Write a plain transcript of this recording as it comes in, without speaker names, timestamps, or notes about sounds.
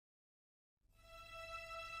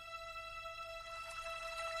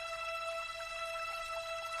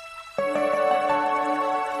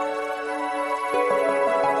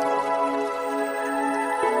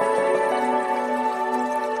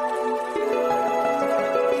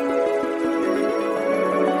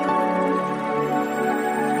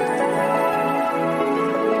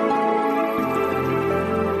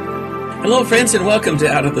Hello, friends, and welcome to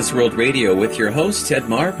Out of This World Radio with your host, Ted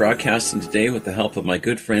Marr, broadcasting today with the help of my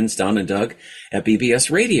good friends Don and Doug at BBS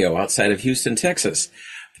Radio outside of Houston, Texas.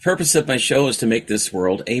 The purpose of my show is to make this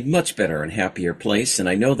world a much better and happier place, and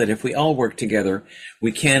I know that if we all work together,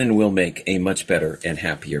 we can and will make a much better and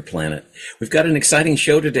happier planet. We've got an exciting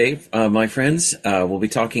show today, my friends. We'll be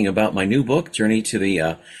talking about my new book, Journey to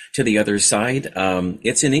the Other Side.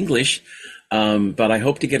 It's in English. But I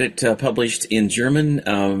hope to get it published in German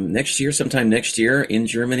sometime next year in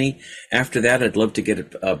Germany. After that, I'd love to get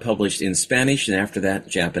it published in Spanish, and after that,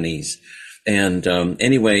 Japanese. And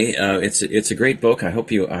anyway, it's a great book. I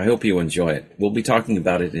hope you enjoy it. We'll be talking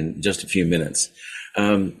about it in just a few minutes.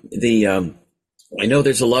 I know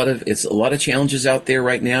there's a lot of challenges out there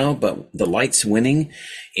right now, but the light's winning.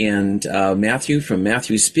 And Matthew from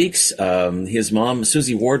Matthew Speaks, his mom,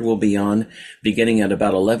 Susie Ward, will be on beginning at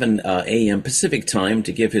about 11 a.m. Pacific time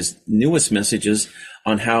to give his newest messages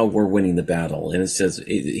on how we're winning the battle. And it says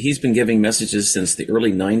he's been giving messages since the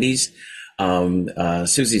early 90s.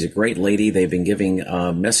 Susie's a great lady. They've been giving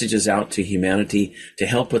messages out to humanity to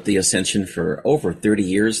help with the ascension for over 30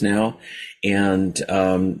 years now. And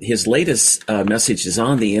his latest message is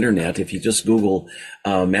on the internet. If you just Google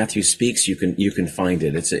Matthew Speaks, you can find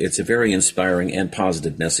it. It's a very inspiring and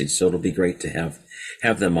positive message. So it'll be great to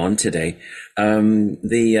have them on today.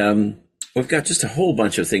 We've got just a whole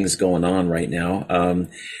bunch of things going on right now.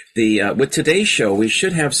 With today's show, we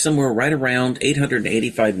should have somewhere right around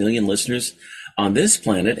 885 million listeners on this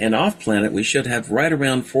planet, and off planet, we should have right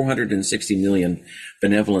around 460 million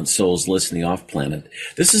benevolent souls listening off planet.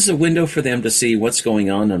 This is a window for them to see what's going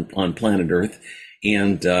on planet Earth.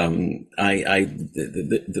 And the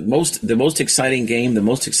most exciting game, the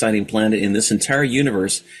most exciting planet in this entire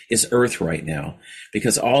universe is Earth right now,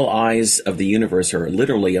 because all eyes of the universe are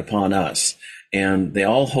literally upon us. And they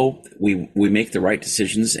all hope we make the right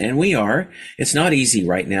decisions, and we are. It's not easy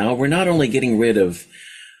right now. We're not only getting rid of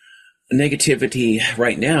negativity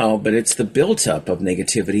right now, but it's the built-up of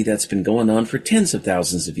negativity that's been going on for tens of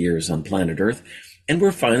thousands of years on planet Earth. And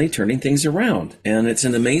we're finally turning things around. And it's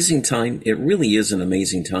an amazing time. It really is an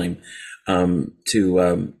amazing time to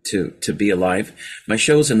be alive. My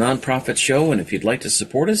show is a nonprofit show, and if you'd like to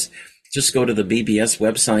support us, just go to the BBS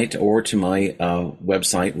website or to my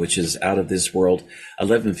website, which is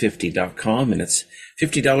outofthisworld1150.com, and it's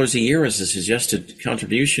 $50 a year as a suggested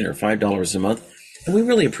contribution, or $5 a month. And I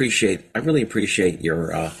really appreciate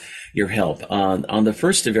your help. On the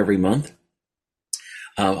first of every month,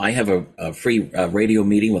 I have a free radio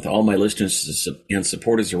meeting with all my listeners and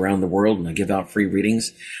supporters around the world, and I give out free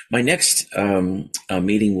readings. My next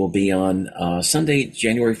meeting will be on Sunday,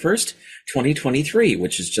 January 1st, 2023,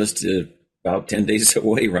 which is just about 10 days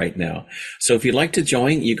away right now. So if you'd like to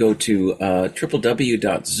join, you go to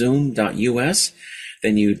www.zoom.us.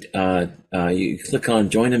 Then you click on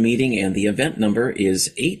Join a Meeting, and the event number is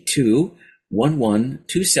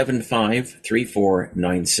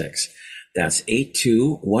 8211-275-3496. That's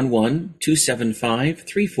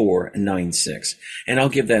 8211-275-3496. And I'll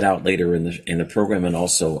give that out later in the program, and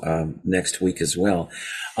also next week as well.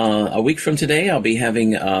 A week from today, I'll be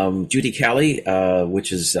having Judy Calley,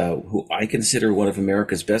 which is who I consider one of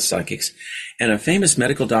America's best psychics, and a famous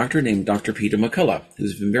medical doctor named Dr. Peter McCullough,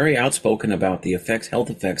 who's been very outspoken about the health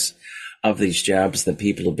effects of these jabs that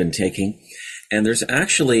people have been taking. And there's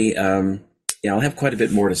actually, I'll have quite a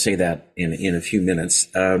bit more to say that in a few minutes.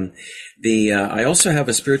 I also have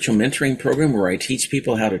a spiritual mentoring program where I teach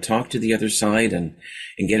people how to talk to the other side and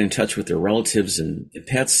get in touch with their relatives and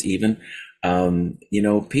pets even.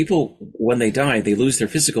 People, when they die, they lose their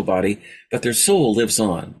physical body, but their soul lives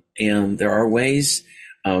on. And there are ways,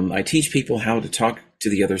 I teach people how to talk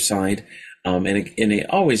to the other side. And it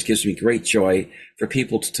always gives me great joy for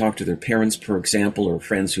people to talk to their parents, for example, or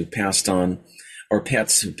friends who've passed on, or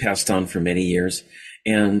pets who passed on for many years.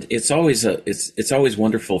 And it's always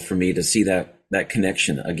wonderful for me to see that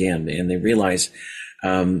connection again. And they realize,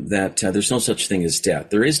 that there's no such thing as death.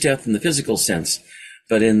 There is death in the physical sense,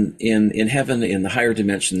 but in heaven, in the higher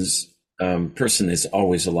dimensions, person is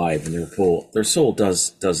always alive, and their soul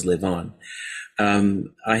does live on.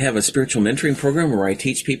 I have a spiritual mentoring program where I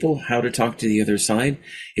teach people how to talk to the other side.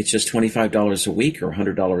 It's just $25 a week or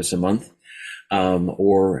 $100 a month,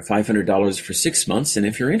 or $500 for 6 months. And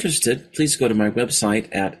if you're interested, please go to my website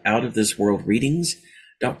at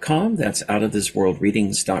outofthisworldreadings.com. That's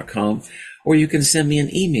outofthisworldreadings.com. Or you can send me an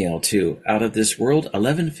email to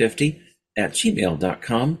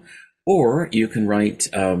outofthisworld1150@gmail.com. Or you can write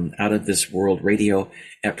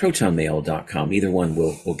outofthisworldradio@protonmail.com. Either one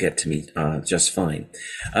will get to me just fine.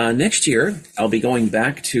 Next year, I'll be going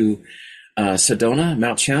back to Sedona,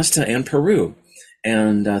 Mount Shasta, and Peru.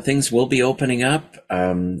 and things will be opening up,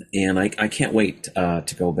 and I can't wait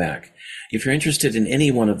to go back. If you're interested in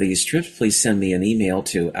any one of these trips, please send me an email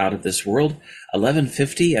to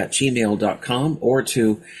outofthisworld1150@gmail.com or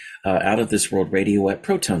to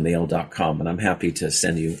outofthisworldradio@protonmail.com, and I'm happy to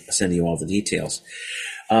send you all the details.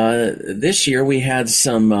 This year we had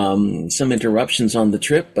some interruptions on the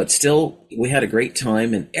trip, but still we had a great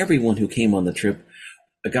time, and everyone who came on the trip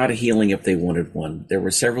got a healing if they wanted one. There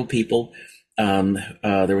were several people.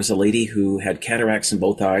 There was a lady who had cataracts in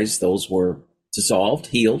both eyes. Those were dissolved,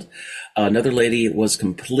 healed. Another lady was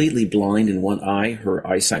completely blind in one eye. Her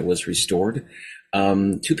eyesight was restored.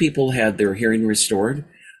 2 people had their hearing restored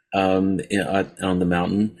on the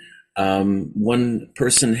mountain. One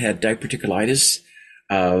person had diverticulitis,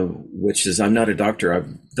 which is, I'm not a doctor, I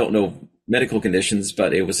don't know medical conditions,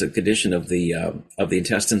 but it was a condition of the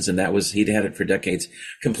intestines, and he'd had it for decades,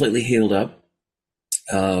 completely healed up.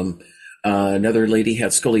 Another lady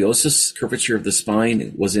had scoliosis, curvature of the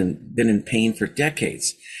spine, been in pain for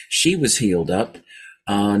decades. She was healed up.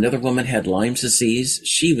 Another woman had Lyme's disease.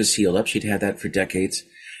 She was healed up. She'd had that for decades.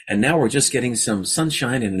 And now we're just getting some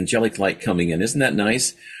sunshine and angelic light coming in. Isn't that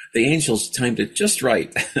nice? The angels timed it just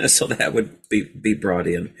right so that would be brought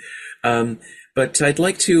in. But I'd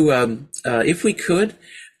like to, if we could,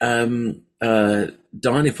 Don,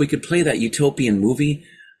 if we could play that Utopian movie.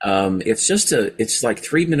 It's like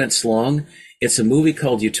 3 minutes long. It's a movie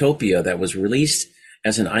called Utopia that was released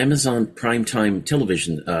as an Amazon primetime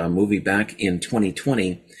television movie back in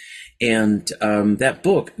 2020. And that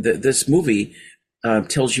book, this movie,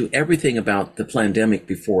 tells you everything about the pandemic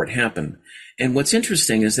before it happened. And what's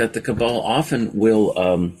interesting is that the cabal often will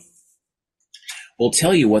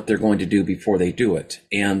tell you what they're going to do before they do it.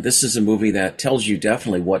 And this is a movie that tells you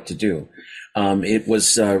definitely what to do. It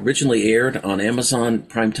was originally aired on Amazon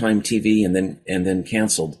primetime TV and then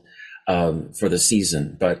canceled for the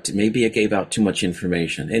season. But maybe it gave out too much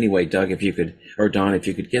information. Anyway, Doug, if you could, or Don, if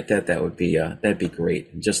you could get that would be that'd be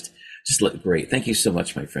great. Just look great. Thank you so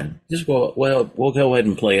much, my friend. We'll go ahead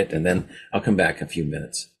and play it, and then I'll come back in a few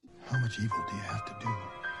minutes. How much evil do you have to do?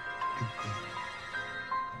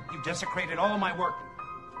 You desecrated all of my work.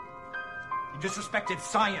 You disrespected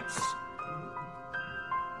science.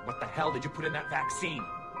 What the hell did you put in that vaccine?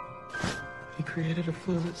 He created a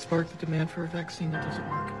flu that sparked the demand for a vaccine that doesn't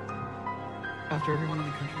work. After everyone in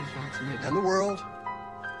the country is vaccinated. And the world?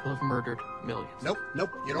 Will have murdered millions. Nope,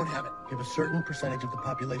 you don't have it. You have a certain percentage of the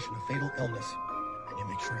population of fatal illness, and you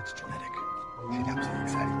make sure it's genetic. See, that was the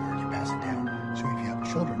exciting part. You pass it down, so if you have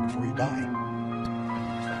children before you die. When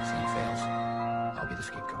this vaccine fails, I'll be the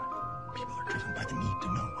scapegoat. People are driven by the need to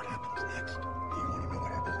know what happens next. Do you want to know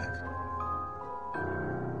what happens next?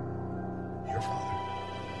 Your father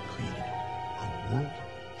created a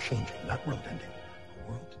world-changing, not world-ending,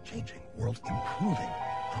 a world-changing, world-improving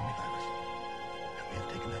omnivirus. And we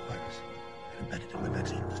have taken that virus and embedded it in the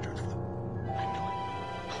vaccine which turns flu. I know it.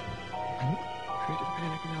 Created a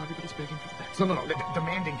panic, and now everybody's begging for the vaccine. No,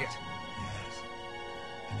 demanding it. Yes.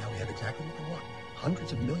 And now we have exactly what we want. Hundreds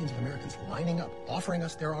of millions of Americans lining up, offering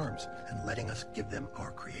us their arms, and letting us give them our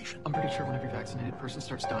creation. I'm pretty sure when every vaccinated person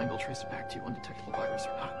starts dying, they'll trace it back to you, undetectable virus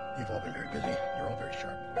or not. You've all been very busy. You're all very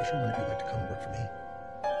sharp. Are you sure one of you would like to come and work for me?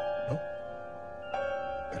 No?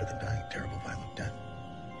 Better than dying a terrible, violent death.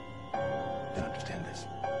 Then understand this.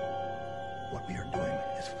 What we are doing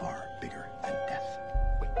is far bigger than death.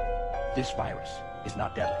 Wait, this virus is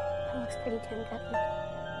not deadly. That looks pretty damn deadly.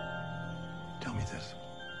 Tell me this.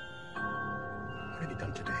 What have you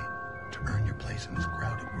done today to earn your place in this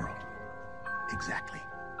crowded world? Exactly.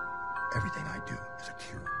 Everything I do is a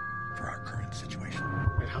cure for our current situation.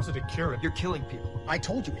 Wait, how's it a cure? You're killing people. I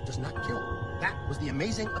told you it does not kill. That was the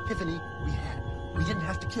amazing epiphany we had. We didn't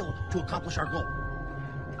have to kill to accomplish our goal.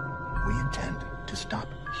 We intend to stop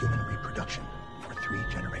human reproduction for 3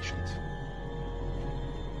 generations.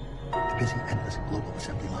 The busy, endless global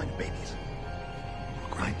assembly line of babies will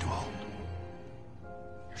grind to a halt.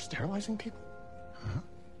 You're sterilizing people?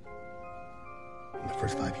 In the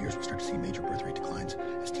first 5 years, we'll start to see major birth rate declines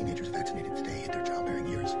as teenagers vaccinated today hit their childbearing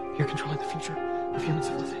years. You're controlling the future of human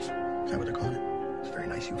civilization. Is that what they're calling it? It's a very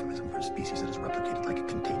nice euphemism for a species that has replicated like a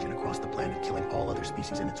contagion across the planet, killing all other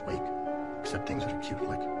species in its wake. Except things that are cute,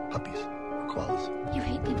 like puppies or koalas. You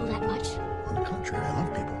hate people that much? On the contrary, I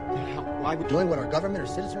love people. Why would Doing what our government or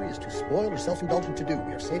citizenry is too spoiled or self-indulgent to do.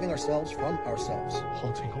 We are saving ourselves from ourselves.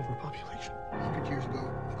 halting overpopulation? 100 years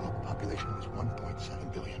ago, the global population was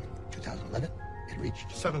 1.7 billion. 2011, it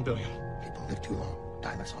reached 7 billion. People live too long,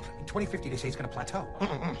 die less often. In 2050, they say it's going to plateau.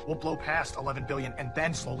 We'll blow past 11 billion and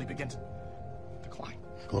then slowly begin to decline.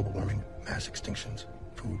 Global warming, mass extinctions,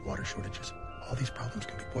 food, water shortages. All these problems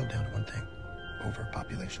can be boiled down to one thing.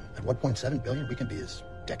 overpopulation. At 1.7 billion, we can be as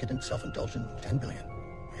decadent, self-indulgent, 10 billion.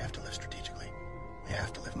 We have to live strategically. We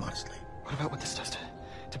have to live modestly. What about what this does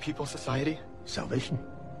to people's society? Salvation.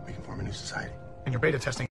 We can form a new society. And your beta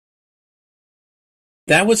testing.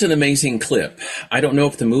 That was an amazing clip. I don't know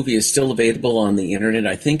if the movie is still available on the internet.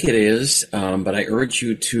 I think it is, but I urge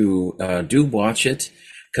you to do watch it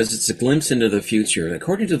because it's a glimpse into the future. And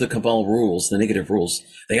according to the Cabal rules, the negative rules,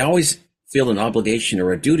 they always feel an obligation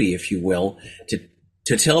or a duty, if you will,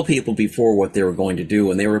 to tell people before what they were going to do.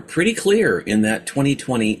 And they were pretty clear in that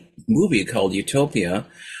 2020 movie called Utopia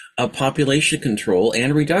of population control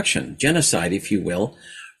and reduction, genocide, if you will,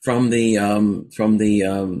 from the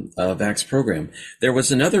Vax program. There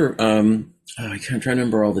was another, I can't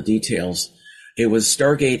remember all the details. It was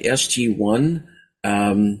Stargate SG-1,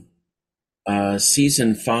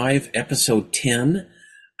 season 5, episode 10,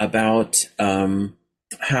 about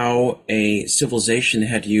how a civilization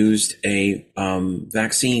had used a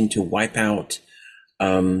vaccine to wipe out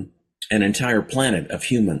an entire planet of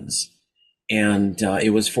humans. And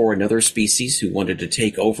it was for another species who wanted to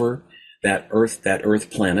take over that Earth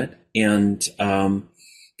planet. And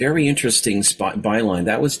very interesting byline.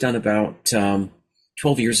 That was done about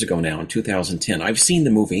 12 years ago now, in 2010. I've seen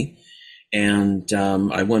the movie, and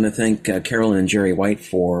I want to thank Carolyn and Jerry White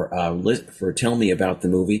for telling me about the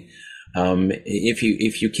movie. If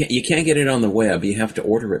you can't get it on the web, you have to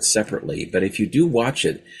order it separately. But if you do watch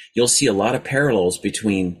it, you'll see a lot of parallels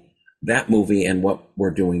between that movie and what we're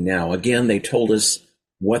doing now. Again, they told us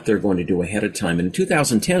what they're going to do ahead of time. And in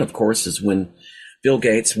 2010, of course, is when Bill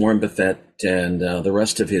Gates, Warren Buffett, and the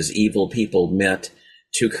rest of his evil people met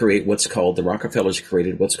to create what's called, the Rockefellers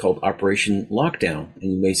created what's called Operation Lockdown.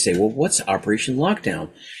 And you may say, well, what's Operation Lockdown?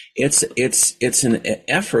 It's an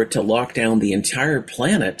effort to lock down the entire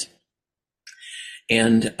planet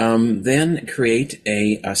and then create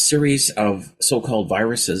a series of so-called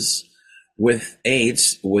viruses with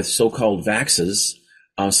AIDS, with so-called vaxes.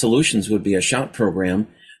 Solutions would be a shot program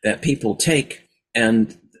that people take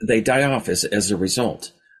and they die off as a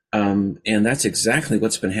result. And that's exactly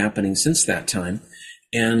what's been happening since that time.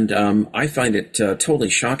 And I find it totally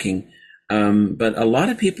shocking. But a lot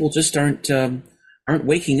of people just aren't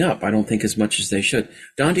waking up, I don't think, as much as they should.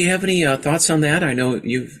 Don, do you have any thoughts on that? I know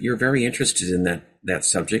you're very interested in that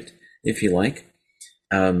subject, if you like.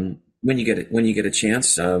 When you get a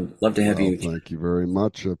chance, love to have you. Thank you very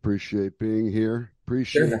much. I appreciate being here.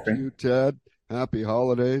 Appreciate you, Ted. Happy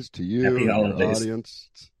holidays to you and your audience.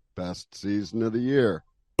 It's best season of the year.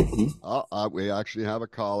 Mm-hmm. We actually have a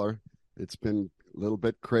caller. It's been a little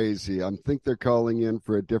bit crazy. I think they're calling in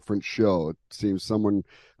for a different show. It seems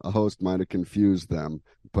a host might have confused them,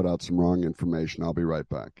 put out some wrong information. I'll be right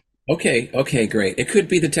back. Okay, great. It could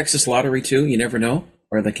be the Texas lottery too. You never know,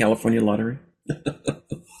 or the California lottery.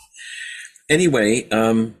 Anyway,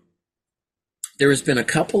 there has been a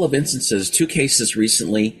couple of instances, 2 cases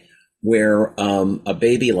recently, where a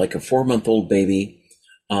baby, like a 4-month-old baby,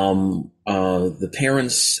 the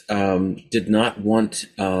parents did not want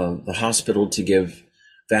the hospital to give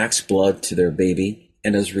vax blood to their baby,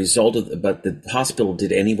 and as a result of but the hospital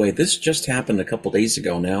did anyway. This just happened a couple days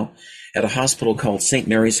ago now at a hospital called St.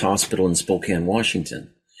 Mary's Hospital in Spokane,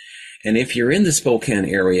 Washington. And if you're in the Spokane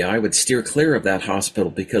area, I would steer clear of that hospital,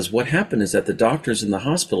 because what happened is that the doctors in the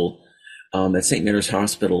hospital at St. Mary's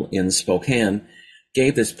Hospital in Spokane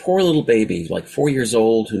gave this poor little baby, like 4 years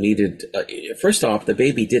old, who needed, first off, the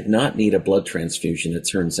baby did not need a blood transfusion, it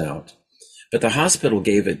turns out. But the hospital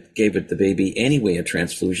gave the baby anyway a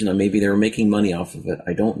transfusion, or maybe they were making money off of it,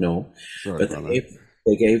 I don't know. Sorry, but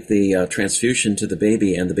they gave the transfusion to the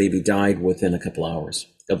baby, and the baby died within a couple hours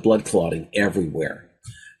of blood clotting everywhere.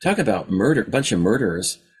 Talk about murder, bunch of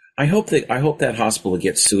murderers. I hope that hospital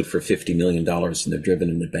gets sued for $50 million and they're driven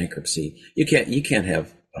into bankruptcy. You can't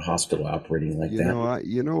have a hospital operating like that.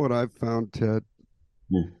 You know what I've found, Ted?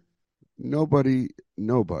 Nobody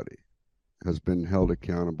has been held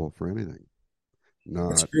accountable for anything.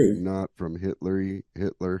 Not from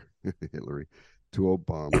Hitler to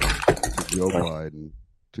Obama, to Joe Biden,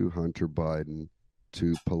 to Hunter Biden,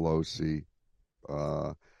 to Pelosi,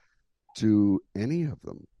 to any of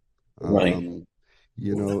them. Right.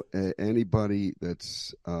 Anybody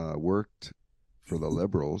that's worked for the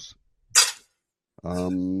liberals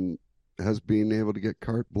has been able to get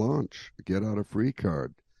carte blanche, get out a free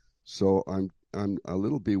card. So I'm a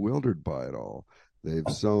little bewildered by it all. They've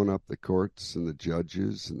sewn up the courts and the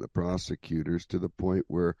judges and the prosecutors to the point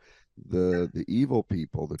where the evil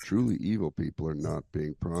people, the truly evil people, are not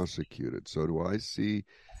being prosecuted. So do I see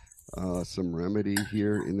some remedy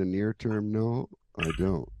here in the near term? No, I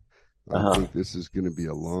don't. I think this is going to be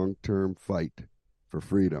a long-term fight for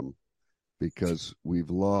freedom. because we've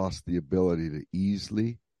lost the ability to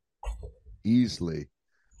easily,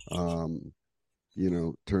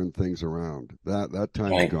 turn things around. That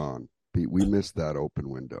time's Right. gone. We missed that open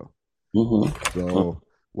window. Mm-hmm. So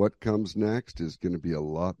what comes next is going to be a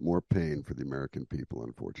lot more pain for the American people,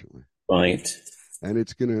 unfortunately. Right. And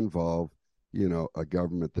it's going to involve, a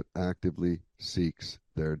government that actively seeks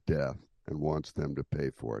their death and wants them to pay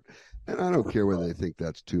for it. And I don't care whether they think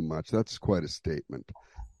that's too much. That's quite a statement.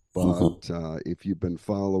 But if you've been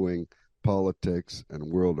following politics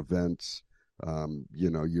and world events,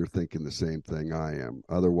 you're thinking the same thing I am.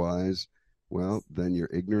 Otherwise, well, then you're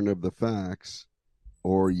ignorant of the facts,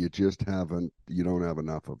 or you don't have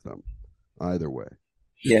enough of them. Either way.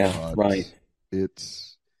 Yeah, But right.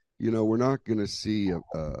 it's, we're not going to see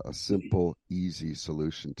a simple, easy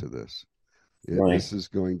solution to this. Right. This is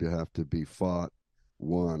going to have to be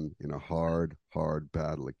won in a hard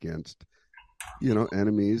battle against,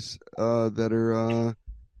 enemies that are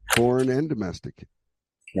foreign and domestic.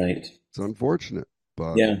 Right. It's unfortunate,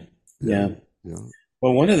 but Yeah. yeah.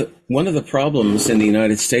 Well, one of the problems in the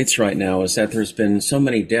United States right now is that there's been so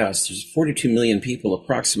many deaths. There's 42 million people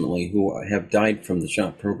approximately who have died from the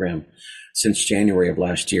SHOT program since January of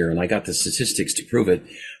last year, and I got the statistics to prove it.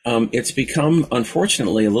 It's become,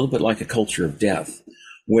 unfortunately, a little bit like a culture of death,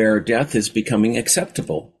 where death is becoming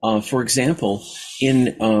acceptable. For example,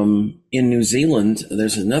 in New Zealand,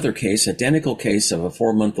 there's another case, identical case of a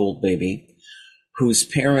 4-month-old baby whose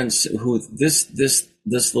parents,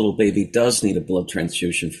 this little baby does need a blood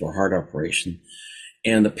transfusion for a heart operation.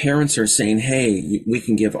 And the parents are saying, hey, we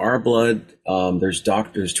can give our blood. There's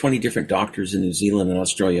 20 different doctors in New Zealand and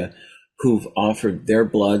Australia who've offered their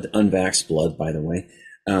blood, unvaxxed blood, by the way,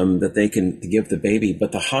 that they can give the baby.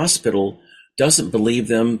 But the hospital doesn't believe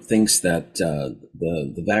them, thinks that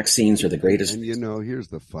the vaccines are the greatest. And here's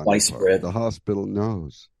the fun sliced part. bread. The hospital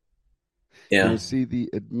knows. Yeah. You see, the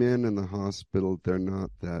admin in the hospital, they're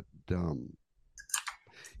not that dumb.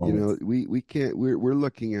 We can't. We're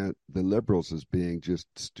looking at the liberals as being just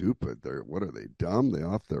stupid. What are they, dumb? They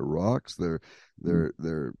off their rocks? They're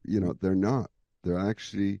not. They're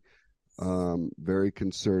actually very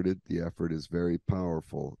concerted. The effort is very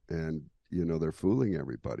powerful, and they're fooling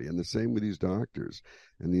everybody. And the same with these doctors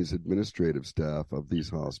and these administrative staff of these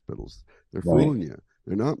hospitals. They're Right. fooling you.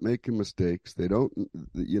 They're not making mistakes. They don't.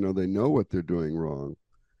 They know what they're doing wrong,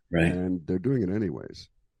 Right. and they're doing it anyways.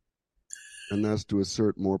 And that's to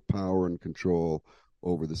assert more power and control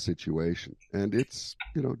over the situation. And it's,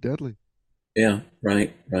 deadly. Yeah,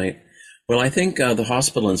 right. Well, I think the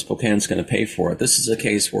hospital in Spokane is going to pay for it. This is a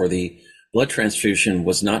case where the blood transfusion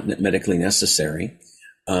was not medically necessary.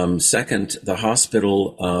 Second, the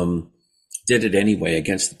hospital did it anyway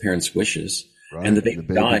against the parents' wishes. Right. And the baby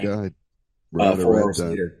died Right, 4 hours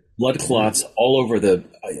later. Blood clots all over the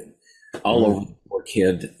poor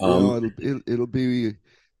kid. It'll be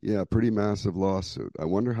a pretty massive lawsuit. I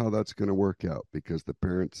wonder how that's going to work out, because the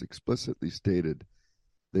parents explicitly stated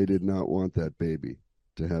they did not want that baby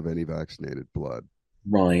to have any vaccinated blood.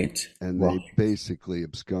 Right. And they basically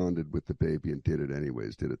absconded with the baby and did it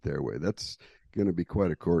anyways, did it their way. That's going to be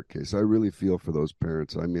quite a court case. I really feel for those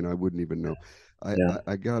parents. I mean, I wouldn't even know. I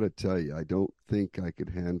got to tell you, I don't think I could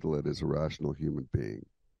handle it as a rational human being.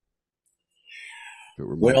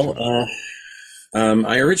 Well,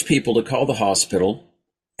 I urge people to call the hospital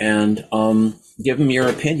and give them your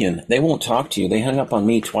opinion. They won't talk to you. They hung up on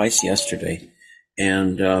me twice yesterday.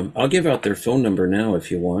 And I'll give out their phone number now if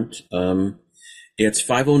you want. It's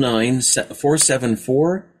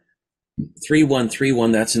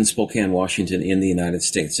 509-474-3131. That's in Spokane, Washington, in the United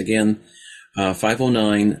States. Again,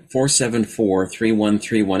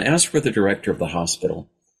 509-474-3131. Ask for the director of the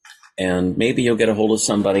hospital. And maybe you'll get a hold of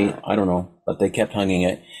somebody. I don't know. But they kept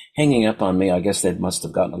hanging up on me. I guess they must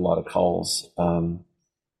have gotten a lot of calls.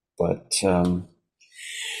 But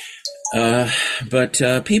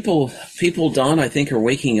people, Don, I think, are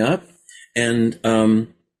waking up. And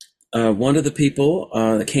one of the people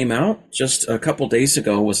that came out just a couple days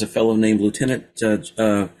ago was a fellow named Lieutenant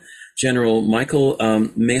General Michael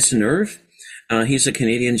Maisonneuve. He's a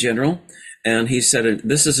Canadian general, and he said,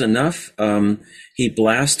 "This is enough." He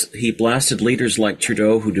blasted leaders like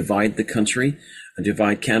Trudeau, who divide the country,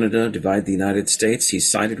 divide Canada, divide the United States. He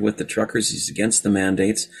sided with the truckers. He's against the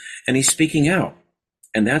mandates, and he's speaking out.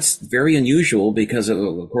 And that's very unusual because,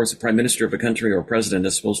 of course, the prime minister of a country or president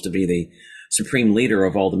is supposed to be the supreme leader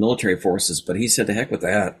of all the military forces. But he said, to heck with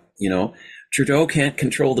that. Trudeau can't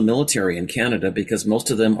control the military in Canada because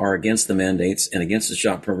most of them are against the mandates and against the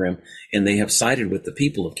SHOT program, and they have sided with the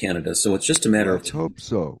people of Canada. So it's just a matter of time. Let's hope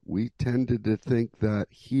so. We tended to think that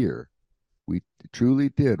here. We truly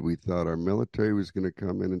did. We thought our military was going to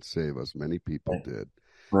come in and save us. Many people did.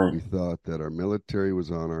 Right. We thought that our military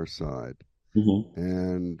was on our side. Mm-hmm.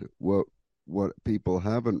 And what people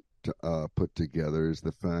haven't put together is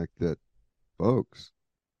the fact that, folks,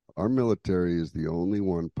 our military is the only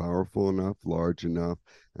one powerful enough, large enough,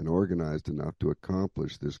 and organized enough to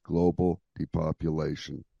accomplish this global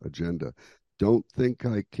depopulation agenda. Don't think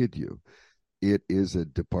I kid you. It is a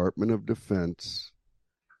Department of Defense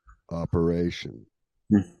operation.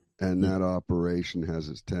 And that operation has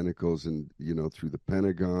its tentacles through the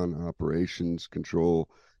Pentagon Operations Control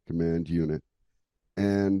Command Unit.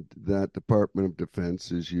 And that Department of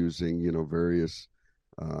Defense is using, various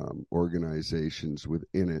organizations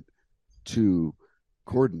within it to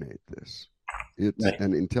coordinate this. It's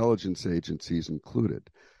and intelligence agencies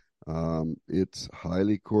included. It's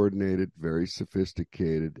highly coordinated, very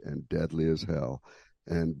sophisticated, and deadly as hell.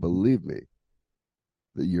 And believe me,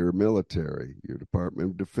 your military, your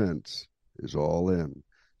Department of Defense is all in.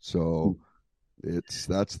 So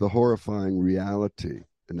that's the horrifying reality.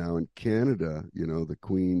 And now in Canada, the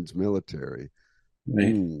Queen's military,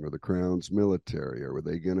 or the Crown's military, or were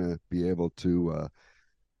they going to be able to,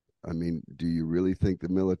 do you really think the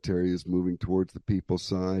military is moving towards the people's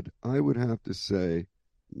side? I would have to say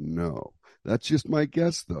no. That's just my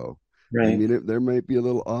guess, though. Right. There might be a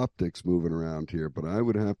little optics moving around here, but I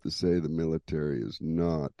would have to say the military is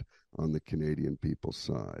not on the Canadian people's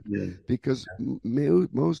side, because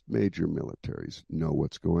most major militaries know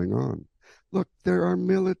what's going on. Look, they're our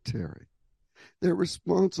military. They're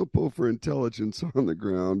responsible for intelligence on the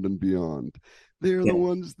ground and beyond. They're the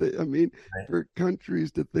ones that, for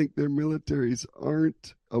countries to think their militaries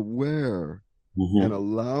aren't aware and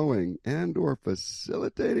allowing and or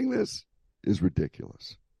facilitating this is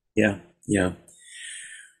ridiculous. Yeah.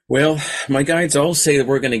 Well, my guides all say that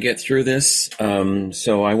we're going to get through this.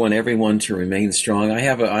 So I want everyone to remain strong. I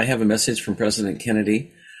have a message from President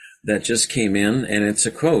Kennedy that just came in, and it's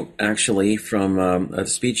a quote actually from a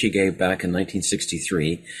speech he gave back in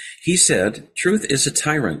 1963. He said, "Truth is a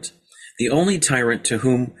tyrant, the only tyrant to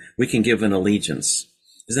whom we can give an allegiance."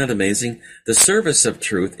 Isn't that amazing? The service of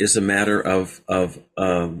truth is a matter of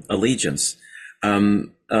allegiance.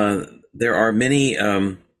 There are many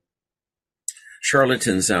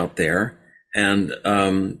charlatans out there, and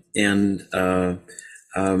I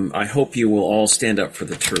hope you will all stand up for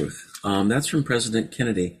the truth. That's from President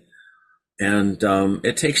Kennedy. And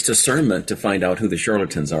it takes discernment to find out who the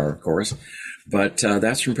charlatans are, of course. But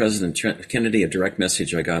that's from President Kennedy, a direct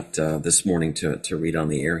message I got this morning to read on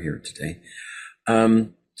the air here today.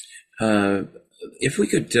 If we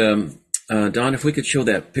could, Don, if we could show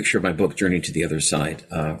that picture of my book, Journey to the Other Side,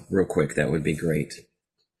 real quick, that would be great.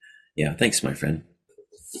 Yeah, thanks, my friend.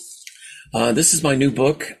 This is my new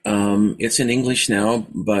book. It's in English now,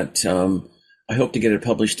 but I hope to get it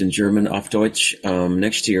published in German, auf Deutsch,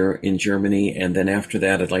 next year in Germany. And then after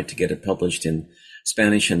that, I'd like to get it published in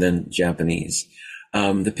Spanish and then Japanese.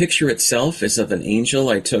 The picture itself is of an angel.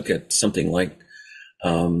 I took it something like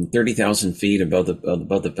 30,000 feet above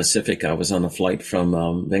the Pacific. I was on a flight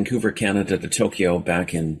from Vancouver, Canada to Tokyo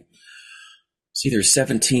back in, it's either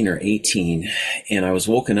 17 or 18. And I was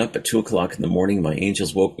woken up at 2:00 in the morning. My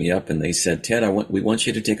angels woke me up and they said, "Ted, we want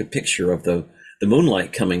you to take a picture of the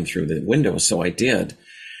moonlight coming through the window." So I did.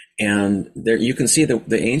 And there you can see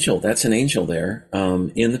the angel. That's an angel there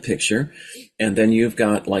in the picture. And then you've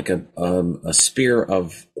got like a spear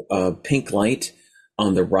of pink light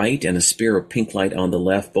on the right and a spear of pink light on the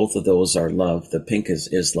left. Both of those are love. The pink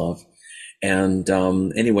is love. And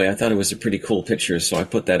anyway, I thought it was a pretty cool picture, so I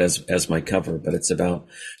put that as my cover. But it's about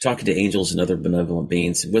talking to angels and other benevolent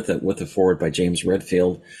beings with a foreword by James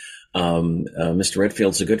Redfield. Mr.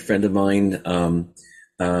 Redfield's a good friend of mine.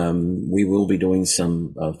 We will be doing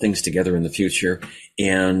some things together in the future,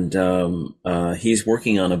 and he's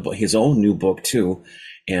working on his own new book too.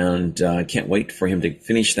 And I can't wait for him to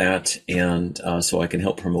finish that, and so I can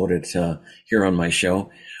help promote it here on my show.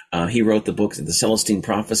 He wrote the book, The Celestine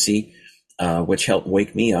Prophecy, which helped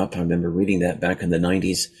wake me up. I remember reading that back in the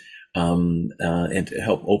 90s, and to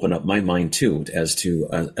help open up my mind too, as to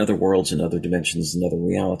other worlds and other dimensions and other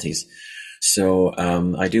realities. So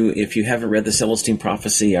I do. If you haven't read The Celestine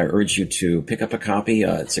Prophecy, I urge you to pick up a copy.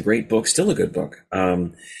 It's a great book, still a good book.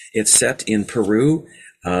 It's set in Peru,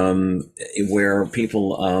 where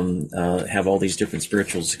people have all these different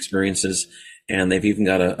spiritual experiences, and they've even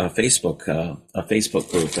got a Facebook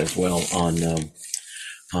group as well on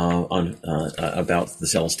about the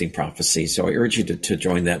Celestine Prophecy. So I urge you to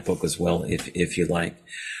join that book as well if you like.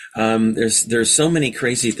 There's so many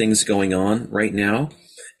crazy things going on right now.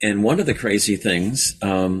 And one of the crazy things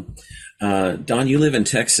Don, you live in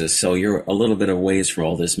Texas, so you're a little bit of ways from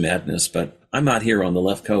all this madness, but I'm out here on the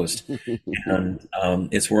left coast, and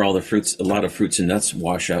it's where all the a lot of fruits and nuts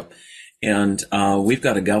wash up. And we've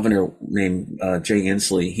got a governor named Jay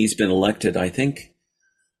Inslee. He's been elected, I think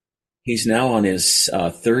he's now on his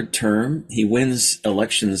third term. He wins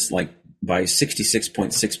elections like by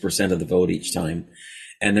 66.6% of the vote each time.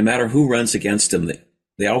 And no matter who runs against him,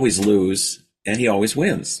 they always lose, and he always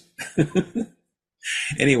wins.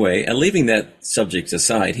 Anyway, and leaving that subject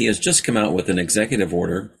aside, he has just come out with an executive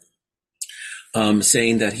order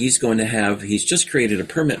saying that he's just created a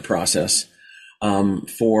permit process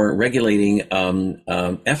for regulating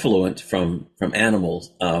effluent from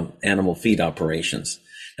animal feed operations.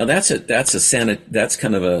 Now that's kind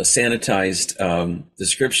of a sanitized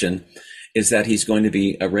description, is that he's going to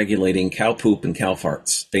be regulating cow poop and cow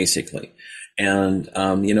farts, basically. And,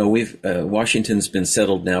 Washington's been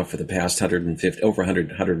settled now for the past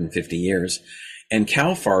 150 years, and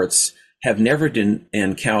cow farts have never been,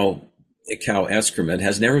 and cow excrement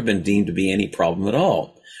has never been deemed to be any problem at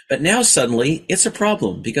all. But now suddenly it's a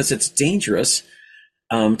problem because it's dangerous,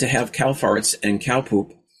 to have cow farts and cow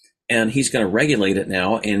poop, and he's going to regulate it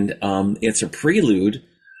now. And, it's a prelude.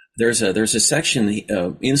 There's a section,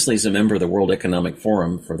 Inslee's a member of the World Economic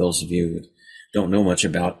Forum, for those of you who don't know much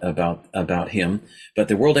about him, but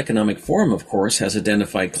the World Economic Forum, of course, has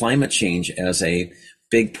identified climate change as a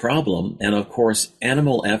big problem, and of course,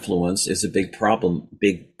 animal effluence is a big part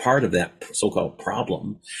of that so-called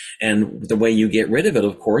problem. And the way you get rid of it,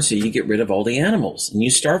 of course, is you get rid of all the animals, and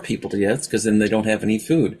you starve people to death because then they don't have any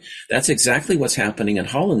food. That's exactly what's happening in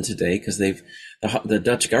Holland today, because the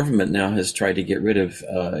Dutch government now has tried to get rid of,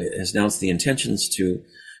 has announced the intentions to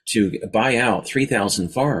buy out 3,000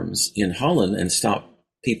 farms in Holland and stop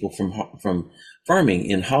people from farming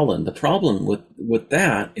in Holland. The problem with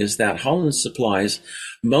that is that Holland supplies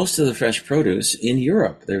most of the fresh produce in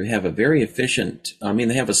Europe. They have a very efficient,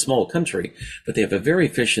 they have a small country, but they have a very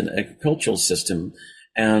efficient agricultural system,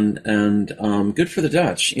 and good for the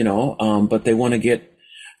Dutch, but they want to get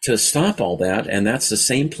to stop all that. And that's the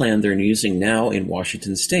same plan they're using now in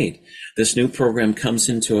Washington State. This new program comes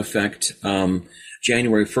into effect,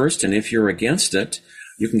 January 1st, and if you're against it,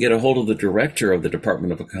 you can get a hold of the director of the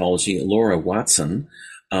Department of Ecology, Laura Watson.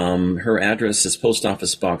 Her address is Post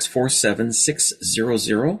Office Box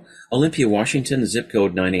 47600, Olympia, Washington, zip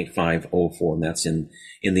code 98504, and that's in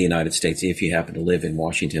the United States if you happen to live in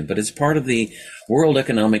Washington. But it's part of the World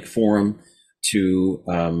Economic Forum to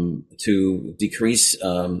decrease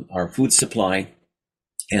our food supply,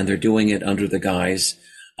 and they're doing it under the guise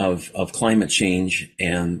of climate change,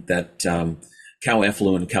 and that cow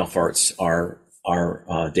effluent and cow farts are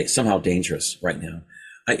somehow dangerous right now.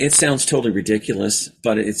 It sounds totally ridiculous,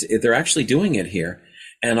 but they're actually doing it here.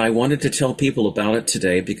 And I wanted to tell people about it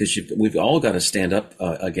today because we've all got to stand up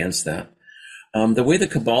against that. The way the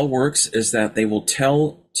cabal works is that they will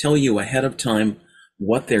tell you ahead of time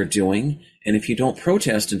what they're doing. And if you don't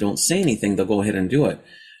protest and don't say anything, they'll go ahead and do it.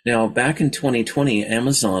 Now, back in 2020,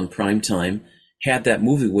 Amazon Prime Time had that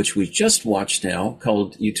movie, which we just watched now,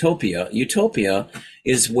 called Utopia. Utopia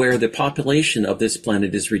is where the population of this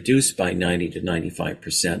planet is reduced by 90 to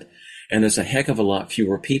 95%. And there's a heck of a lot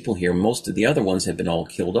fewer people here. Most of the other ones have been all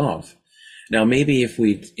killed off. Now, maybe if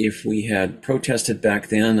we had protested back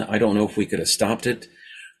then, I don't know if we could have stopped it.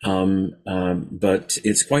 But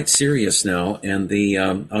it's quite serious now. And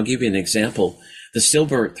I'll give you an example. The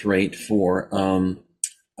stillbirth rate for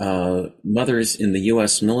mothers in the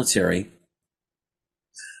U.S. military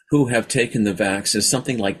who have taken the vax is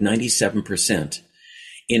something like 97%.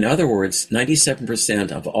 In other words,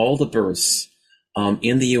 97% of all the births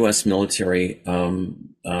in the U.S. military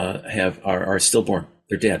are stillborn.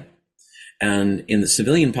 They're dead. And in the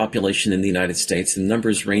civilian population in the United States, the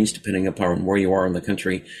numbers range depending upon where you are in the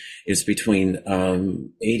country, is between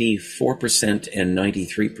 84% and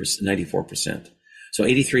 94%. So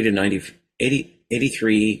 83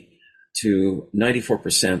 to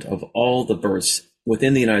 94% of all the births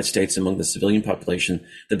within the United States among the civilian population,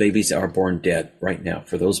 the babies are born dead right now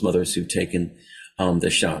for those mothers who've taken the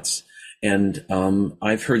shots. And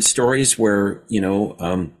I've heard stories where,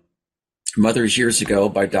 mothers years ago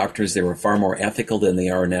by doctors, they were far more ethical than they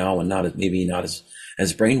are now, and not as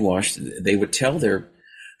brainwashed. They would tell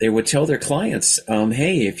their clients,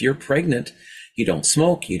 hey, if you're pregnant, you don't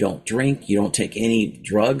smoke, you don't drink, you don't take any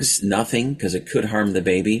drugs, nothing, because it could harm the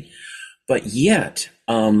baby. But yet,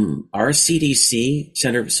 our CDC,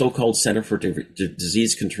 so-called Center for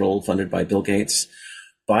Disease Control, funded by Bill Gates,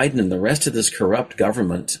 Biden and the rest of this corrupt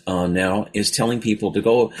government now is telling people to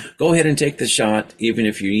go ahead and take the shot, even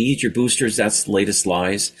if you need your boosters. That's the latest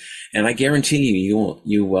lies. And I guarantee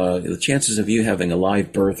the chances of you having a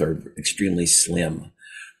live birth are extremely slim.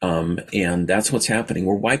 And that's what's happening.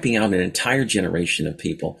 We're wiping out an entire generation of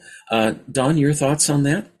people. Don, your thoughts on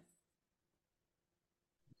that?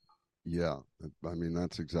 Yeah, I mean,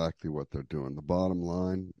 that's exactly what they're doing. The bottom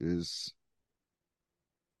line is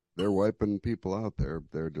they're wiping people out there.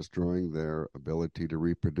 They're destroying their ability to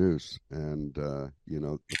reproduce. And, the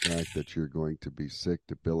fact that you're going to be sick,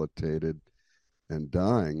 debilitated, and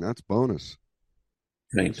dying, that's bonus.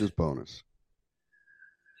 Right. It's just bonus.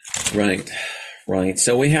 Right.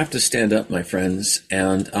 So we have to stand up, my friends.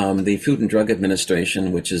 And the Food and Drug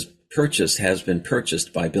Administration, which has been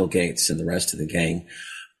purchased by Bill Gates and the rest of the gang,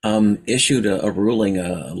 issued a ruling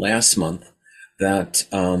last month that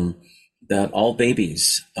all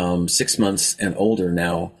babies 6 months and older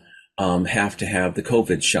now have to have the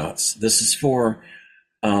COVID shots. This is for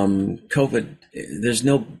COVID. There's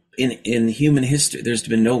no in human history. There's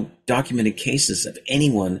been no documented cases of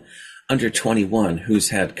anyone under 21 who's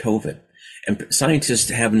had COVID, and scientists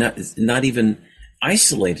have not even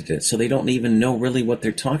isolated it, so they don't even know really what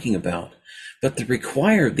they're talking about. But to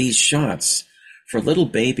require these shots for little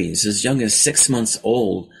babies as young as 6 months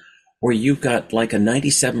old, where you've got like a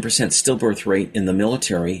 97% stillbirth rate in the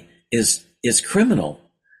military, is criminal.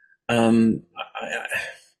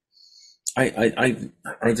 I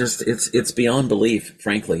just, it's beyond belief,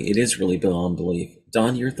 frankly. It is really beyond belief.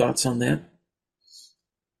 Don, your thoughts on that?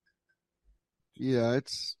 Yeah,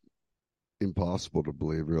 it's impossible to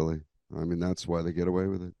believe, really. I mean, that's why they get away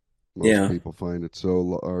with it. Most people find it so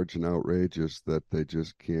large and outrageous that they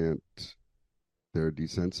just can't, they're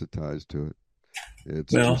desensitized to it.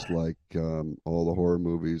 It's just like all the horror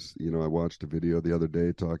movies. I watched a video the other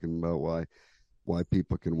day talking about why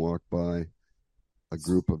people can walk by a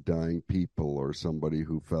group of dying people, or somebody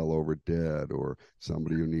who fell over dead, or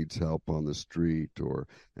somebody who needs help on the street,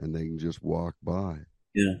 and they can just walk by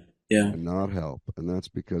and not help. And that's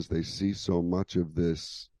because they see so much of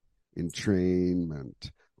this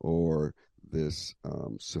entrainment or this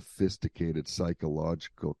sophisticated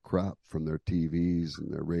psychological crap from their TVs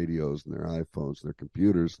and their radios and their iPhones and their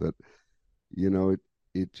computers that,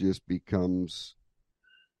 it just becomes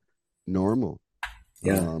normal.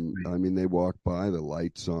 Yeah. I mean, they walk by, the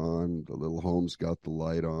light's on, the little home's got the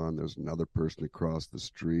light on, there's another person across the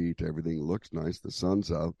street, everything looks nice, the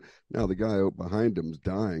sun's out. Now the guy out behind him's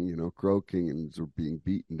dying, croaking and being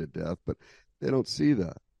beaten to death, but they don't see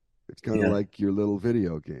that. It's kind of like your little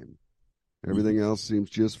video game. Everything else seems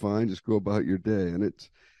just fine, just go about your day.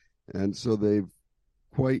 And so they've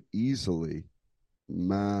quite easily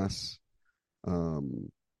mass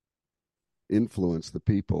influence the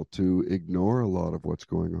people to ignore a lot of what's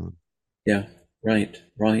going on. Yeah, right.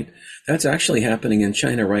 That's actually happening in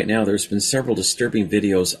China right now. There's been several disturbing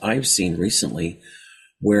videos I've seen recently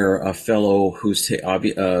where a fellow who's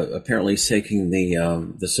apparently taking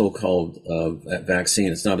the so-called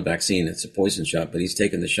vaccine. It's not a vaccine; it's a poison shot. But he's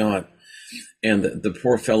taken the shot, and the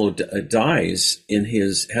poor fellow has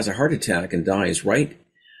a heart attack and dies right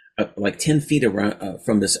like 10 feet around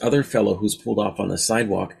from this other fellow who's pulled off on the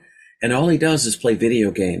sidewalk. And all he does is play video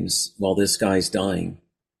games while this guy's dying.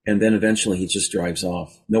 And then eventually he just drives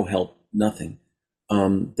off. No help, nothing.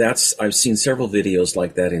 I've seen several videos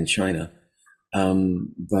like that in China.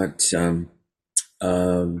 But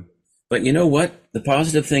you know what? The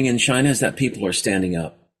positive thing in China is that people are standing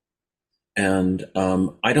up. And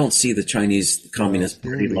I don't see the Chinese Communist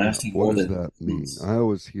Party lasting more than... What does that mean? I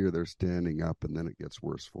always hear they're standing up and then it gets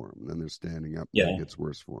worse for them. And then they're standing up and it gets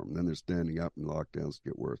worse for them. And then they're standing up and lockdowns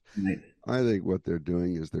get worse. Right. I think what they're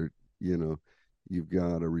doing is you've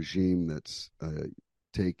got a regime that's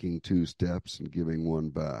taking 2 steps and giving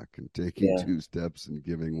 1 back, and taking 2 steps and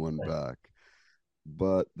giving 1 back.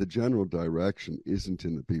 But the general direction isn't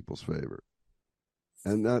in the people's favor.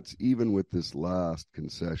 And that's even with this last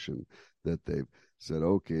concession that they've said,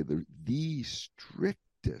 okay, the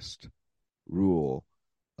strictest rule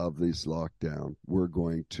of this lockdown we're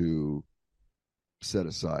going to set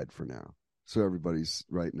aside for now. So everybody's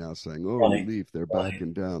right now saying, relief, they're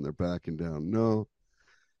backing down. No,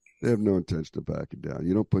 they have no intention of backing down.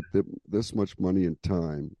 You don't put this much money and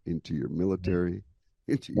time into your military,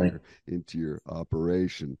 into your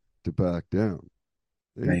operation to back down.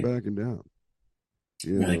 They ain't backing down.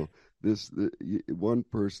 One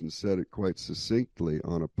person said it quite succinctly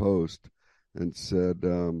on a post and said,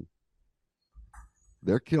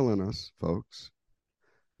 they're killing us, folks.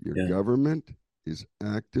 Your government is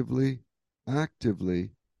actively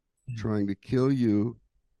trying to kill you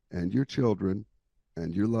and your children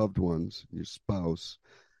and your loved ones, your spouse.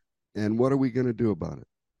 And what are we going to do about it?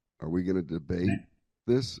 Are we going to debate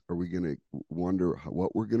this? Are we going to wonder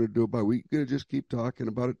what we're going to do about it? Are we going to just keep talking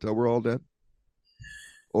about it till we're all dead?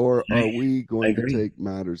 Or are we going to take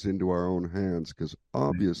matters into our own hands? Because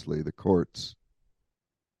obviously the courts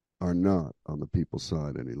are not on the people's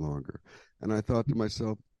side any longer. And I thought to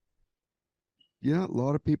myself, yeah, a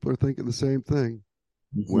lot of people are thinking the same thing.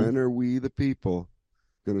 Mm-hmm. When are we, the people,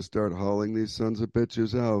 going to start hauling these sons of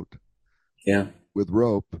bitches out? Yeah. With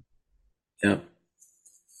rope. Yeah.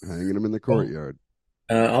 Hanging them in the courtyard.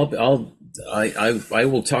 I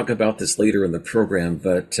will talk about this later in the program,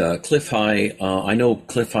 but Cliff High, I know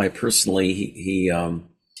Cliff High personally. He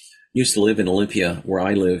used to live in Olympia, where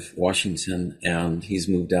I live, Washington, and he's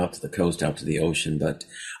moved out to the coast, out to the ocean. But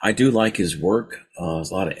I do like his work.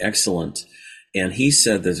 There's a lot of excellent. And he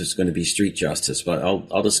said that there's going to be street justice, but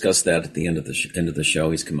I'll discuss that at the end of the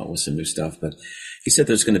show. He's come up with some new stuff, but he said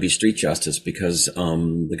there's going to be street justice because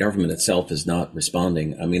the government itself is not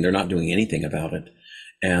responding. I mean, they're not doing anything about it.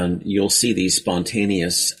 And you'll see these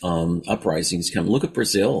spontaneous uprisings come. Look at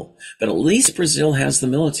Brazil, but at least Brazil has the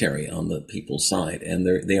military on the people's side, and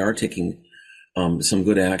they are taking some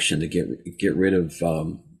good action to get rid of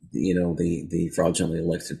the fraudulently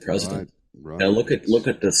elected president. Right. Now look at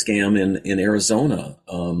the scam in Arizona.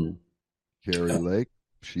 Carrie Lake,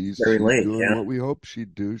 she's doing what we hoped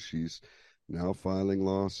she'd do. She's now filing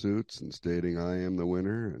lawsuits and stating I am the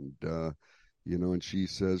winner, and and she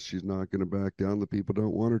says she's not going to back down. The people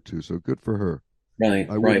don't want her to, so good for her. Right,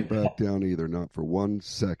 I wouldn't back down either, not for 1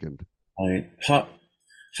 second. Right.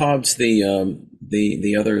 Hobbs, the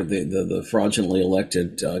fraudulently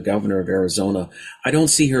elected governor of Arizona, I don't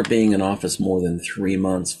see her being in office more than 3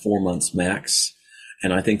 months, 4 months max.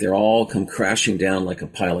 And I think they're all come crashing down like a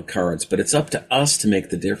pile of cards. But it's up to us to make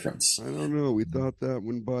the difference. I don't know. We thought that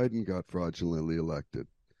when Biden got fraudulently elected.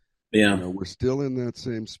 Yeah. We're still in that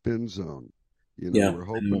same spin zone. We're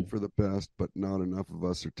hoping for the best, but not enough of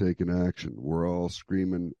us are taking action. We're all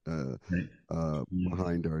screaming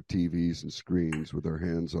behind our TVs and screens with our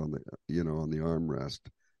hands on the armrest,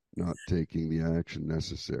 not taking the action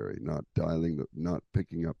necessary, not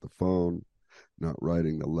picking up the phone, not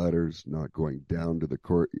writing the letters, not going down to the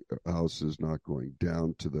courthouses, not going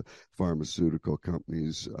down to the pharmaceutical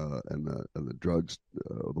companies and the drugs,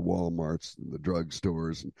 the Walmarts and the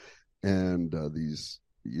drugstores and these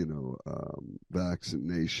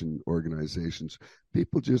vaccination organizations.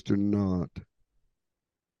 People just are not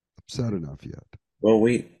upset enough yet. Well,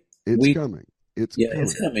 it's coming. It's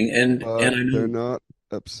coming, and I know they're not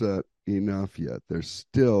upset enough yet. They're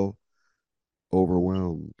still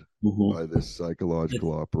overwhelmed by this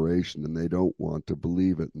psychological operation, and they don't want to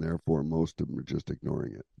believe it, and therefore most of them are just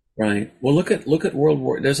ignoring it. Right. Well, look at World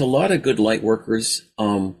War. There's a lot of good light workers.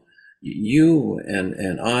 You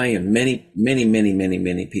and I and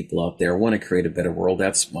many people out there want to create a better world.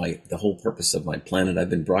 That's the whole purpose of my planet. I've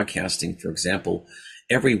been broadcasting, for example,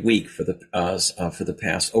 every week for the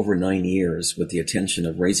past over 9 years with the intention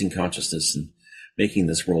of raising consciousness and making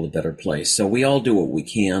this world a better place. So we all do what we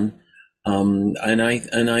can.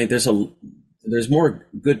 There's more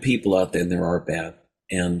good people out there than there are bad.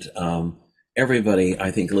 And everybody, I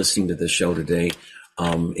think, listening to this show today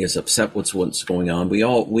is upset what's going on. We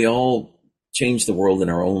all change the world in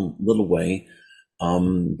our own little way,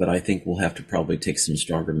 but I think we'll have to probably take some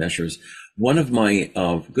stronger measures. One of my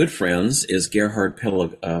good friends is Gerhard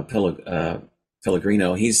Pellegrino.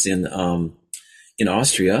 He's in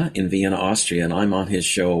Austria, in Vienna, Austria, and I'm on his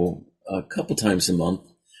show a couple times a month,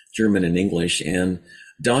 German and English. And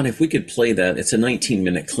Don, if we could play that, it's a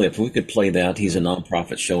 19-minute clip. If we could play that, he's a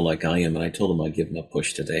nonprofit show like I am, and I told him I'd give him a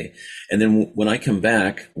push today. And then when I come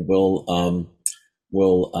back, we'll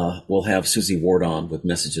have Susie Ward on with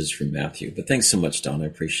messages from Matthew. But thanks so much, Don. I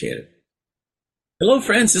appreciate it. Hello,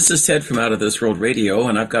 friends. This is Ted from Out of This World Radio,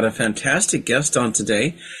 and I've got a fantastic guest on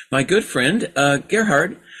today, my good friend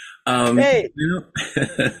Gerhard. Hey.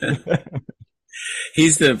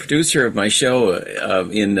 He's the producer of my show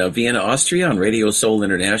in Vienna, Austria on Radio Soul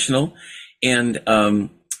International. And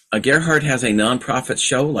Gerhard has a nonprofit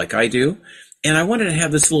show like I do. And I wanted to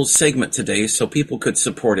have this little segment today so people could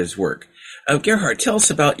support his work. Gerhard, tell us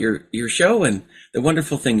about your show and the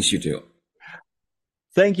wonderful things you do.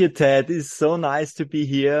 Thank you, Ted. It's so nice to be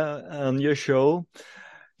here on your show.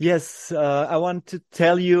 Yes, I want to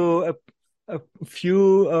tell you a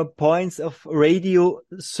few points of Radio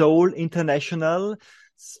Soul International.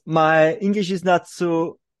 My English is not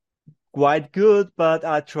so quite good, but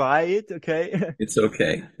I try it. Okay. It's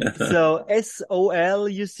okay. So SOL,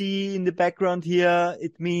 you see in the background here,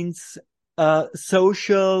 it means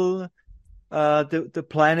social, the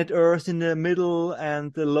planet Earth in the middle,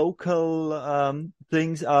 and the local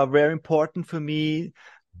things are very important for me.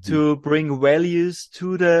 to bring values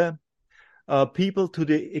to the people, to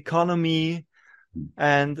the economy,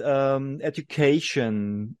 and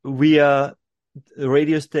education via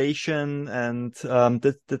radio station, and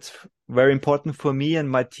that's very important for me and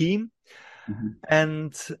my team.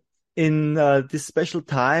 And in this special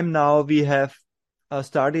time now, we have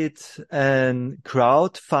started a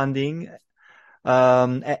crowdfunding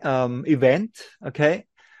event, okay,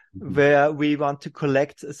 where we want to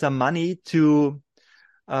collect some money to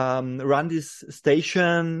run this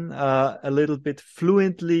station a little bit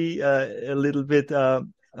fluently, a little bit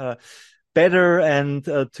better, and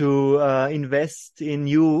to invest in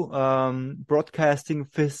new broadcasting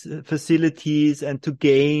facilities, and to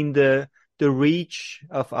gain the reach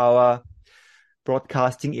of our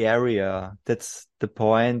broadcasting area. That's the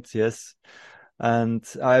point, yes. And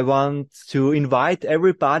I want to invite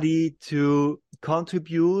everybody to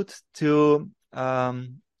contribute to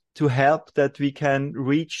help that we can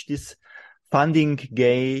reach this funding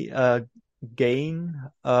gain,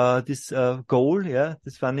 this goal,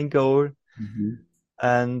 this funding goal.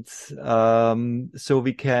 And so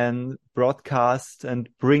we can broadcast and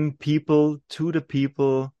bring people to the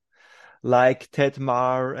people, like Ted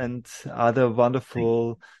Mahr and other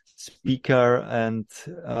wonderful speaker and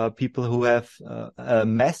people who have a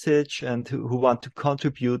message and who want to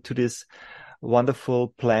contribute to this wonderful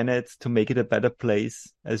planet to make it a better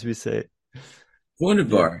place, as we say.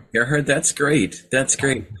 Wunderbar. Gerhard, that's great. That's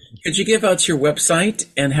great. Could you give out your website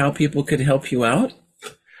and how people could help you out?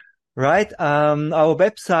 Right. Our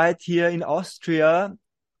website here in Austria,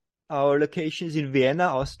 our location is in Vienna,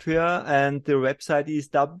 Austria, and the website is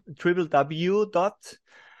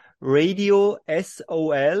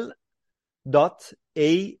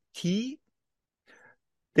www.radiosol.at.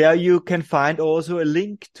 There you can find also a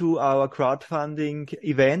link to our crowdfunding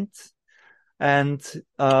event. And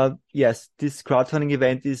yes, this crowdfunding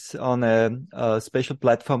event is on a special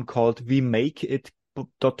platform called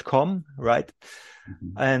WeMakeIt.com, right?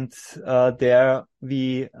 And there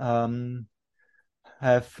we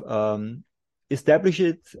have established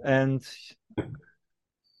it, and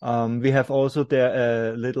we have also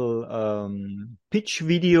there a little pitch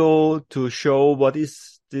video to show what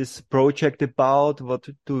is this project about, what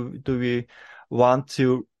do we want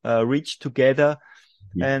to reach together.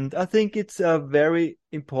 And I think it's very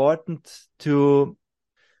important to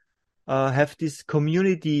have this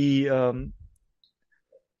community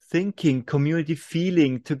thinking, community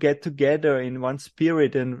feeling, to get together in one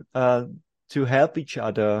spirit and to help each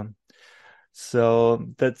other. So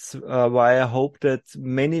that's why I hope that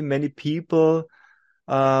many people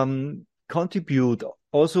contribute.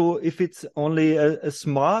 Also, if it's only a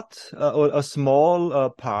smart or a small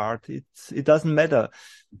part, it doesn't matter.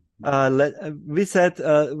 We said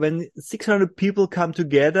when 600 people come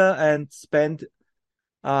together and spend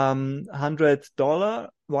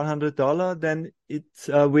 $100, then it's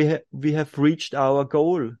we have reached our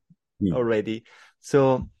goal already.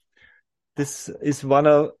 So this is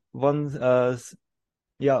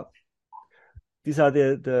these are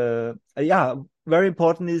the very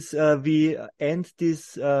important is we end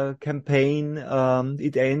this campaign.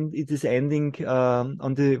 It is ending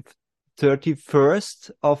on the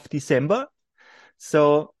 31st of December.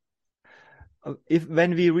 So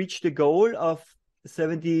when we reach the goal of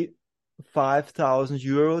 75,000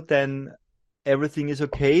 euro, then everything is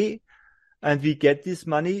okay, and we get this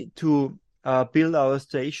money to build our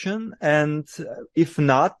station. And if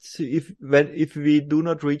not, if we do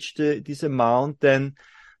not reach this amount, then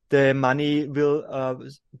the money will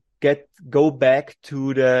go back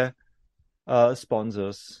to the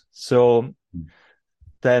sponsors. So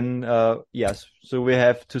then yes, so we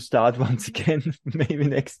have to start once again, maybe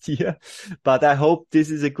next year. But I hope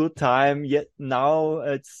this is a good time. Yet now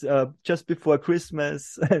it's just before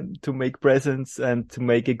Christmas, and to make presents and to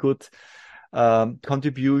make a good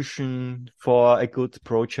contribution for a good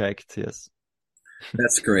project. Yes.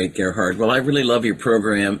 That's great, Gerhard. Well, I really love your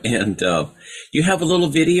program, and you have a little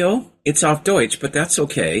video. It's off Deutsch, but that's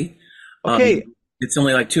okay. Okay. It's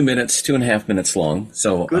only like 2.5 minutes long.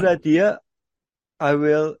 So good idea. I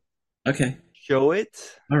will show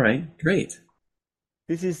it. All right, great.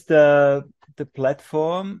 This is the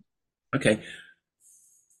platform. Okay.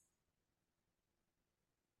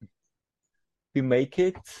 We make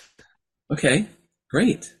it. Okay,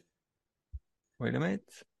 great. Wait a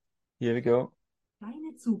minute. Here we go.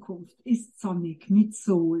 Deine Zukunft ist sonnig mit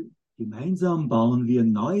Sol. Gemeinsam bauen wir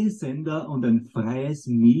neue Sender und ein freies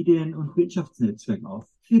Medien- und Wirtschaftsnetzwerk auf.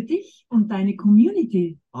 Für dich und deine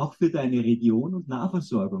Community. Auch für deine Region und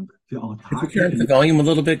Nahversorgung. Für Could you turn the volume a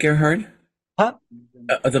little bit, Gerhard? Huh?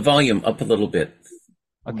 The volume up a little bit.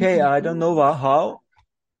 Okay, I don't know how.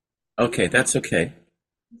 Okay, that's okay.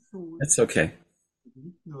 So, That's okay.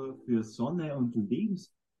 nicht nur für Sonne und Lebens.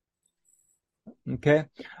 Okay.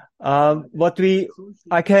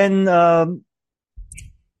 I can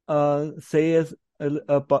say is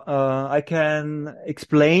I can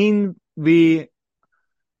explain what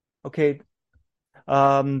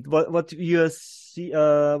you see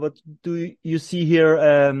what do you see here,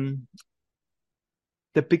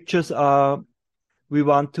 the pictures are, we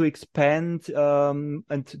want to expand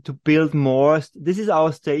and to build more. This is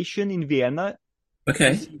our station in Vienna.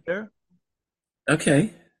 Okay. You see here.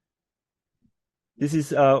 Okay. This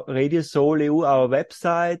is Radio Soul EU, our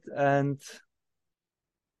website, and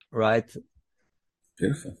right.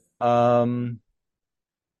 Beautiful.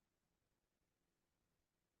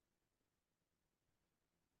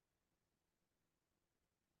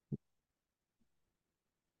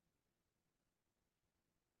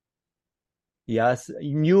 Yes,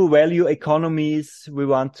 new value economies. We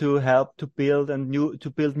want to help to build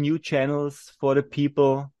new channels for the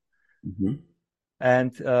people,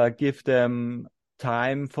 and give them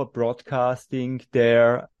time for broadcasting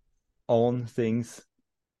their own things,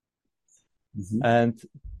 and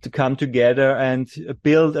to come together and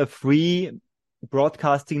build a free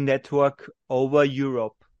broadcasting network over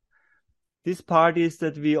Europe. This part is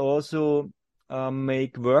that we also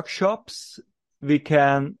make workshops.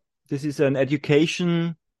 This is an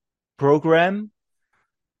education program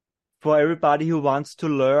for everybody who wants to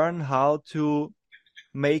learn how to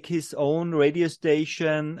make his own radio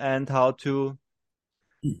station and how to,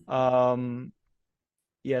 to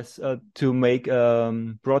make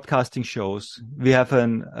broadcasting shows. We have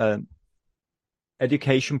an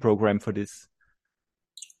education program for this.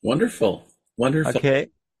 Wonderful. Wonderful. Okay.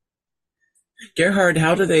 Gerhard,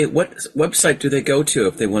 what website do they go to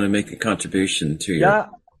if they want to make a contribution to your... Yeah,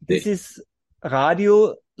 this is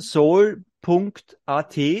radiosoul.at,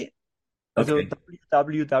 also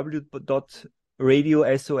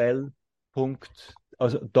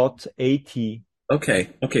www.radiosol.at. Okay,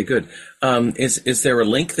 good. Is there a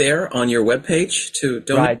link there on your webpage to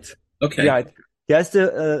donate? Right. Okay. Right. There's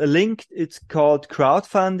a link. It's called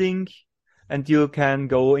crowdfunding, and you can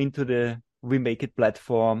go into the We Make It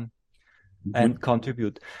platform and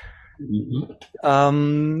contribute.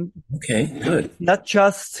 Okay, good. Not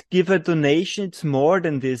just give a donation, it's more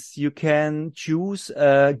than this. You can choose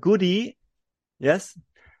a goodie. Yes.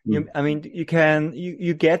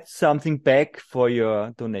 You get something back for your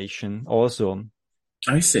donation also.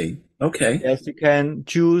 I see. Okay. Yes, you can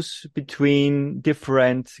choose between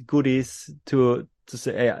different goodies to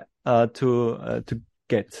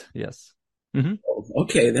get. Yes.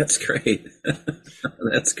 Okay, that's great.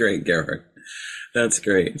 That's great, Gerhard. That's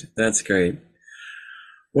great.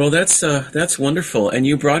 Well, that's wonderful. And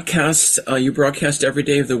you broadcast every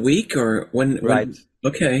day of the week, or when? Right.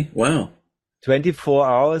 Okay. Wow. 24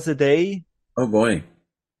 hours a day. Oh boy.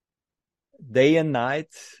 Day and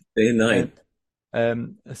night. Day and night.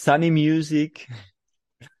 And, sunny music.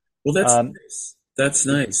 Well, that's nice. That's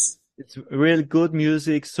nice. It's really good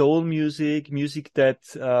music, soul music that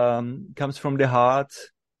comes from the heart,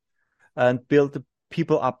 and build the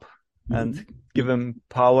people up and give them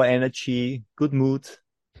power, energy, good mood,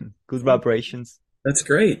 good vibrations. That's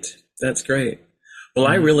great. Well,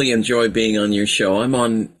 I really enjoy being on your show. I'm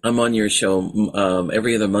on your show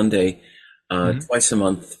every other Monday, twice a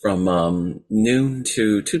month from noon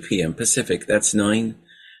to 2 p.m. Pacific. That's 9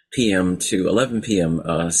 p.m. to 11 p.m.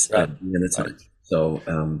 Minute time. So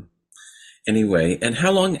anyway, and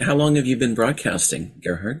how long have you been broadcasting,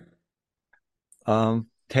 Gerhard?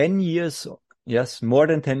 10 years. Yes, more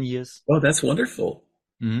than 10 years. Oh, that's wonderful.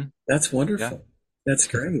 That's wonderful. Yeah. That's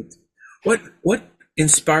great. What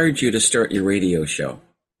inspired you to start your radio show?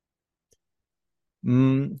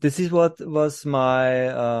 This is what was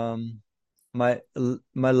my my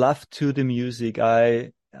love to the music.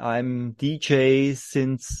 I'm DJ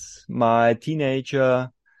since my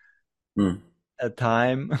teenager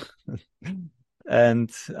time,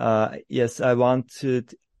 and yes, I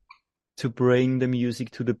wanted to bring the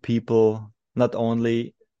music to the people, not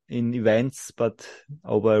only in events but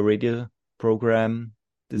over a radio program.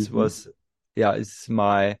 This was, it's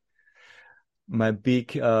my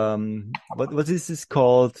big what is this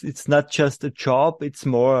called? It's not just a job, it's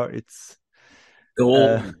more, it's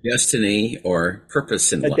goal, destiny, or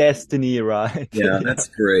purpose in life. Destiny, right? Yeah, that's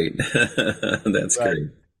great. That's right.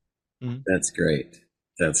 Great.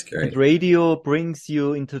 That's great. And radio brings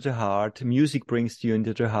you into the heart. Music brings you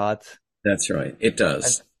into the heart. That's right. It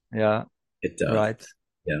does. It does. Right.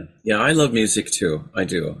 Yeah. I love music too. I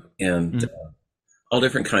do, and all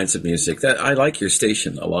different kinds of music. That I like your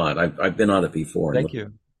station a lot. I've been on it before. Thank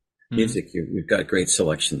you. music. You've got great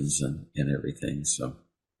selections and everything. So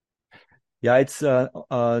Yeah, it's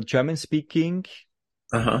German speaking,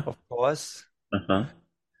 uh-huh, of course, uh-huh.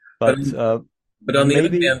 But but but on the other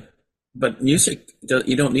maybe hand, but music,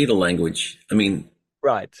 you don't need a language. I mean,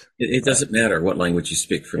 right. it doesn't matter what language you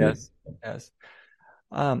speak for music. Yes,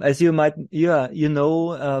 yes. As you might, yeah, you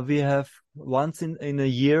know, we have once in a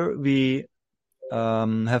year we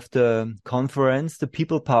have the conference, the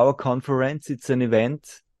People Power Conference. It's an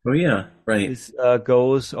event. Oh yeah, right. This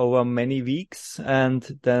goes over many weeks, and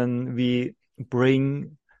then we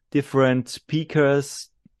bring different speakers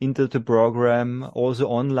into the program, also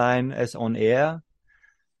online as on air.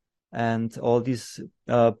 And all these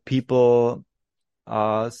people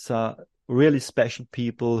are really special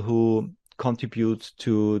people who contribute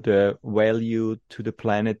to the value, to the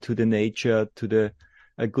planet, to the nature, to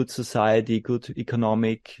a good society, good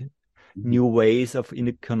economic, new ways of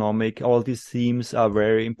economic. All these themes are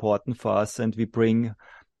very important for us, and we bring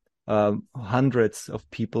hundreds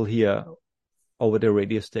of people here over the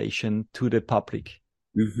radio station to the public.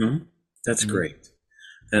 Mm-hmm. That's great.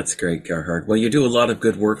 That's great, Gerhard. Well, you do a lot of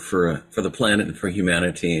good work for the planet and for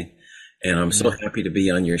humanity, and I'm so happy to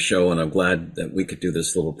be on your show, and I'm glad that we could do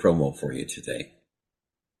this little promo for you today.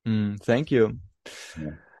 Thank you.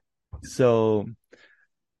 Yeah. So,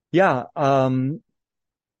 yeah,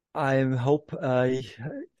 I hope I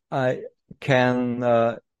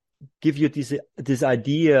can give you this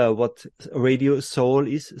idea what Radio Soul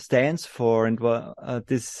stands for, and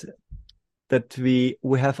that we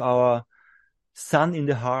have our sun in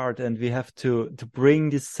the heart, and we have to bring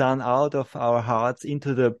this sun out of our hearts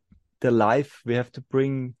into the life. We have to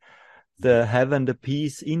bring the heaven, the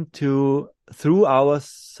peace through our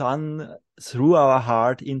sun, through our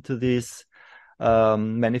heart into this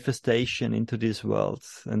manifestation into this world.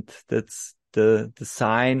 And that's the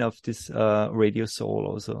sign of this Radio Soul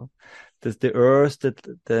also. That's the earth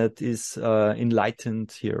that is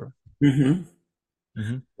enlightened here.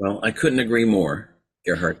 Well, I couldn't agree more,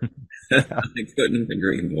 Gerhard. I couldn't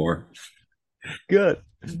agree more. Good.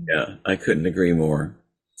 Yeah, I couldn't agree more.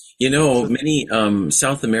 You know, many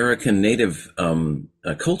South American native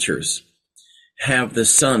cultures have the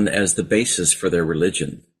sun as the basis for their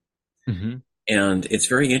religion. And it's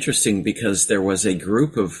very interesting because there was a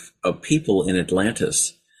group of people in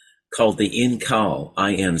Atlantis called the Incal,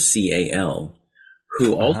 I-N-C-A-L,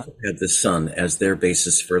 who also had the sun as their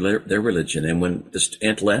basis for their religion. And when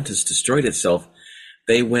Atlantis destroyed itself,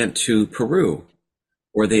 they went to Peru,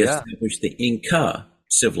 where they established the Inca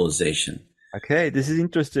civilization. Okay, this is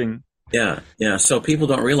interesting. Yeah. So people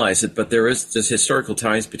don't realize it, but there's historical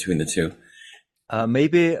ties between the two.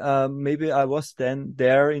 Maybe I was then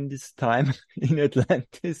there in this time in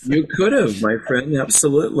Atlantis. You could have, my friend.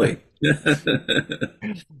 Absolutely.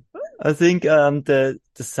 I think the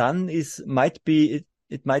sun might be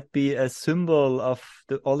a symbol of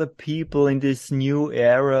all the people in this new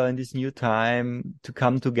era, in this new time, to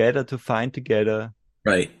come together, to find together.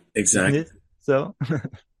 Right. Exactly. Isn't it? So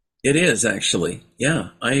it is actually. Yeah,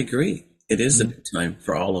 I agree. It is a good time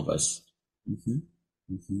for all of us.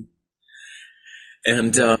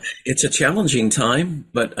 And it's a challenging time,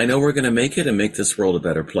 but I know we're going to make it and make this world a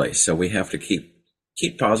better place. So we have to keep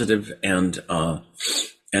positive and know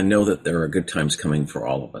that there are good times coming for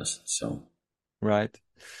all of us. So, right.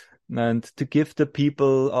 And to give the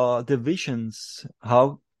people the visions,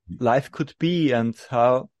 how life could be and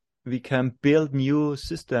how we can build new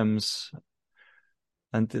systems.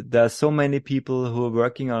 And there are so many people who are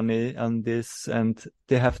working on this, and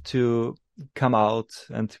they have to come out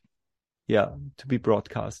and to be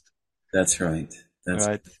broadcast. That's right. That's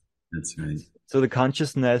right. That's right. So the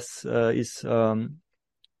consciousness is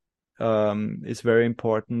very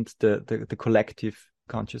important. The collective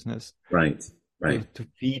consciousness. Right. To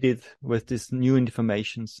feed it with this new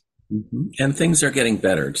informations. And things are getting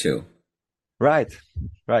better too. Right.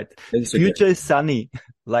 Future is sunny,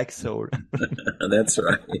 like soul. That's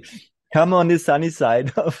right. Come on the sunny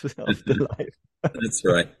side of the life.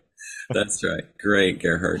 That's right. Great,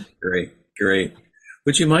 Gerhard. Great.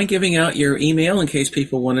 Would you mind giving out your email in case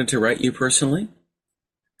people wanted to write you personally?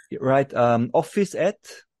 Right. Office at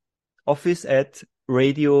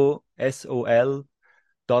radiosol.at.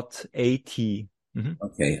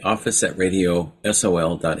 Okay. Office at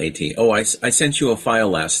radiosol.at. Oh, I sent you a file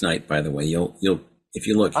last night, by the way. You'll if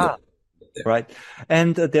you look. Right.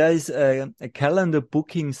 And there is a calendar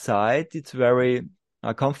booking site. It's very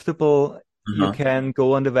comfortable. You can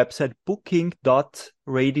go on the website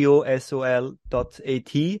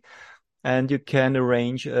booking.radiosol.at, and you can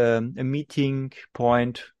arrange a meeting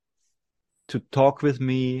point to talk with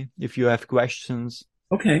me if you have questions.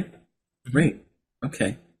 Okay. Great.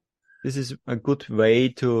 Okay. this is a good way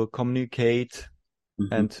to communicate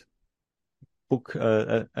and book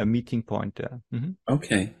a meeting point there.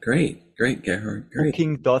 Okay, great, Gerhard, great.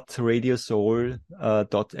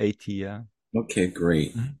 Booking.radiosoul.at. Yeah. Okay,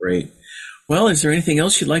 great. Well, is there anything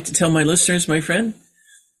else you'd like to tell my listeners, my friend?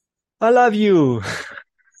 I love you.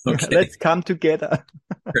 Okay. Let's come together.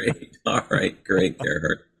 Great. All right. Great,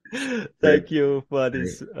 Gerhard. Thank you for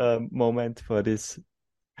this moment, for this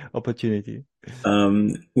opportunity.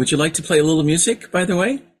 Would you like to play a little music, by the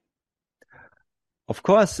way? Of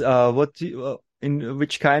course. In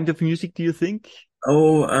which kind of music do you think?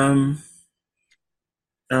 Oh,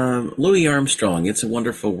 Louis Armstrong, It's a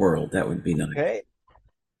Wonderful World. That would be nice. Okay.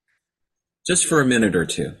 Just for a minute or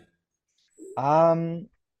two.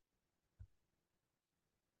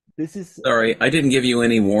 This is... Sorry, I didn't give you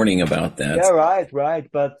any warning about that. Yeah,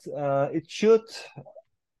 right. But it should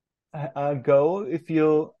go if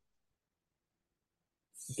you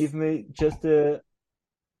give me just a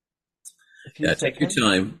few seconds. Take your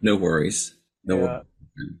time. No worries. No worries.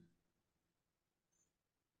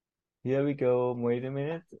 Here we go. Wait a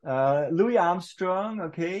minute. Louis Armstrong.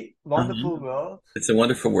 Okay. Wonderful World. It's a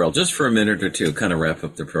Wonderful World. Just for a minute or two, kind of wrap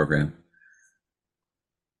up the program.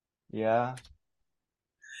 Yeah.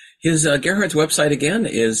 His Gerhard's website again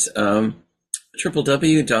is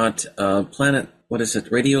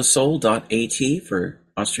www.radiosoul.at for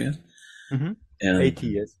Austria. And AT,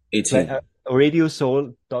 yes. AT.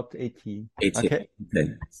 Radiosoul.at. Okay.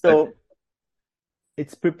 So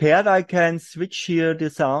it's prepared. I can switch here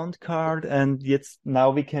the sound card, and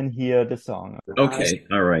now we can hear the song. Okay.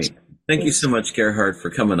 All right. Thank you so much, Gerhard,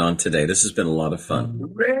 for coming on today. This has been a lot of fun.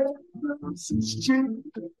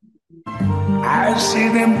 I see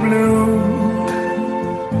them bloom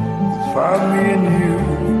for me and you,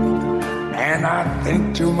 and I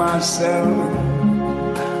think to myself,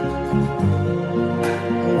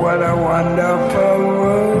 what a wonderful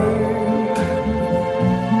world.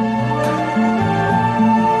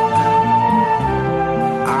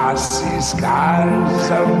 I see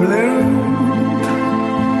skies of blue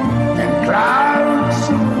and clouds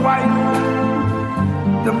of white,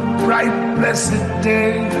 the bright blessed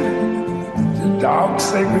day, the dark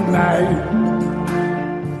sacred night,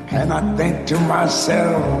 and I think to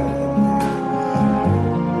myself,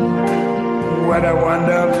 what a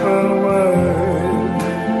wonderful world.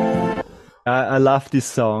 I love this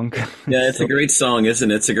song. Yeah, it's a great song, isn't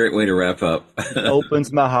it? It's a great way to wrap up. It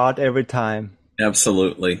opens my heart every time.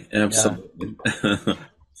 Absolutely. Yeah.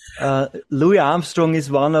 Louis Armstrong is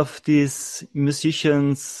one of these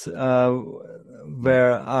musicians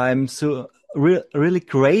where I'm so really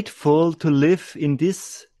grateful to live in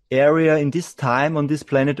this area, in this time on this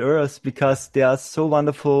planet Earth, because there are so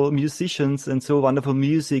wonderful musicians and so wonderful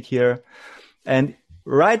music here. And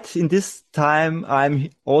right in this time, I'm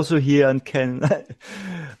also here and can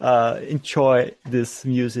enjoy this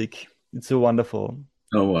music. It's so wonderful.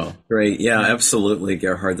 Oh, well, great. Yeah, absolutely,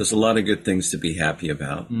 Gerhard. There's a lot of good things to be happy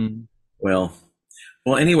about. Well,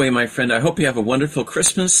 anyway, my friend, I hope you have a wonderful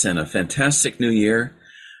Christmas and a fantastic New Year.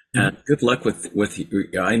 And good luck with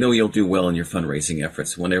I know you'll do well in your fundraising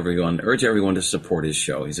efforts. Urge everyone to support his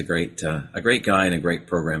show. He's a great guy and a great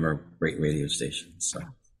programmer, great radio station. So.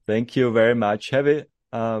 Thank you very much. Have a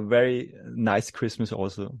very nice Christmas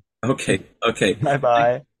also. Okay.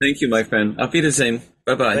 Bye-bye. Thank you, my friend. Auf Wiedersehen.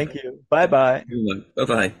 Bye-bye. Thank you. Bye-bye.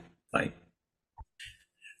 Bye-bye. Bye.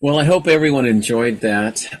 Well, I hope everyone enjoyed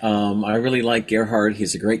that. I really like Gerhard.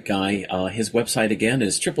 He's a great guy. His website again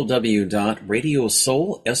is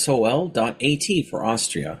www.radiosoul.at for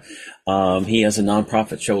Austria. He has a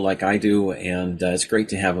nonprofit show like I do, and it's great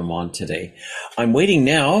to have him on today. I'm waiting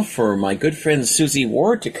now for my good friend Susie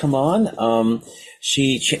Ward to come on.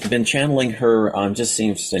 She's been channeling her, I'm just seeing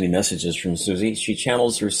if there's any messages from Susie. She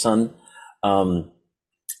channels her son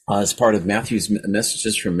as part of Matthew's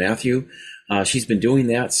messages from Matthew. She's been doing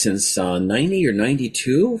that since 90 or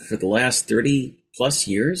 92 for the last 30 plus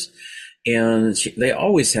years. And they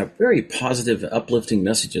always have very positive, uplifting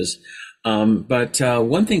messages. But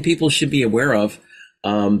one thing people should be aware of,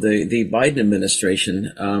 the Biden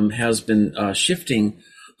administration has been shifting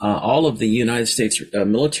all of the United States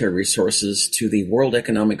military resources to the World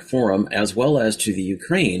Economic Forum as well as to the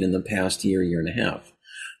Ukraine in the past year and a half.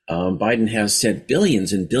 Biden has sent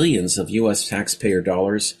billions and billions of U.S. taxpayer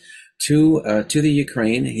dollars to the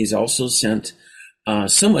Ukraine. He's also sent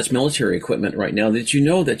so much military equipment right now. Did you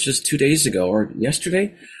know that just 2 days ago or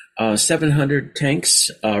yesterday, 700 tanks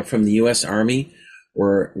from the U.S. Army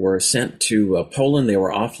were sent to Poland. They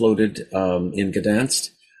were offloaded in Gdansk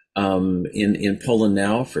in Poland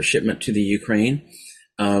now for shipment to the Ukraine.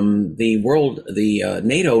 the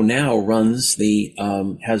NATO now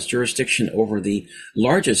has jurisdiction over the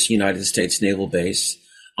largest United States naval base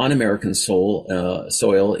on American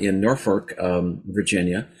soil in Norfolk,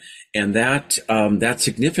 Virginia, and that's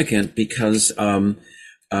significant because,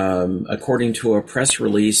 according to a press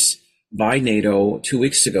release by NATO 2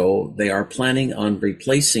 weeks ago, they are planning on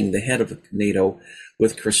replacing the head of NATO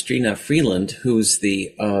with Christina Freeland, who's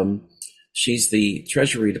she's the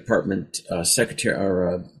Treasury Department secretary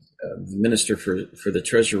or minister for the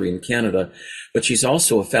Treasury in Canada, but she's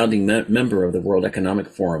also a founding member of the World Economic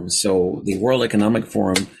Forum. So the World Economic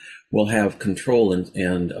Forum will have control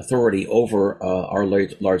and authority over our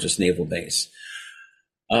largest naval base.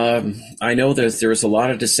 I know there's a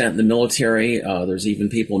lot of dissent in the military. There's even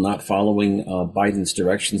people not following Biden's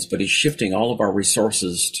directions, but he's shifting all of our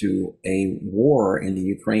resources to a war in the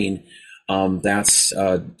Ukraine that's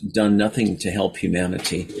done nothing to help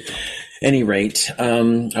humanity. Any rate,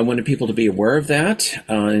 I wanted people to be aware of that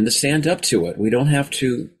and to stand up to it. We don't have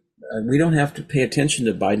to pay attention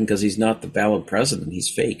to Biden because he's not the valid president. He's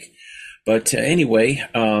fake. But anyway,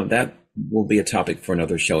 that will be a topic for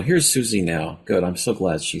another show. Here's Susie now. Good. I'm so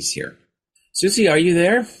glad she's here. Susie, are you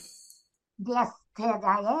there? Yes, Ted,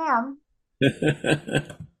 I am.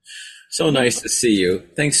 So nice to see you.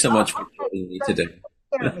 Thanks so much for joining me today.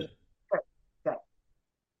 Good.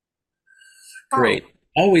 Great.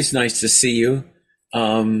 Always nice to see you.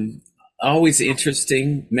 Always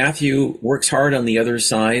interesting. Matthew works hard on the other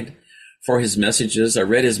side for his messages. I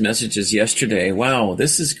read his messages yesterday. Wow,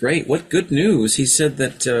 this is great. What good news. He said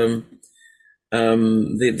that the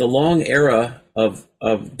long era of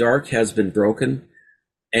dark has been broken,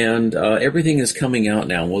 and everything is coming out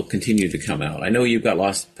now and will continue to come out. I know you've got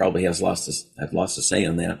probably have lots to say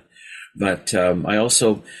on that. But I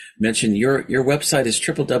also mentioned your website is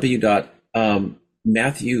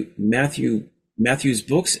Matthew's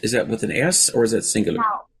Books. Is that with an S or is that singular?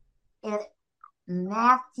 No,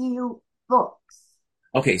 Matthew Books.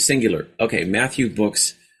 Okay, singular. Okay,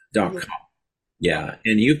 MatthewBooks.com. Yeah,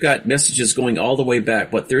 and you've got messages going all the way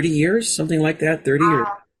back, 30 years? Something like that? 30 or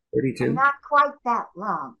 32? Not quite that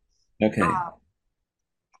long. Okay.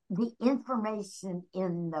 The information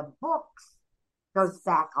in the books goes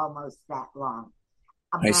back almost that long.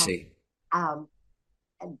 I see. The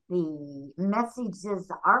messages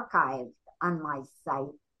archived on my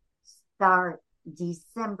site start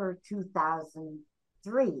December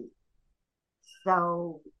 2003.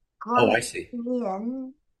 So I see.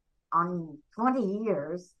 In on 20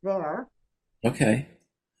 years there. Okay.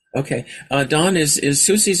 Don, is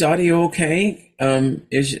Susie's audio okay?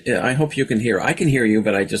 I hope you can hear. I can hear you,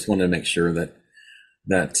 but I just want to make sure that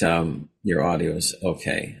your audio is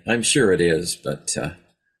okay. I'm sure it is, but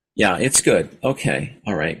yeah, it's good. Okay.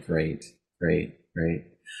 All right. Great.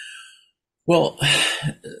 Well,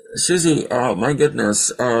 Susie, my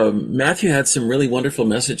goodness, Matthew had some really wonderful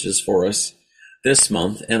messages for us this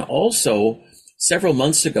month. And also several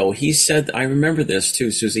months ago, he said, I remember this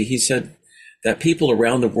too, Susie, he said that people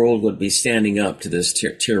around the world would be standing up to this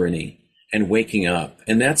tyranny and waking up.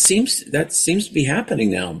 And that seems to be happening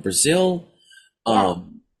now. Brazil, a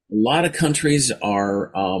lot of countries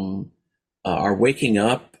are waking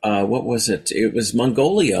up. What was it? It was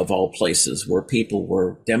Mongolia, of all places, where people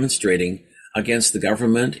were demonstrating against the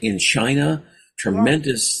government. In China,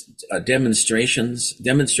 tremendous demonstrations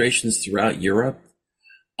throughout Europe.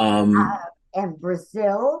 And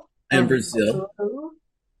Brazil. And Brazil. Peru.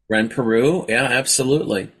 And Peru. Yeah,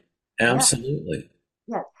 absolutely. Yes.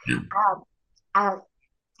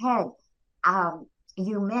 Ted,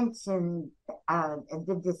 you mentioned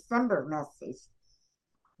the December message,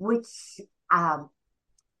 which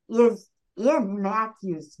is in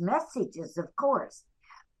Matthew's messages, of course,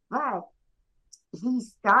 but he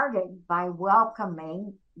started by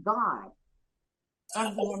welcoming God.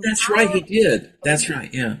 And that's right, he did. That's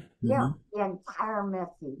right, yeah. Yeah, the entire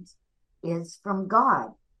message is from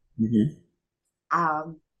God. Mm-hmm.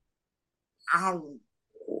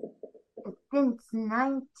 Since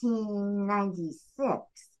 1996,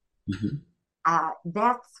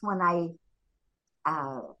 that's when I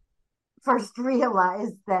first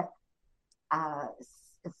realized that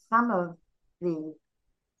some of the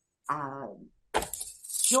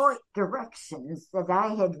short directions that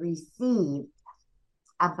I had received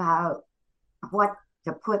about what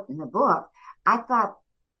to put in the book, I thought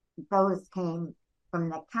those came from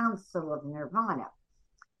the Council of Nirvana,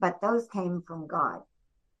 but those came from God.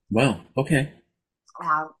 Wow, okay.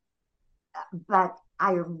 But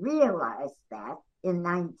I realized that in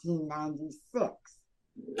 1996.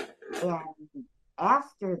 And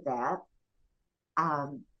after that,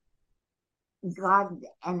 God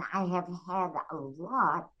and I have had a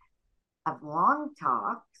lot of long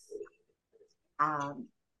talks,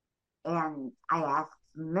 and I asked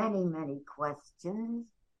many, many questions.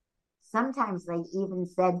 Sometimes they even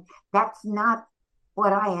said, "That's not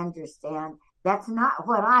what I understand. That's not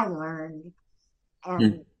what I learned."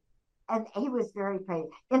 And he was very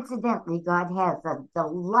patient. Incidentally, God has a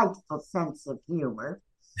delightful sense of humor.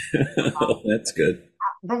 That's good.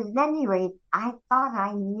 But at any rate, I thought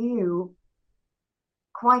I knew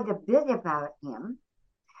quite a bit about him.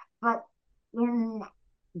 But in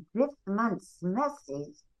this month's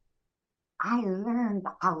message, I learned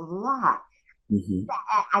a lot.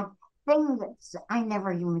 Things I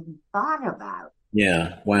never even thought about.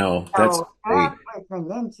 Yeah. Wow. That's So great. that was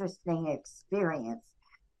an interesting experience.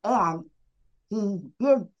 And he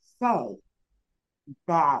did say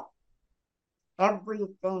that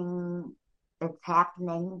everything that's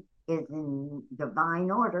happening is in divine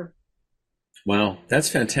order. Wow. That's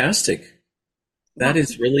fantastic. That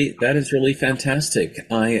is really fantastic.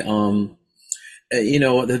 The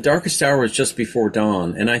darkest hour is just before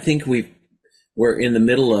dawn, and I think we're in the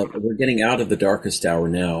middle of, we're getting out of the darkest hour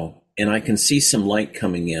now, and I can see some light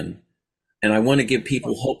coming in, and I want to give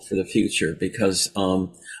people hope for the future because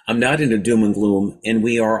I'm not into doom and gloom, and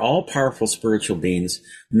we are all powerful spiritual beings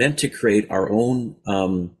meant to create our own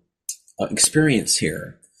experience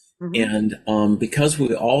here, and because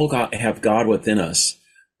we all have God within us.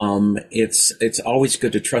 It's always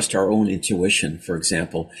good to trust our own intuition, for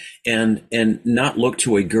example, and not look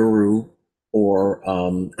to a guru or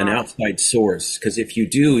an outside source, because if you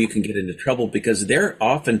do, you can get into trouble because they're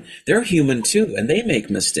human too, and they make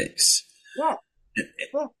mistakes. Yes.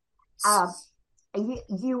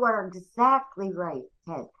 You are exactly right,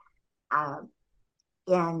 Ted.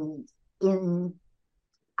 And in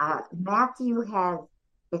Matthew has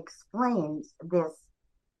explained this,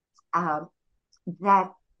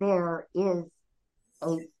 that there is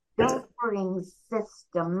a filtering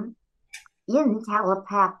system in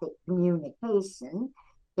telepathic communication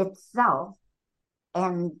itself,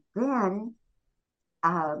 and then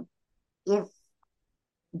if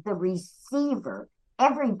the receiver,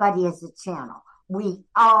 everybody is a channel. We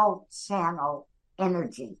all channel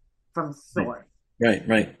energy from source.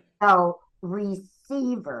 Right. So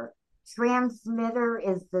receiver, transmitter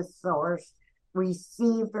is the source.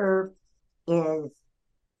 Receiver is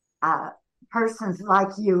persons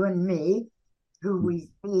like you and me who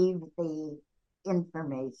receive the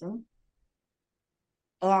information.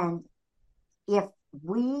 And if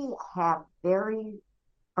we have very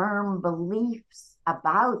firm beliefs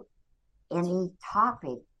about any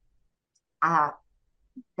topic,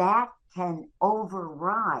 that can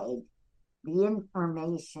override the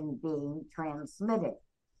information being transmitted.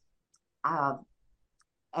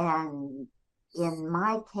 And in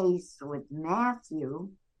my case with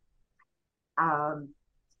Matthew,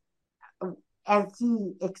 as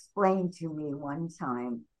he explained to me one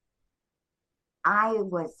time, I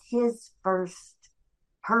was his first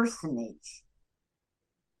personage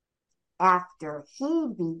after he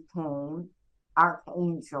became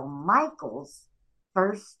Archangel Michael's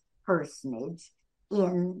first personage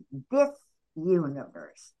in this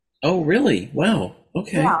universe. Oh, really? Wow.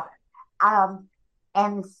 Okay. Yeah.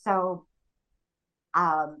 And so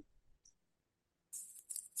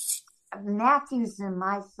Matthew's and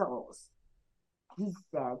my souls, he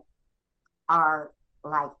said, are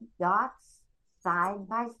like dots side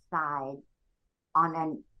by side on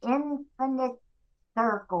an infinite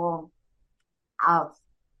circle of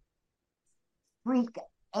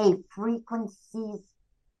frequencies,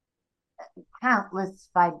 countless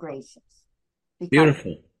vibrations.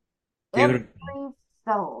 Beautiful. Every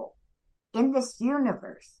soul in this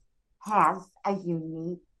universe has a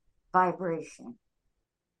unique vibration.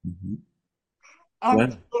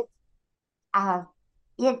 And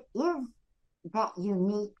it is that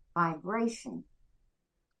unique vibration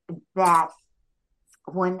that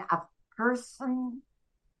when a person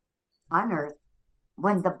on Earth,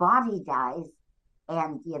 when the body dies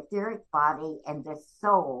and the etheric body and the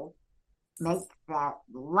soul make that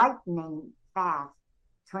lightning fast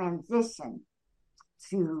transition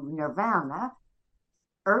to nirvana,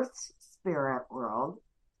 Earth's spirit world,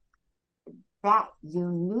 that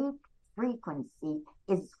unique frequency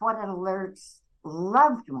is what alerts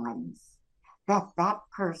loved ones that that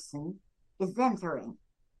person is entering.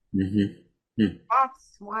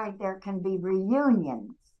 That's why there can be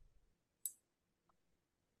reunions.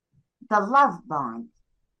 The love bond.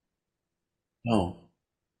 Oh.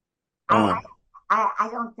 I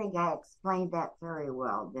don't think I explained that very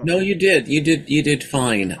well. No, you did. You did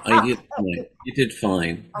fine. You did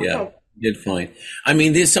fine. Okay. Yeah. did fine. I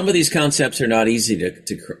mean, some of these concepts are not easy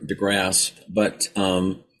to grasp, but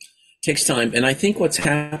takes time. And I think what's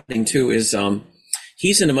happening too is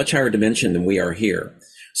he's in a much higher dimension than we are here.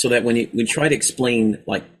 So that when we try to explain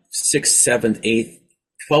like 6th, 7th, 8th,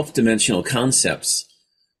 12th dimensional concepts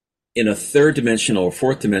in a 3rd dimensional or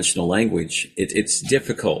 4th dimensional language, it's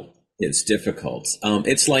difficult. It's difficult.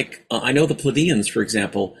 It's like, I know the Pleiadians, for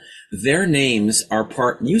example, their names are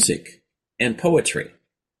part music and poetry.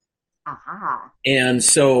 Aha. And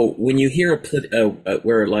so when you hear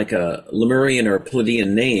where like a Lemurian or a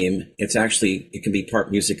Pleiadian name, it can be part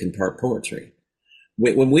music and part poetry.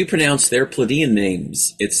 When we pronounce their Pleiadian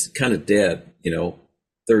names, it's kind of dead,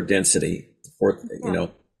 3rd density,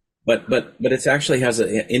 4th, but it actually has an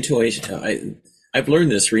intuition. I've learned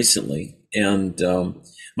this recently, and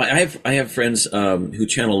I have friends who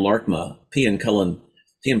channel Larkma, P and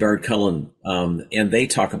Bard Cullen, and they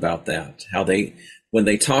talk about that, how when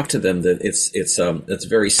they talk to them, that it's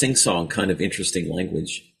very sing-song kind of interesting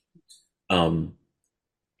language.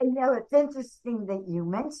 It's interesting that you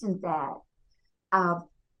mentioned that.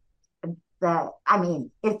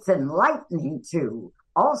 It's enlightening too,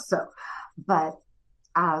 also. But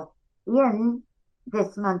in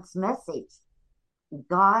this month's message,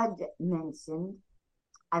 God mentioned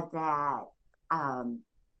that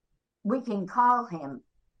we can call him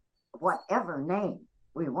whatever name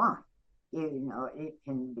we want.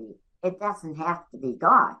 It doesn't have to be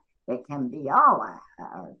God. It can be Allah,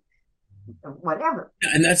 whatever.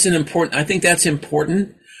 And I think that's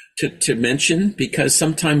important to mention, because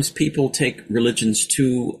sometimes people take religions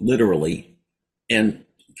too literally and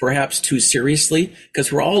perhaps too seriously,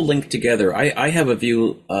 because we're all linked together. I have a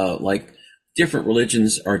view like different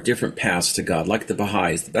religions are different paths to God, like the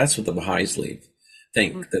Baha'is. That's what the Baha'is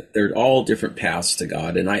think, that they're all different paths to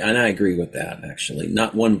God. And I agree with that, actually.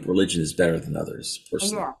 Not one religion is better than others,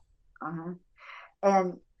 personally. Yeah.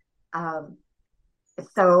 And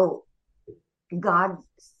so God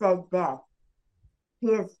said that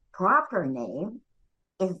his proper name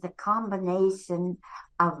is the combination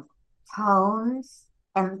of tones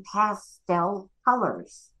and pastel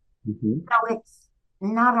colors. Mm-hmm. So it's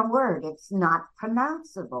not a word. It's not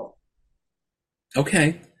pronounceable.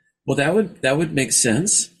 Okay. Well, that would make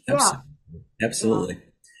sense. Yeah. Absolutely.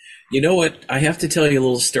 You know what? I have to tell you a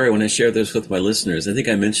little story when I share this with my listeners. I think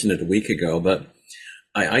I mentioned it a week ago, but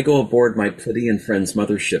I go aboard my Pleiadian friend's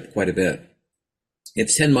mothership quite a bit.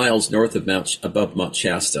 It's 10 miles north of above Mount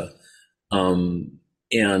Shasta, and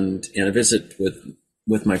I visit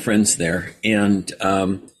with my friends there, and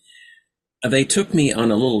they took me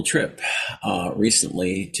on a little trip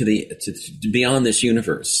recently to beyond this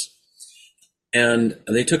universe. And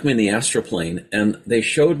they took me in the astral plane, and they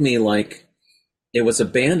showed me like it was a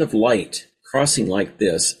band of light crossing like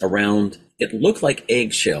this around. It looked like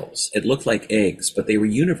eggshells. It looked like eggs, but they were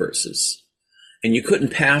universes. And you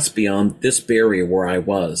couldn't pass beyond this barrier where I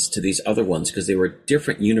was to these other ones because they were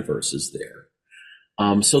different universes there.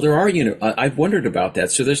 So there are, I've wondered about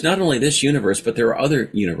that. So there's not only this universe, but there are other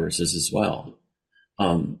universes as well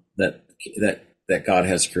that God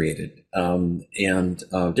has created, and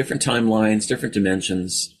different timelines, different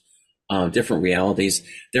dimensions, different realities.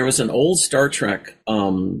 There was an old Star Trek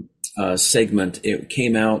segment. It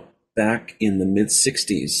came out back in the mid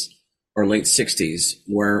 60s or late 60s,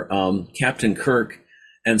 where Captain Kirk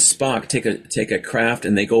and Spock take a craft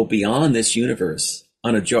and they go beyond this universe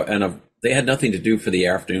they had nothing to do for the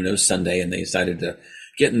afternoon. It was Sunday, and they decided to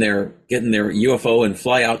get in their UFO and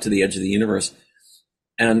fly out to the edge of the universe.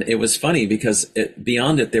 And it was funny because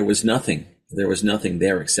beyond it, there was nothing. There was nothing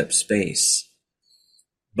there except space.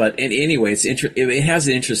 But anyway, it has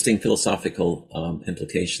interesting philosophical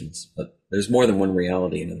implications. But there's more than one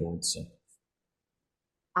reality, in other words. So.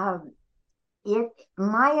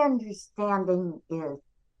 My understanding is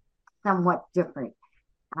somewhat different.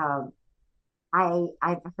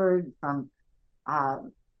 I've heard from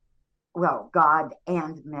God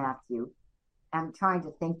and Matthew. I'm trying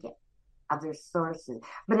to think of other sources,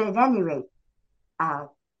 but at any rate,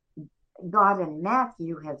 God and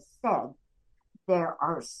Matthew have said there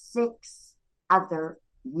are 6 other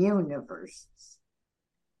universes,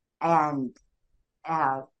 and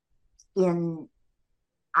in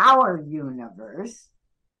our universe,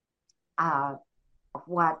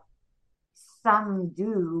 what some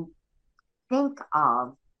do think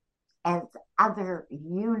of as other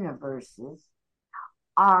universes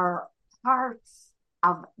are parts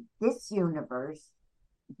of this universe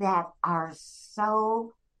that are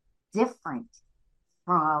so different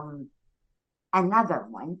from another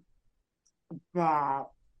one that,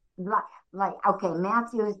 like, okay,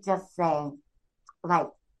 Matthew is just saying, like,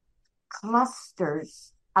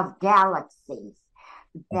 clusters of galaxies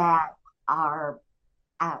that are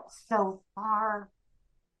so far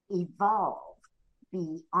evolved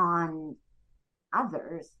beyond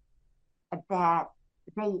others that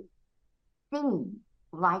they seem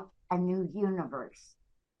like a new universe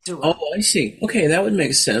to us. Oh, I see. Okay, that would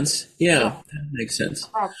make sense. Yeah, that makes sense.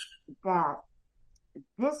 But that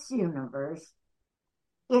this universe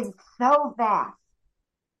is so vast.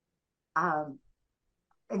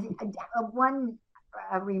 One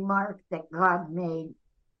remark that God made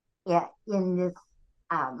in this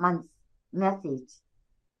month's message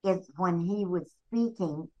is when he was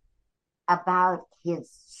speaking about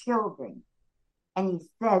his children. And he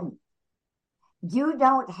said, you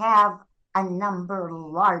don't have a number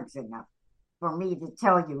large enough for me to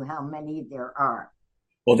tell you how many there are.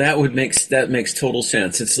 Well, that makes total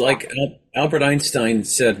sense. It's like Albert Einstein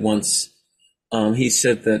said once. He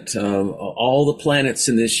said that all the planets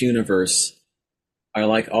in this universe are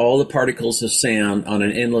like all the particles of sand on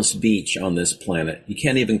an endless beach on this planet. You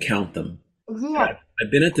can't even count them. Yeah. I've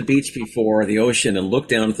been at the beach before, the ocean, and looked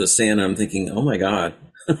down at the sand, and I'm thinking, oh my God,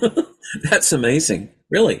 that's amazing.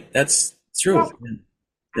 Really, that's true.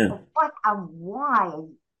 Yeah. What a wide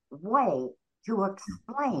way to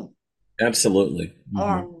explain. Absolutely.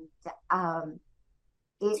 Mm-hmm. And,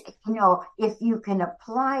 if you can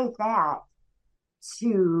apply that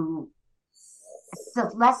to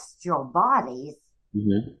celestial bodies,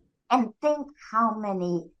 mm-hmm. and think how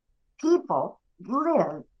many people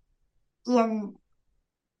live in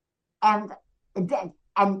and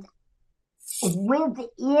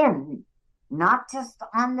within, not just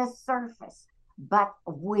on the surface, but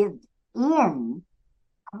within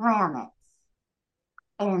planets.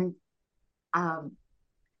 And Ted,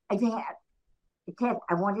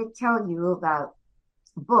 I want to tell you about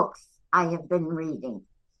books I have been reading.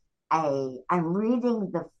 I'm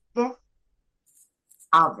reading the 5th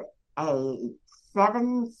of a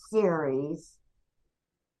 7 series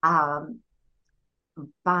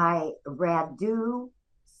by Radu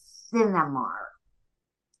Cinemar.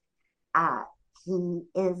 He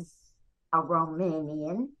is a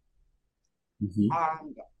Romanian, mm-hmm.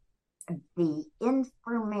 and the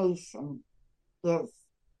information is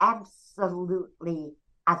absolutely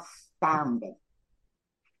astounding.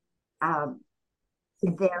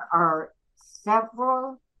 There are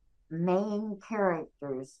several main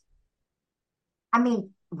characters,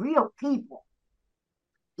 real people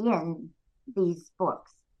in these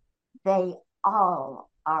books. They all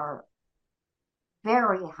are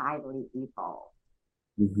very highly evolved.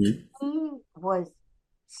 Mm-hmm. He was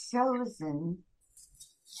chosen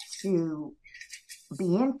to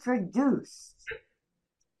be introduced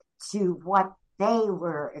to what they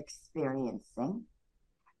were experiencing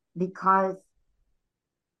because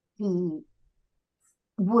he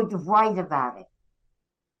would write about it.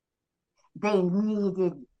 They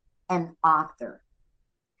needed an author.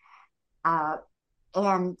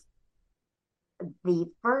 And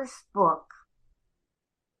the first book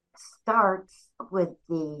starts with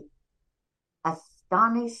the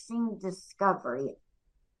astonishing discovery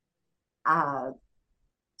under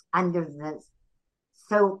the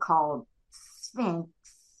so-called Sphinx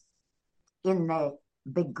in the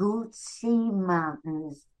Beguci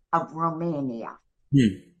Mountains of Romania.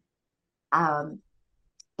 It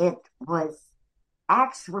was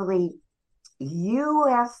actually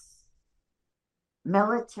U.S.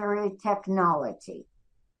 military technology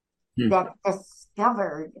that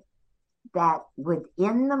discovered that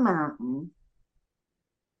within the mountain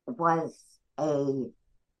was a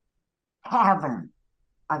cavern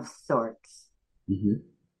of sorts. Mm-hmm.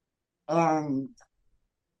 And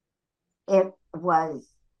it was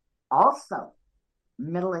also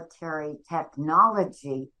military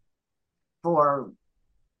technology for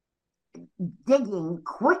digging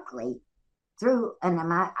quickly through a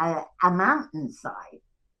mountainside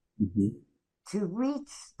mm-hmm. to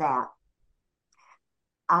reach that.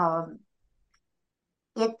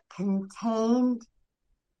 It contained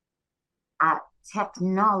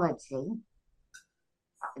technology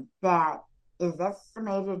that is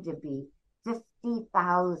estimated to be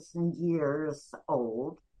 50,000 years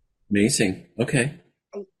old. Amazing. Okay.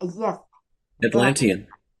 Yes. Atlantean.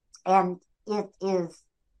 And it is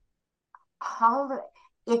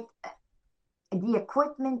the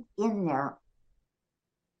equipment in there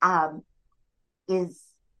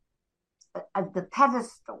is the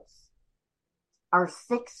pedestals are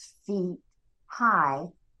 6 feet high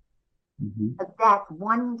mm-hmm. that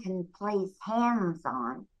one can place hands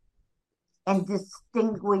on and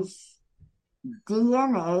distinguish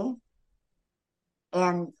DNA,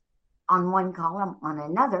 and on one column, on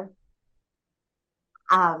another,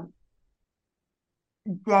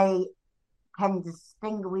 they can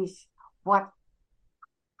distinguish what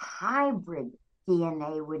hybrid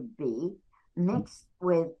DNA would be mixed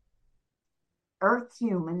with Earth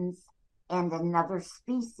humans and another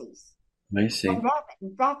species. I see. And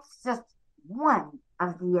that's just one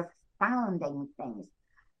of the astounding things.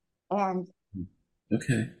 And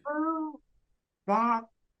okay, through that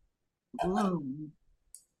room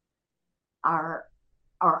or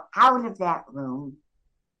out of that room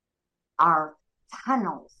are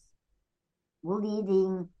tunnels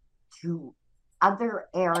leading to other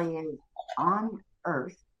areas on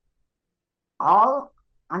Earth, all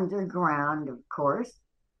underground, of course,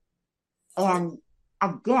 and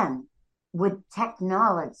again, with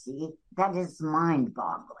technology that is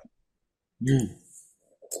mind-boggling. Mm.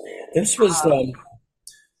 This was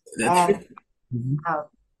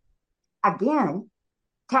again,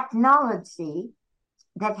 technology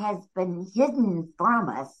that has been hidden from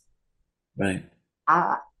us. Right.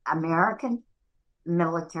 American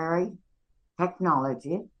military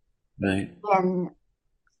technology. Right. In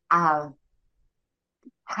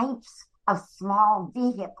types of small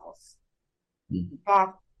vehicles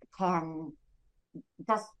that can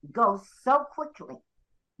just go so quickly.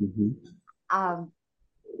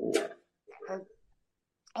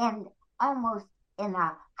 And almost in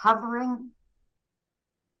a hovering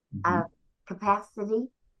capacity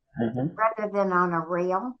rather than on a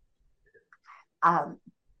rail.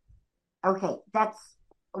 Okay, that's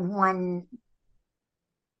one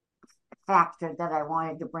factor that I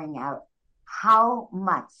wanted to bring out. How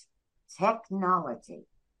much technology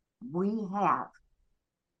we have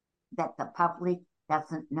that the public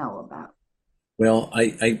doesn't know about. Well,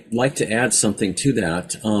 I'd like to add something to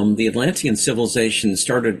that. The Atlantean civilization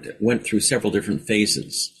went through several different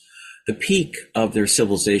phases. The peak of their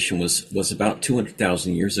civilization was about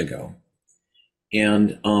 200,000 years ago.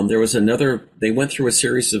 And they went through a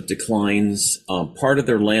series of declines. Part of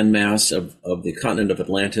their landmass of the continent of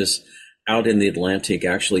Atlantis out in the Atlantic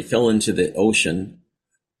actually fell into the ocean.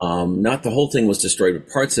 Not the whole thing was destroyed,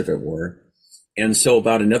 but parts of it were. And so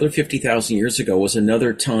about another 50,000 years ago was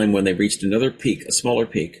another time when they reached another peak, a smaller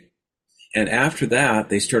peak. And after that,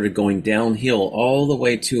 they started going downhill all the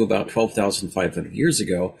way to about 12,500 years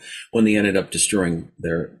ago when they ended up destroying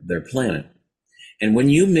their planet. And when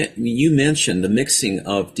you mentioned the mixing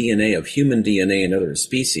of DNA, of human DNA and other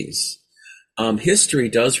species, history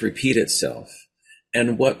does repeat itself.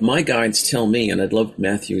 And what my guides tell me, and I'd love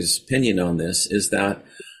Matthew's opinion on this, is that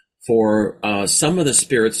for some of the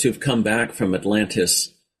spirits who've come back from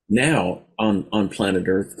Atlantis now on planet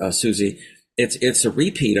Earth, Susie, it's a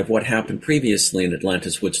repeat of what happened previously in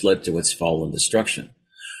Atlantis, which led to its fall and destruction.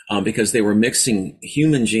 Because they were mixing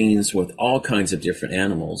human genes with all kinds of different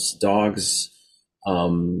animals, dogs,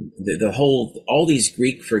 all these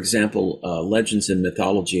Greek, for example, legends and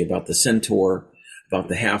mythology about the centaur, about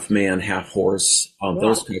the half man, half horse,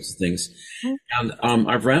 those types of things. And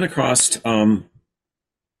I've ran across,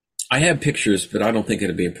 I have pictures, but I don't think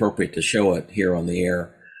it'd be appropriate to show it here on the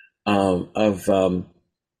air, of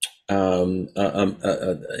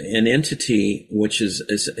an entity which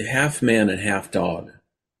is half man and half dog.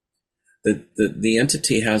 The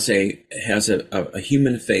entity has a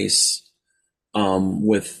human face, he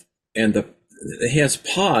has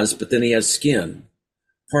paws, but then he has skin.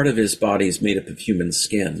 Part of his body is made up of human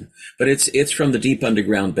skin, but it's from the deep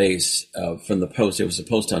underground base, from the post. It was a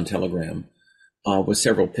post on Telegram, with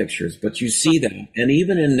several pictures, but you see that. And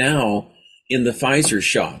even now in the Pfizer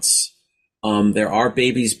shots, there are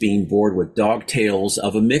babies being born with dog tails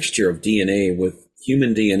of a mixture of DNA with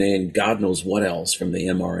human DNA and God knows what else from the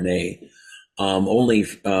mRNA.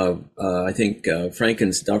 I think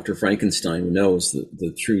Dr. Frankenstein knows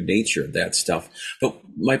the true nature of that stuff. But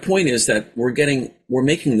my point is that we're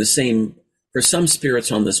making the same, for some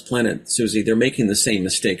spirits on this planet, Susie, they're making the same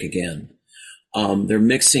mistake again. They're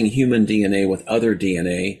mixing human DNA with other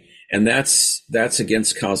DNA, and that's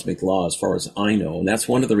against cosmic law as far as I know. And that's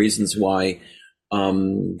one of the reasons why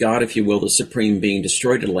God, if you will, the supreme being,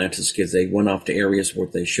 destroyed Atlantis, because they went off to areas where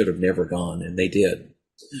they should have never gone, and they did.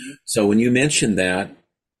 So when you mention that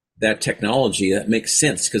technology, that makes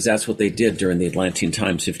sense, because that's what they did during the Atlantean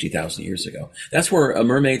times 50,000 years ago. That's where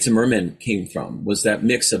mermaids and mermen came from, was that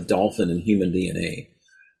mix of dolphin and human DNA.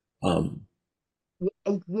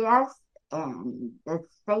 Yes, and the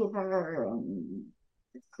satyr and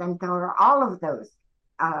the centaur, all of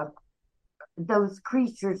those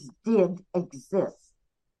creatures did exist.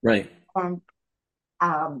 Right. And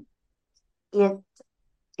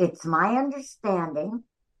it's my understanding,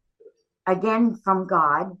 again from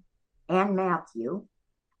God and Matthew,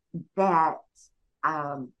 that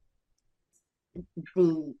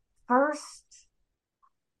the first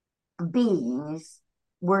beings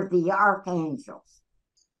were the archangels.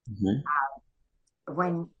 Mhm.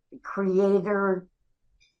 When the Creator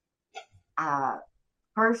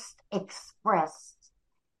first expressed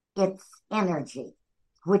its energy,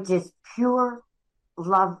 which is pure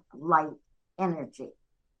love light energy.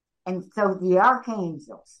 And so the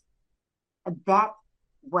archangels, that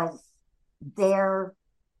was their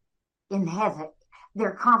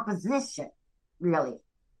their composition, really.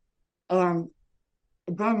 And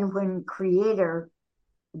then when Creator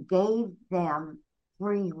gave them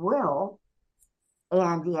free will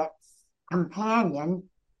and its companion,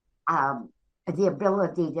 the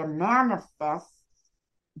ability to manifest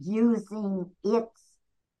using its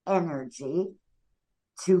energy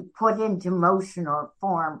to put into motion or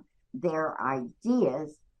form their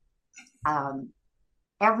ideas,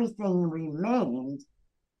 everything remained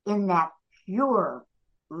in that pure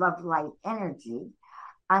love light energy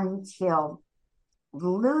until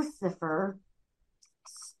Lucifer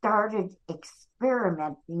started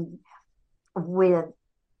experimenting with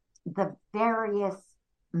the various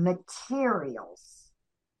materials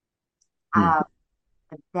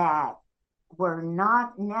that were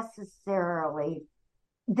not necessarily,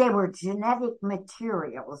 they were genetic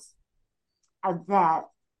materials that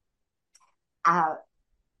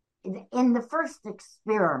in the first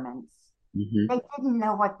experiments, they didn't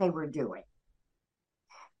know what they were doing.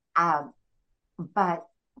 But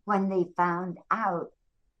when they found out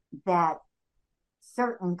that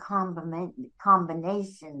certain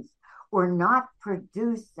combinations were not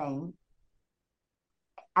producing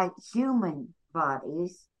human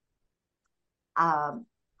bodies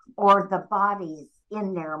or the bodies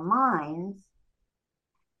in their minds,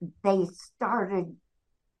 they started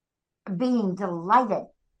being delighted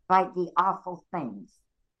by the awful things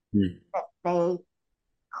that they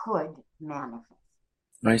could manifest.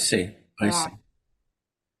 I see. I see.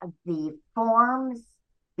 The forms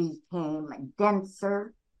became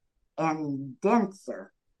denser and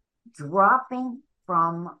denser, dropping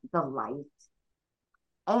from the light.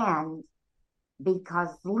 And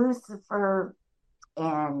because Lucifer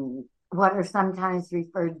and what are sometimes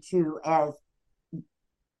referred to as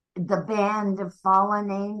the band of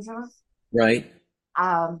fallen angels, right?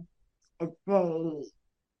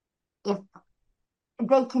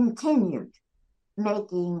 They continued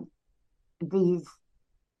making these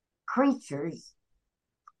creatures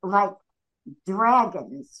like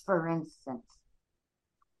dragons, for instance.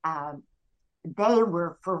 They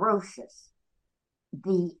were ferocious.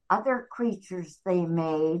 The other creatures they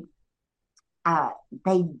made,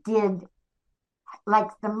 they did, like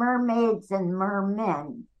the mermaids and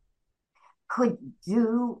mermen, could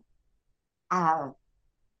do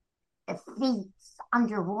feats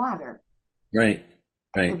underwater. Right,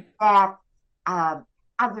 right. That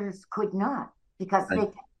others could not, because they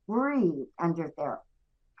could breathe under there.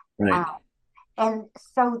 Right. And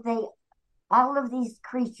so all of these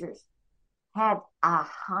creatures had a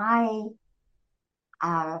high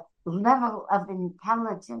level of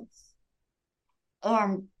intelligence.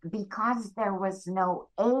 And because there was no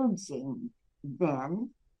aging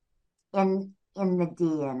then in the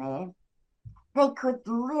DNA, they could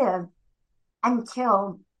live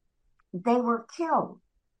until they were killed.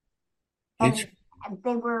 And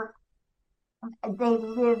they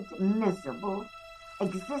lived miserable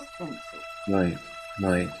existences. Right,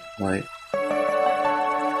 right, right.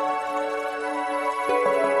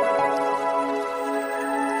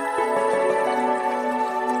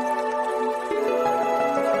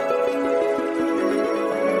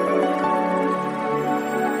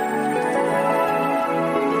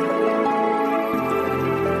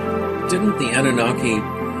 Didn't the Anunnaki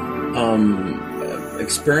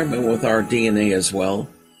experiment with our DNA as well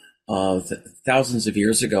thousands of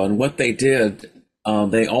years ago? And what they did,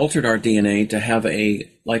 they altered our DNA to have a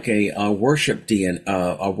worship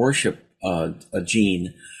DNA, a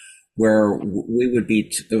gene, where we would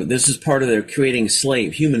be. This is part of their creating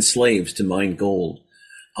human slaves to mine gold.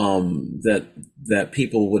 That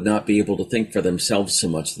people would not be able to think for themselves so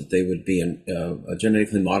much, that they would be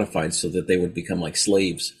genetically modified so that they would become like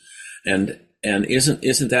slaves. And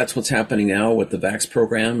isn't that what's happening now with the Vax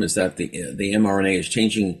program? Is that the mRNA is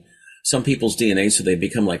changing some people's DNA so they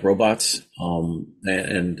become like robots? And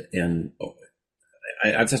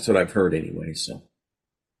that's what I've heard anyway. So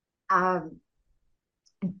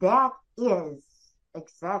that is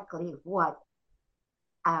exactly what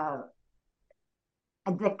the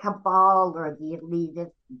cabal or the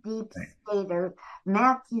elitist deep stater,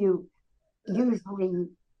 Matthew usually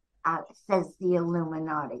says the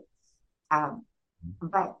Illuminati.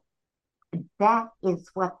 But that is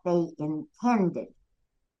what they intended.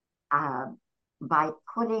 by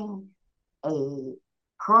putting a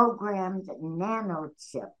programmed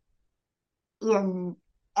nanochip in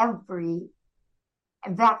every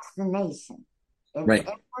vaccination, in Right.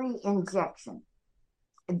 every injection.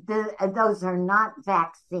 Those are not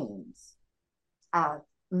vaccines.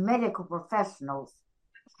 Medical professionals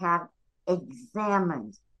have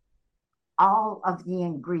examined all of the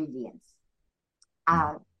ingredients.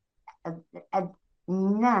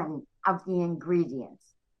 None of the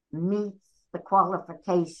ingredients meets the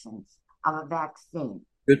qualifications of a vaccine.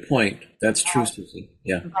 Good point. That's true, Susie.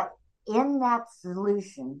 Yeah. But in that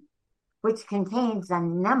solution, which contains a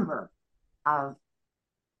number of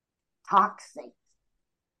toxic,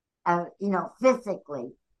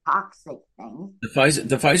 physically toxic things.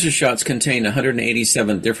 The Pfizer shots contain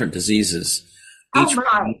 187 different diseases. Each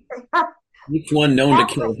one known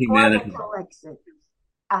to kill humanity.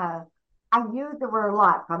 I knew there were a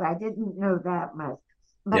lot, but I didn't know that much.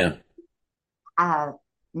 But,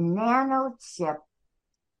 nanochip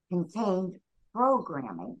contained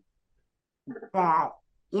programming that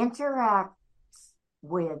interacts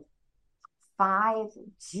with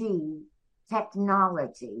 5G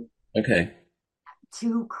technology. Okay.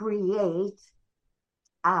 To create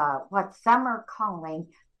what some are calling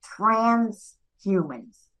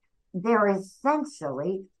transhumans. They're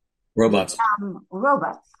essentially robots.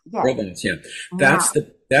 Robots. Yes. Robots. Yeah.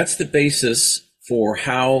 That's the basis for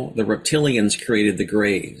how the reptilians created the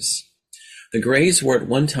Greys. The Greys were at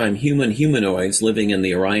one time humanoids living in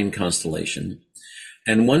the Orion constellation.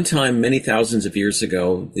 And one time, many thousands of years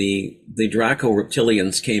ago, the Draco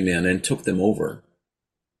reptilians came in and took them over.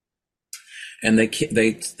 And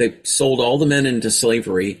they sold all the men into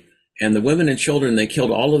slavery, and the women and children, they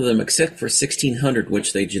killed all of them except for 1,600,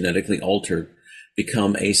 which they genetically altered,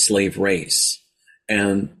 become a slave race.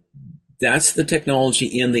 And that's the technology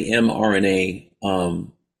in the mRNA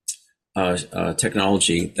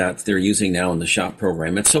technology that they're using now in the SHOT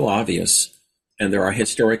program. It's so obvious, and there are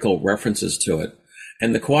historical references to it.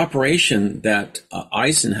 And the cooperation that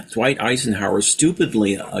Dwight Eisenhower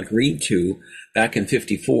stupidly agreed to back in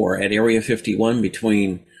 1954 at Area 51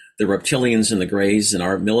 between the reptilians and the Greys and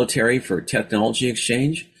our military for technology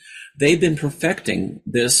exchange, they've been perfecting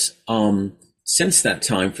this since that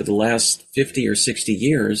time for the last 50 or 60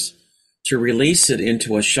 years to release it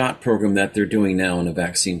into a SHOT program that they're doing now in a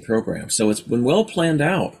vaccine program. So it's been well planned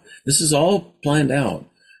out. This is all planned out.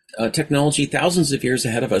 Technology thousands of years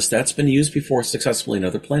ahead of us that's been used before successfully in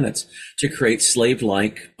other planets to create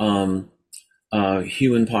slave-like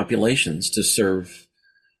human populations to serve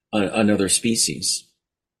another species.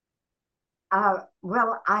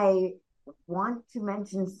 Well, I want to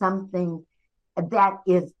mention something that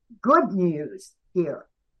is good news here.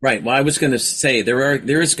 Right. Well, I was going to say there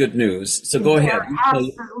is good news. So go ahead.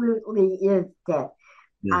 Absolutely is that.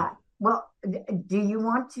 Yeah. Well, do you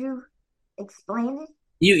want to explain it?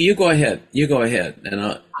 You go ahead. You go ahead.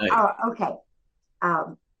 And okay.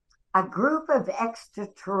 A group of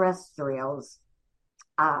extraterrestrials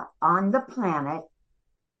on the planet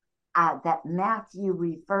that Matthew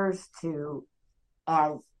refers to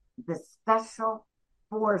as the special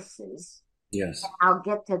forces. Yes. And I'll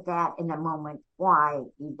get to that in a moment, why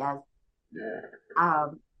he does.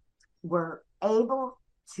 Were able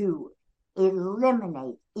to erase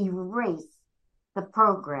the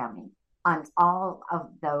programming on all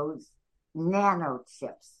of those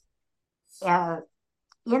nanochips.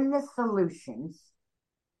 In the solutions,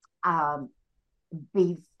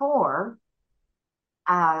 before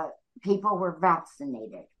people were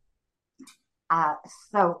vaccinated.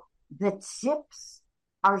 So the chips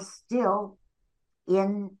are still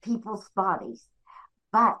in people's bodies,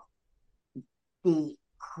 but the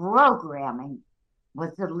programming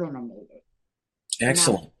was eliminated.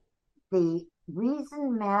 Excellent. Now, the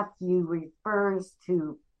reason Matthew refers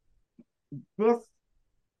to this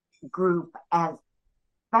group as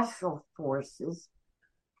special forces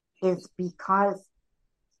is because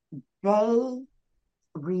they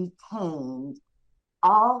retained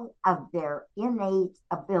all of their innate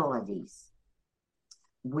abilities.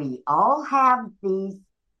 We all have the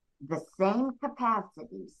same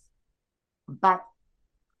capacities, but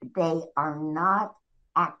they are not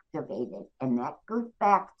activated. And that goes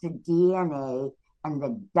back to DNA and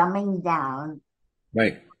the dumbing down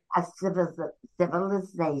of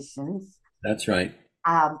civilizations. That's right.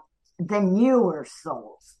 The newer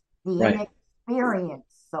souls, the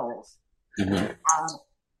inexperienced souls.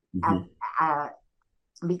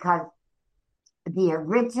 Because the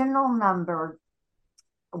original number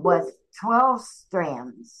was 12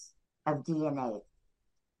 strands of DNA.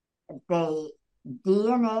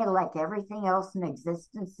 DNA, like everything else in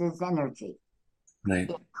existence, is energy. Right.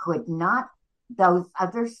 It could not those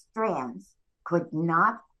other strands could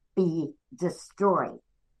not be destroyed.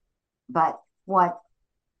 But what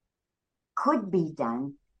could be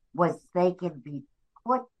done was they could be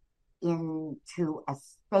put into a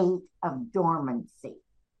state of dormancy.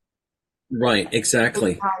 Right,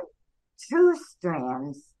 exactly. Because two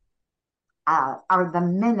strands are the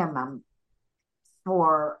minimum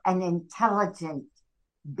for an intelligent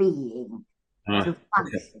being to function.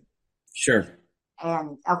 Okay. Sure.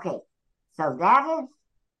 And okay, so that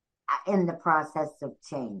is in the process of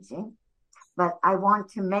changing. But I want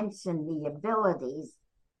to mention the abilities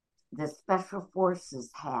the special forces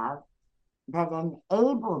have that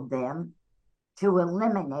enable them to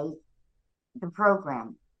eliminate the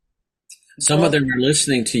program. Some of them are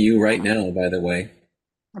listening to you right now, by the way.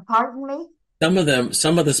 Pardon me? Some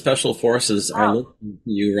of the special forces are listening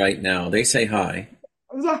to you right now. They say hi.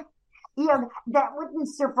 Yeah, that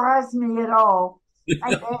wouldn't surprise me at all.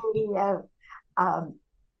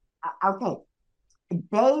 Okay,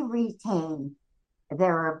 they retain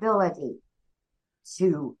their ability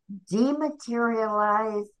to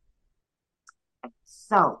dematerialize,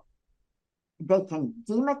 so they can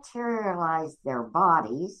dematerialize their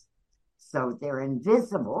bodies, so they're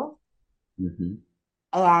invisible,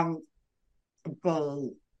 and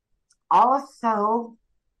they also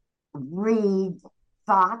read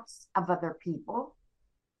thoughts of other people.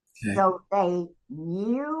 Okay. So they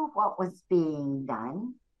knew what was being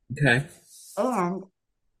done. Okay. And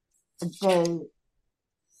they,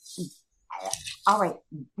 all right,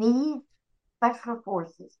 these special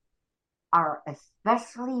forces are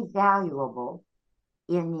especially valuable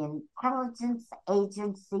in intelligence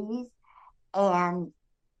agencies and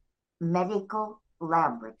medical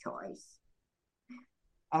laboratories.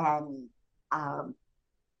 And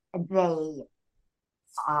they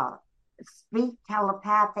speak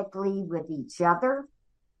telepathically with each other.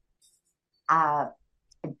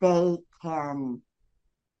 They can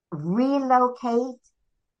relocate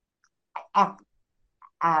in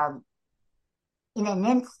an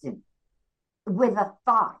instant with a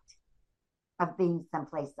thought of being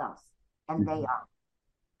someplace else. And they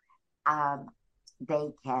are.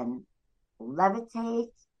 They can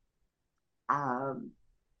levitate. I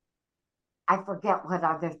forget what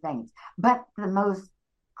other things, but the most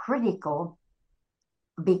critical,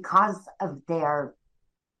 because of their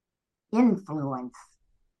influence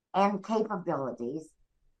and capabilities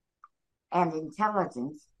and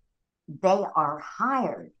intelligence, they are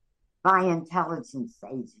hired by intelligence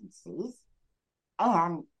agencies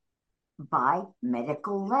and by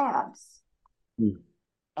medical labs.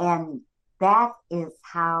 And that is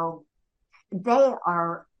how they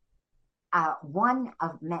are one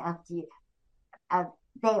of Matthew.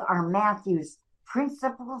 They are Matthew's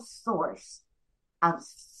principal source of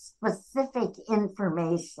specific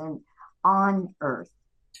information on Earth.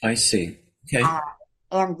 I see. Okay.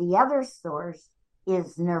 And the other source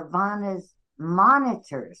is Nirvana's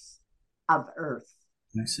monitors of Earth.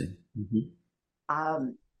 I see.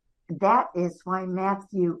 That is why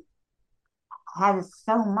Matthew has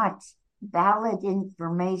so much valid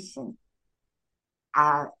information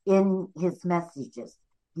in his messages.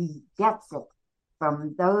 He gets it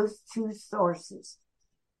from those two sources.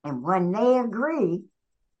 And when they agree,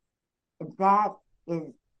 that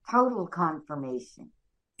is total confirmation.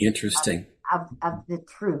 Interesting. Of the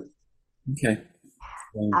truth. Okay.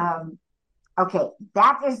 Okay,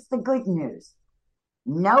 that is the good news.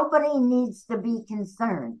 Nobody needs to be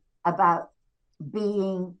concerned about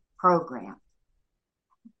being programmed.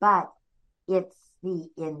 But it's the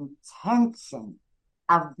intention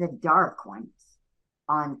of the dark ones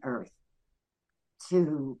on Earth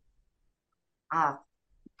to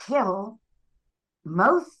kill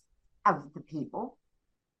most of the people.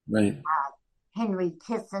 Right. Henry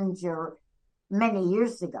Kissinger, many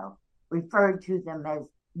years ago, referred to them as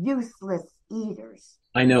useless eaters.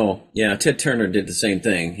 I know. Yeah, Ted Turner did the same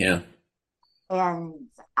thing. Yeah. And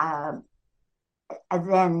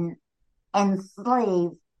then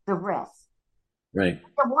enslave the rest. Right.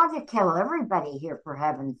 They want to kill everybody here, for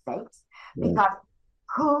heaven's sakes, because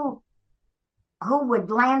who would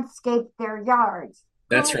landscape their yards?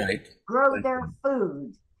 That's right. Grow their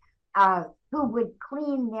food? Who would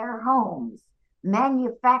clean their homes?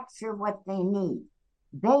 Manufacture what they need?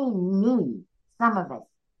 They need some of it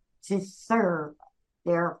to serve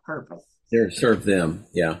their purpose. Serve them.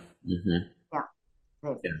 Yeah. Yeah.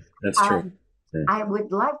 Yeah, that's true. I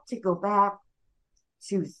would like to go back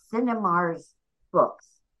to Cinemar's books,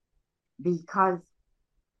 because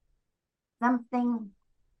something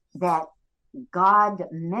that God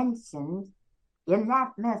mentioned in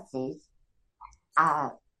that message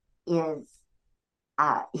is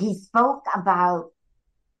he spoke about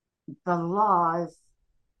the laws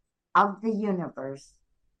of the universe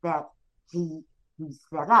that he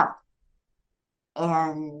set up.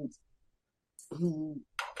 And he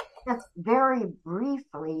just very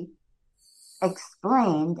briefly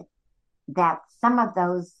explained that some of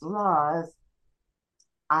those laws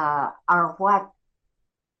are what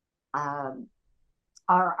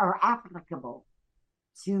are applicable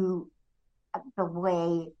to the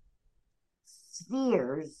way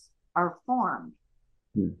spheres are formed.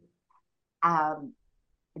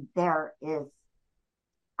 There is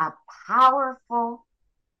a powerful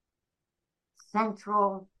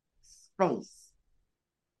central space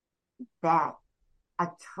that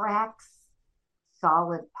attracts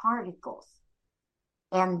solid particles,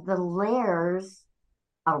 and the layers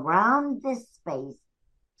around this space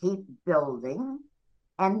keep building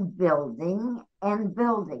and building and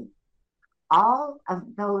building. All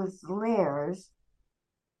of those layers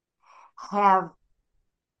have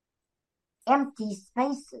empty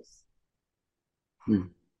spaces.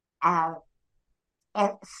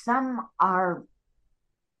 And some are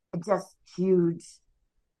just huge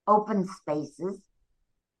open spaces,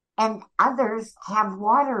 and others have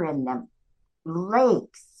water in them,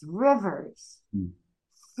 lakes, rivers,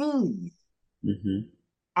 seas.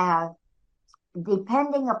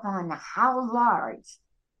 Depending upon how large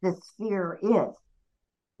the sphere is,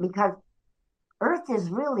 because Earth is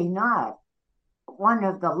really not one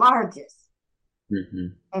of the largest.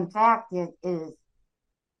 In fact, it is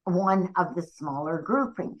one of the smaller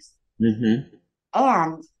groupings.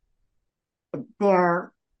 And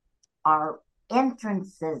there are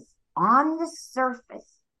entrances on the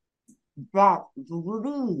surface that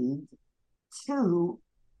lead to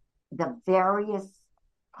the various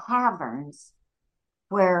caverns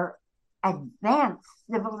where advanced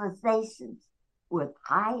civilizations with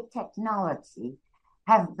high technology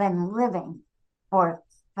have been living for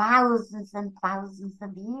thousands and thousands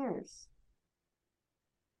of years.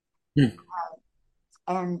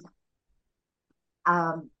 And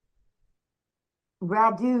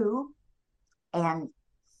Radu and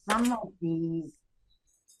some of these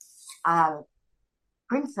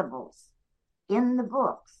principles in the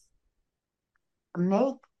books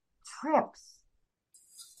make trips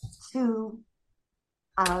to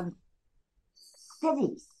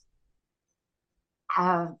cities,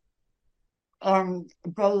 and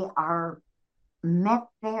they are met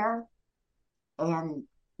there and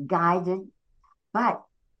guided. But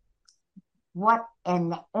what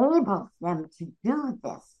enables them to do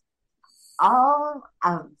this, all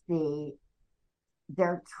of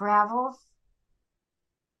their travels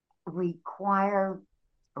require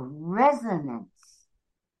resonance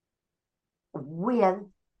with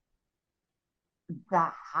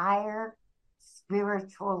the higher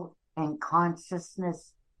spiritual and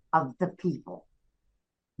consciousness of the people.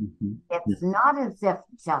 It's not as if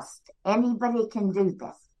just anybody can do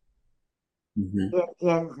this. It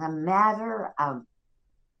is a matter of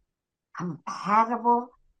compatible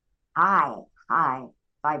high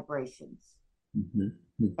vibrations.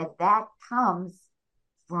 And that comes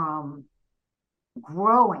from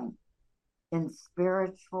growing in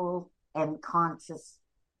spiritual and conscious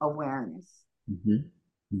awareness.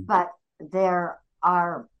 But there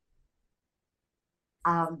are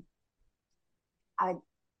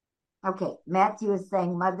okay, Matthew is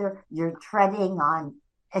saying, Mother, you're treading on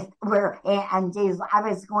where, and Jesus, I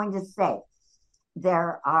was going to say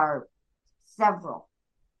there are several,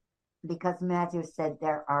 because Matthew said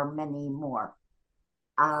there are many more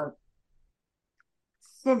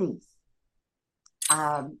cities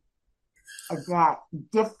that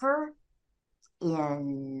differ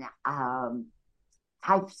in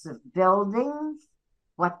types of buildings,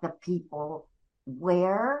 what the people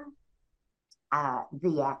wear,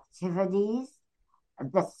 the activities,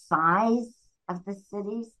 the size of the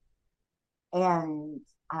cities, and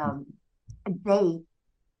they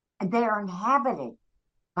are inhabited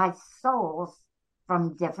by souls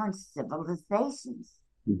from different civilizations.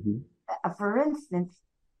 For instance,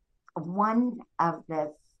 one of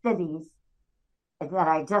the cities that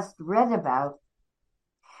I just read about,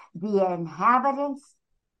 the inhabitants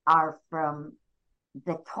are from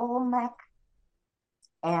the Tolmec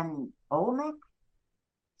and Olmec,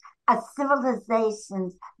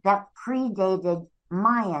 civilizations that predated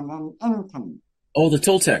Mayan and Incan. Oh, the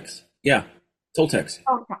Toltecs. Yeah. Toltecs.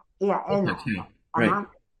 Yeah. And, Toltecs, yeah. Right.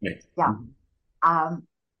 Yeah.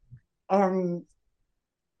 And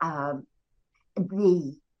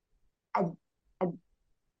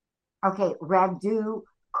Radu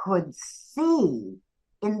could see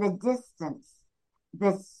in the distance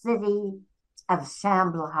the city of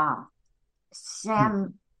Shambhala,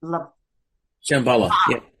 Shambhala. Shambhala.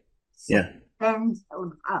 Yeah. Yeah.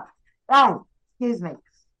 Excuse me.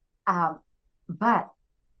 But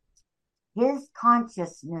his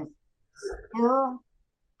consciousness still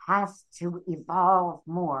has to evolve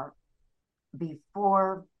more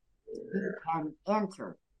before he can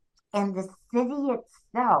enter. And the city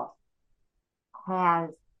itself has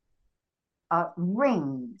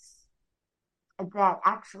rings that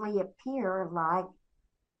actually appear like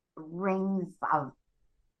rings of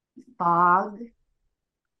fog,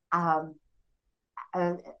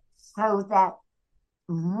 so that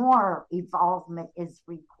more evolvement is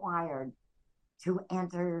required to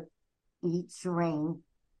enter each ring.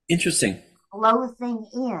 Interesting. Closing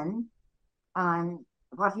in on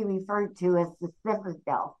what he referred to as the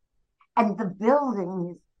citadel. And the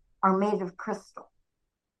buildings are made of crystal.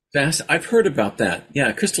 Fast. I've heard about that.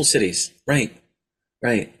 Yeah, crystal cities. Right.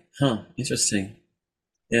 Right. Huh. Interesting.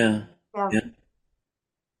 Yeah. Yeah.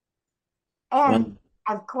 And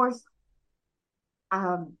of course,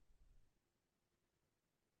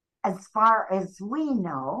 as far as we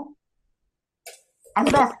know,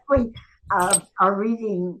 unless we are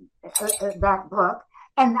reading that book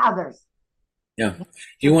and others. Yeah. Do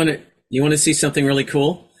you want to see something really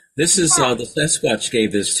cool? This is the Sasquatch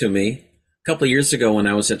gave this to me a couple of years ago when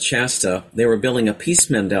I was at Shasta. They were building a peace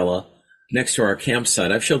mandala next to our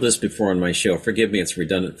campsite. I've showed this before on my show. Forgive me, it's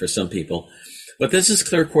redundant for some people. But this is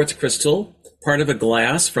clear quartz crystal, part of a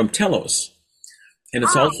glass from Telos. And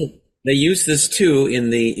it's also, they use this too in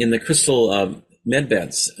the crystal med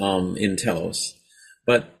beds in Telos.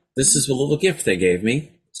 But this is a little gift they gave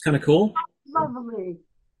me. It's kind of cool. Lovely.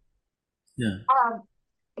 Yeah.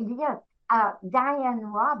 Yes. Diane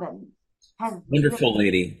Robbins has wonderful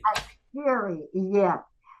lady. A theory. Yeah.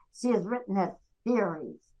 She has written a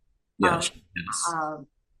series of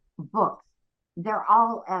books. They're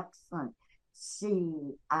all excellent.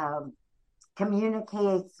 She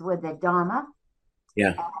communicates with the Dharma.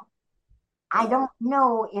 Yeah. I don't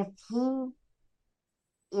know if he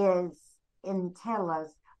is in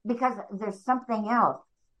Telos, because there's something else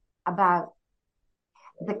about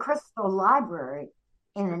the Crystal Library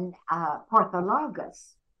in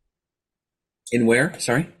Portholagos. In where?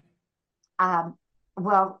 Sorry?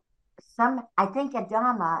 Well, I think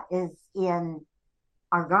Adama is in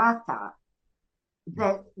Agartha,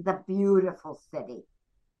 the beautiful city.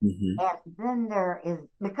 Mm-hmm. And then there is,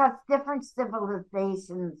 because different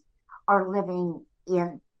civilizations are living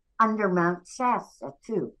under Mount Shasta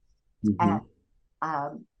too. Mm-hmm.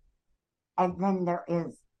 And then there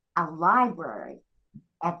is a library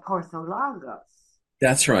at Portholagos.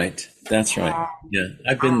 That's right. That's right. Yeah,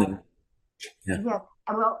 I've been there. Yeah.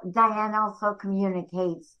 Well, Diane also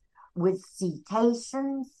communicates with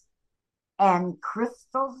cetaceans and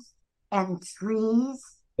crystals and trees.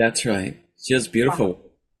 That's right. She was beautiful.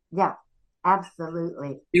 Yeah,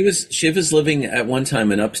 absolutely. She was living at one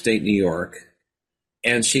time in upstate New York,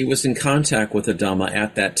 and she was in contact with Adama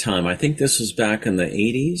at that time. I think this was back in the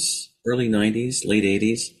 80s, early 90s, late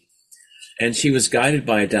 80s. And she was guided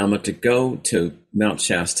by Adama to go to Mount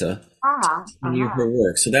Shasta to continue her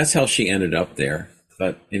work. So that's how she ended up there.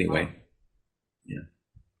 But anyway, yeah.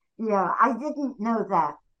 Yeah, I didn't know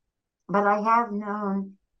that, but I have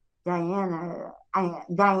known Diane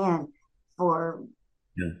for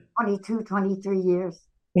 22, 23 years.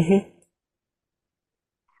 Mm-hmm.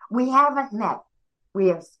 We haven't met. We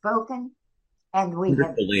have spoken, and we wonderful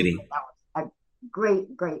have lady. A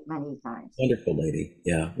great, great many times. Wonderful lady.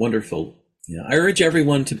 Yeah, wonderful. Yeah, I urge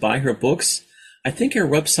everyone to buy her books. I think her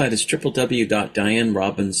website is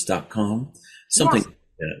www.dianerobbins.com. Something like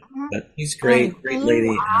that. Mm-hmm. But she's great, great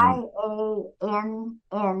lady.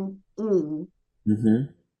 Dianne. Mm-hmm.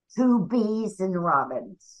 2 B's in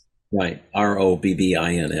Robbins. Right.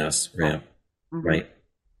 Robbins. Right. Mm-hmm. Right.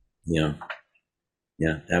 Yeah.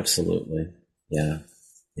 Yeah, absolutely. Yeah.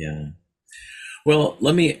 Yeah. Well,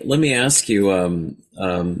 let me ask you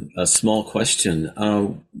a small question.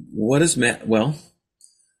 What is Matt? Well,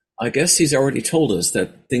 I guess he's already told us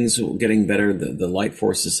that things are getting better. The light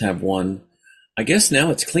forces have won. I guess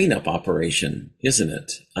now it's cleanup operation, isn't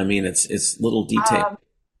it? I mean, it's little detail.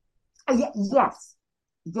 Yes.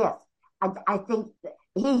 I think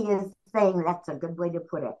he is saying that's a good way to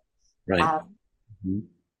put it. Right.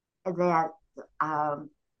 That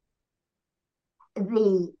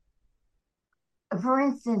for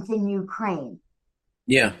instance, in Ukraine.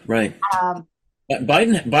 Yeah, right.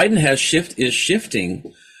 Biden is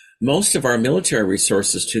shifting most of our military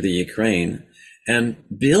resources to the Ukraine, and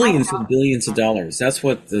billions and billions of dollars. That's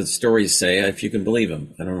what the stories say, if you can believe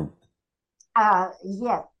them. I don't know.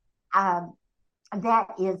 Yes, that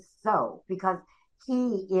is so, because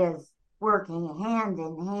he is working hand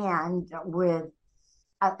in hand with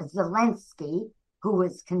Zelensky, who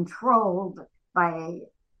was controlled by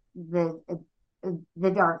the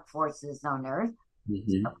dark forces on Earth,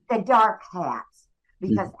 the dark hats,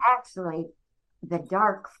 because actually the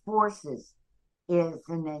dark forces is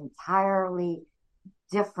an entirely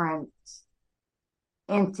different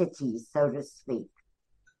entity, so to speak.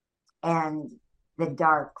 And the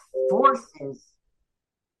dark forces,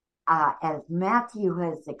 as Matthew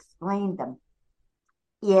has explained them,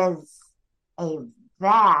 is a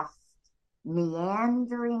vast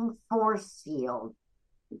meandering force field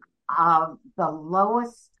of the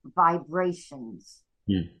lowest vibrations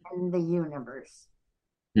in the universe.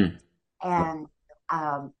 And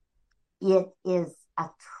it is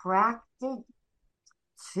attracted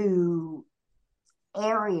to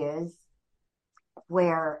areas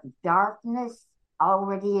where darkness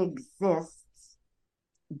already exists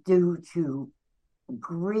due to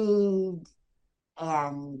greed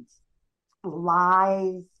and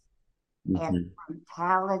lies and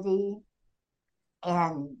brutality,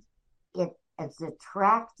 and it is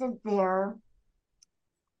attracted there,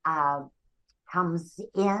 comes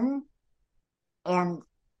in and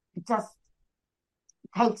just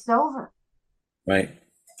takes over. Right.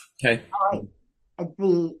 Okay.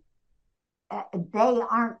 They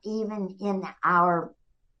aren't even in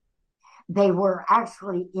they were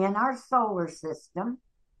actually in our solar system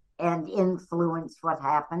and influenced what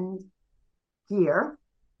happened here,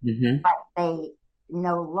 but they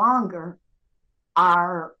no longer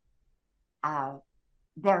are,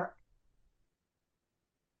 they're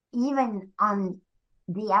even on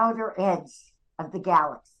the outer edge of the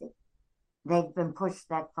galaxy. They've been pushed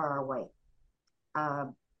that far away.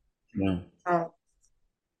 But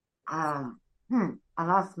I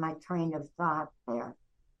lost my train of thought there.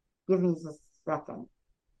 Give me just a second.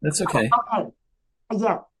 That's okay. Okay.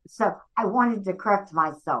 Yeah. So I wanted to correct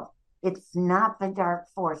myself. It's not the dark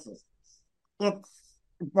forces. It's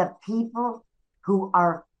the people who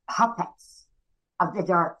are puppets of the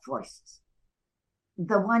dark forces.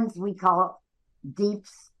 The ones we call deep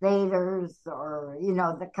staters, or,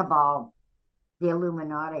 the cabal, the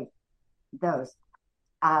Illuminati, those.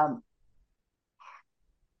 All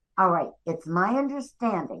right. It's my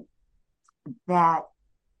understanding that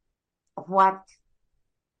what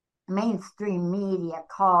mainstream media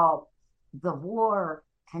call the war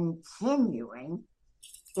continuing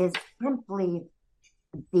is simply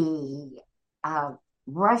the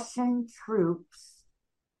Russian troops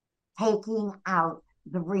taking out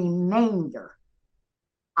the remainder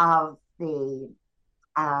of the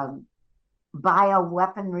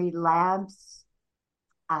bioweaponry labs,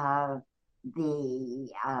 the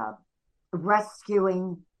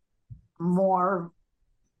rescuing more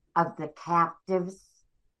of the captives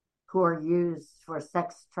who are used for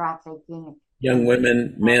sex trafficking. Young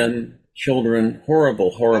women, men, children,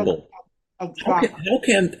 horrible. Exactly.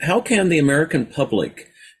 How can the American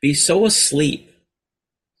public be so asleep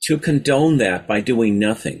to condone that by doing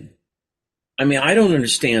nothing? I mean, I don't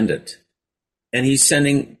understand it. And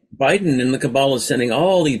Biden and the cabal is sending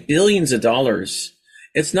all these billions of dollars.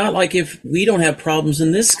 It's not like if we don't have problems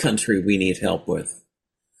in this country we need help with,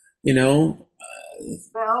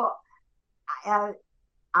 Well,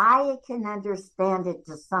 I can understand it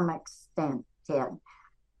to some extent, Ted,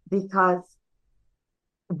 because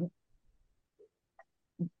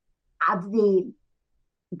of the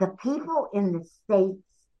people in the States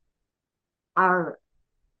are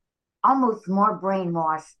almost more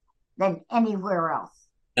brainwashed than anywhere else.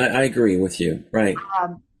 I agree with you. Right.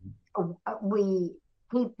 We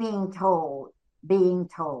keep being told,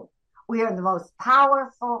 we are the most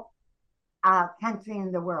powerful country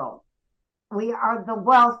in the world. We are the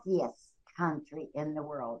wealthiest country in the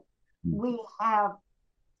world. We have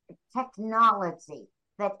technology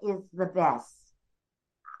that is the best.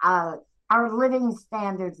 Our living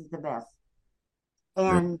standards is the best.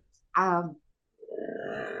 And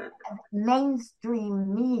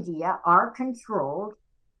mainstream media are controlled,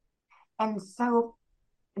 and so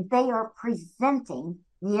they are presenting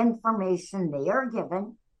the information they are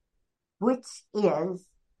given, which is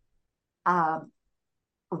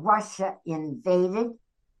Russia invaded.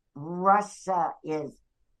 Russia is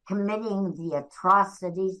committing the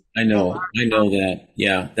atrocities. I know that.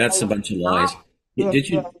 Yeah, that's a bunch of lies. Did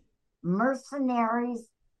you? Mercenaries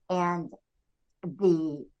and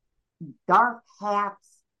the dark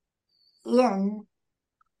hats in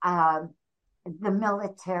the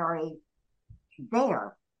military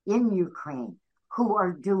there in Ukraine who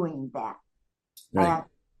are doing that. Right. And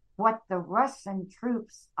what the Russian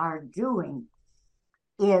troops are doing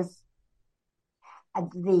is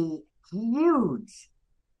the huge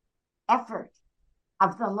effort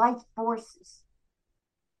of the light forces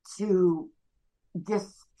to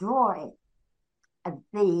destroy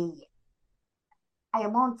the, I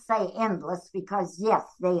won't say endless, because yes,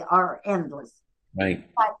 they are endless, Right.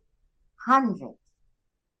 but hundreds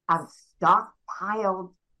of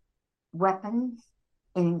stockpiled weapons,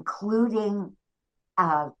 including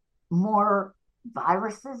more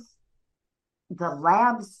viruses, the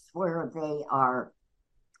labs where they are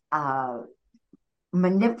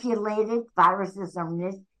manipulated, viruses are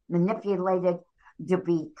manipulated to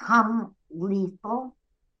become lethal.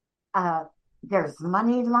 There's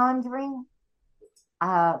money laundering.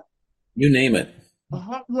 You name it.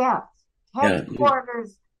 Yeah,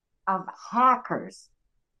 headquarters of hackers.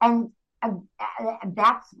 And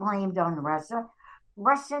that's blamed on Russia.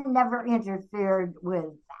 Russia never interfered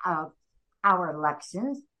with our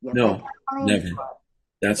elections. Yet No, never.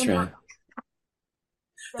 That's right.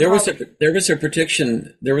 There was a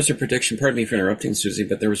prediction. Pardon me for interrupting, Susie,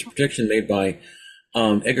 but there was a prediction made by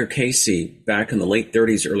Edgar Casey back in the late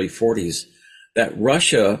 30s, early 40s, that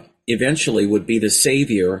Russia eventually would be the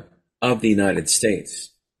savior of the United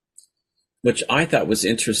States, which I thought was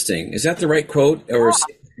interesting. Is that the right quote, or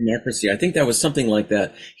democracy? I think that was something like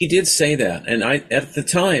that. He did say that, and at the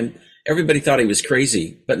time everybody thought he was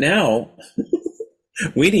crazy, but now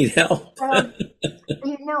we need help.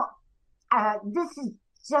 This is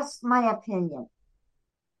just my opinion.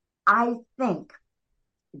 I think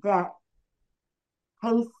that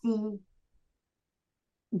Casey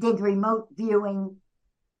did remote viewing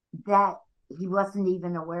that he wasn't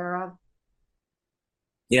even aware of.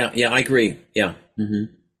 Yeah, I agree. Yeah.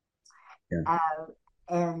 Mm-hmm. Yeah.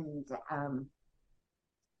 And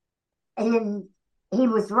he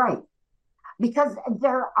was right, because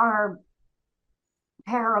there are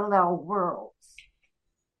parallel worlds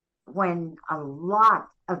when a lot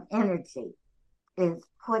of energy is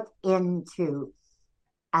put into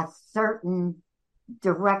a certain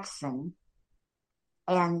direction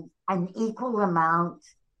and an equal amount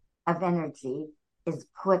of energy is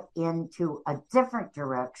put into a different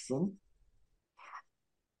direction.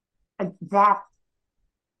 That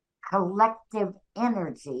collective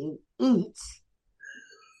energy, each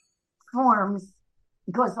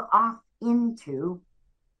goes off into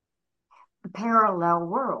parallel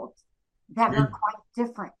worlds that are quite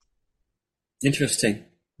different. Interesting.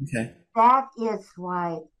 Okay. That is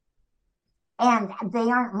why, and they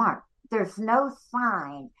aren't marked. There's no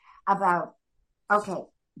sign about, okay,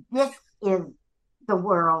 this is the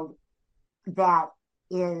world that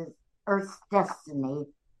is Earth's destiny.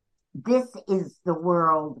 This is the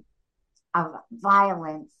world of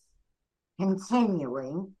violence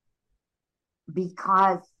continuing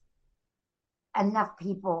because enough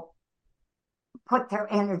people put their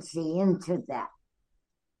energy into that.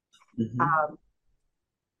 Mm-hmm.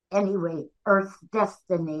 Anyway, Earth's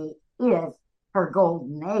destiny is her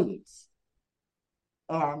golden age.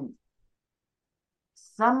 And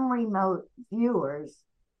some remote viewers,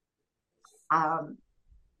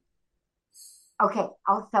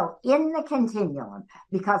 also in the continuum,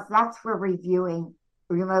 because that's where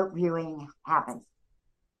remote viewing happens.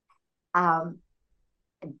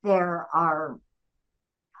 There are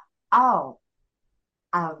all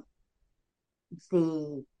of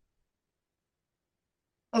the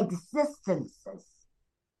existences,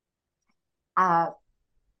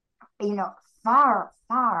 far,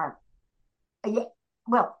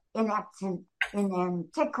 well, in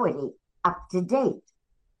antiquity, up to date.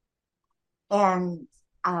 And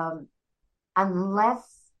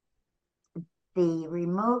unless the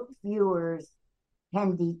remote viewers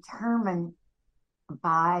can determine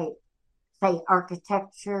by, say,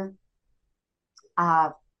 architecture,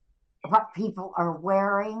 what people are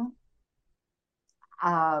wearing,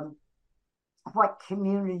 what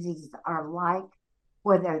communities are like,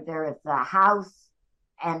 whether there is a house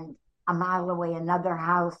and a mile away another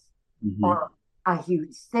house, mm-hmm. or a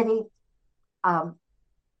huge city.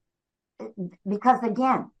 Because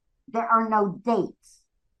again, there are no dates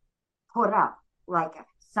put up like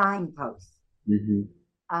signposts.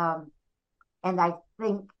 Mm-hmm. And I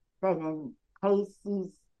think that in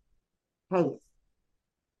Casey's case,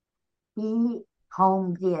 he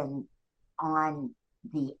homed in on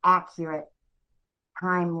the accurate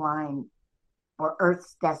timeline for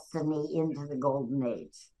Earth's destiny into the Golden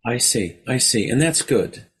Age. I see. And that's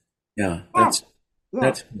good. Yeah, that's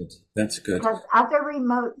good. That's good. Because other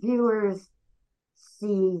remote viewers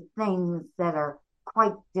see things that are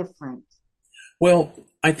quite different. Well,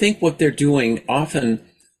 I think what they're doing often,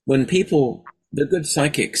 when they're good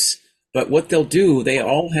psychics, but what they'll do, they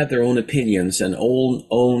all have their own opinions and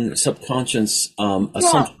own subconscious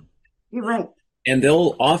assumptions. You're right. And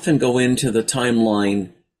they'll often go into the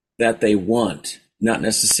timeline that they want, not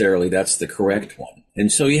necessarily that's the correct one.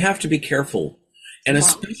 And so you have to be careful. And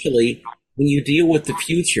especially when you deal with the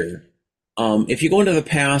future, if you go into the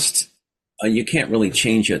past, you can't really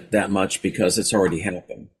change it that much because it's already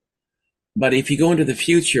happened. But if you go into the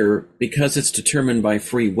future, because it's determined by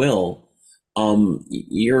free will,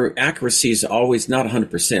 your accuracy is always not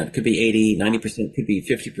 100%. It could be 80, 90%, could be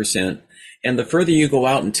 50%. And the further you go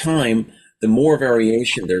out in time, the more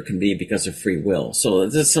variation there can be because of free will. So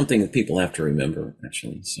that's something that people have to remember,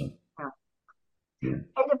 actually. So, yeah.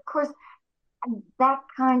 And of course, that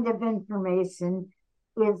kind of information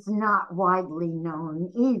is not widely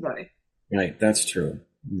known either. Right, that's true.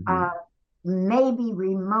 Mm-hmm. Maybe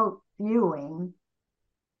remote viewing,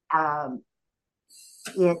 I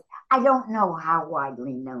don't know how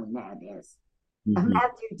widely known that is. Mm-hmm.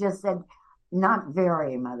 Matthew just said, not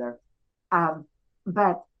very, Mother.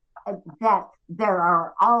 But that there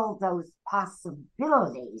are all those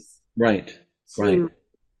possibilities. Right.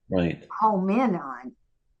 Home in on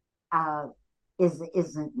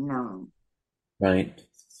isn't known. Right.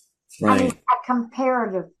 I mean, a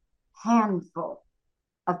comparative handful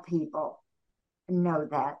of people know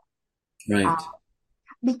that. Right.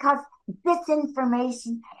 Because this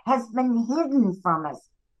information has been hidden from us.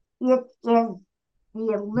 It is the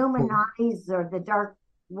Illuminati's or the Dark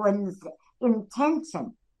One's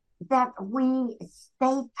intention that we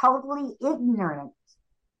stay totally ignorant.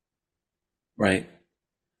 Right.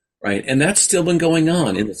 And that's still been going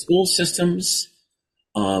on in the school systems,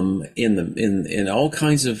 in all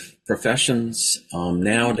kinds of professions.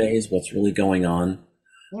 Nowadays, what's really going on.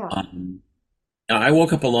 Yeah. I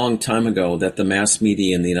woke up a long time ago that the mass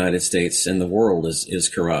media in the United States and the world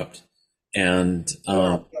is corrupt. And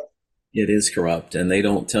it is corrupt, and they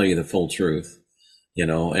don't tell you the full truth.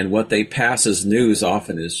 And what they pass as news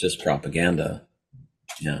often is just propaganda.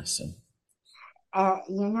 Yeah, so.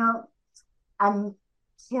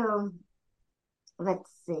 Until,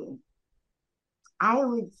 let's see, I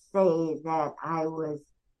would say that I was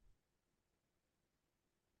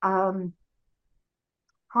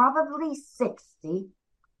probably 60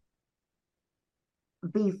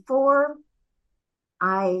 before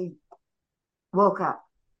I woke up.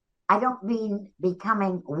 I don't mean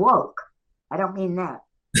becoming woke. I don't mean that.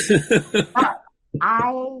 But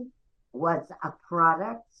I was a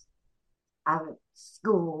product of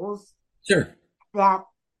schools that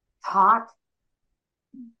taught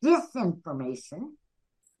disinformation.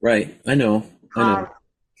 Right. I know.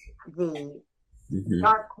 The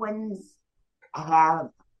Dark Ones have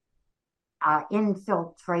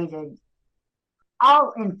infiltrated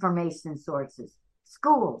all information sources,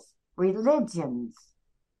 schools, religions,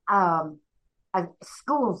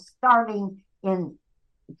 schools starting in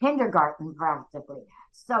kindergarten practically,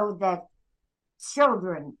 so that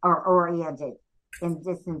children are oriented in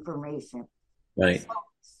disinformation. Right. So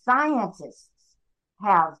scientists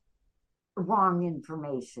have wrong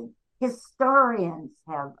information. Historians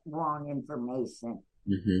have wrong information.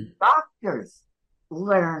 Mm-hmm. Doctors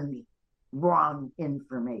learn wrong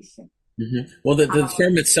information. Mm-hmm. Well, the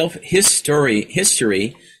term itself,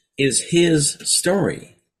 history is his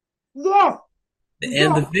story. Yes.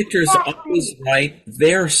 And the victors always write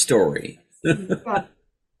their story. Yeah,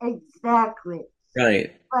 exactly.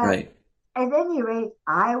 Right. At any rate,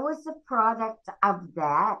 I was a product of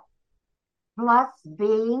that, plus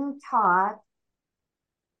being taught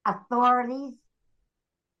authorities,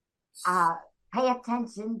 pay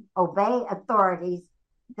attention, obey authorities.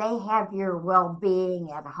 They have your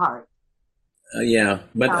well-being at heart. Yeah,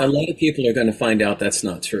 but a lot of people are going to find out that's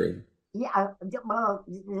not true. Yeah, well,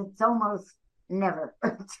 it's almost never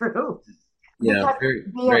true. Yeah,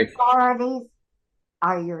 the authorities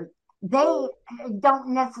are they don't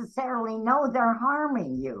necessarily know they're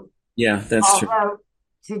harming you. Yeah, that's true. Although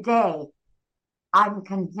today, I'm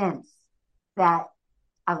convinced that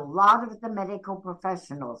a lot of the medical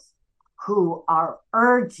professionals who are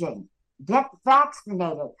urging, get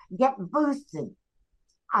vaccinated, get boosted,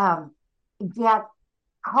 get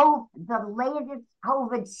the latest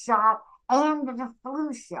COVID shot and the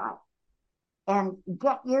flu shot, and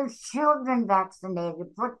get your children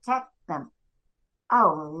vaccinated, protect them.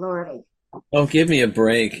 Oh, Lordy. Oh, give me a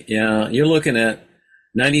break. Yeah, you're looking at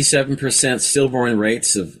 97% stillborn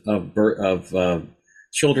rates of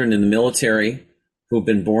children in the military who've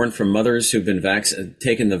been born from mothers who've been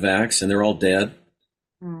taken the vax, and they're all dead.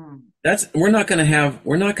 We're not going to have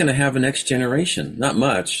a next generation. Not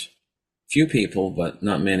much. Few people, but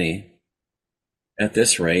not many at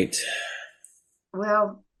this rate.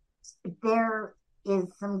 Well, there is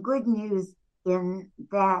some good news in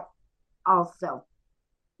that also,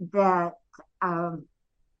 that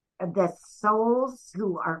the souls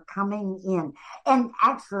who are coming in, and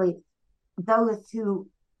actually those who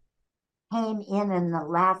came in the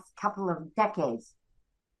last couple of decades,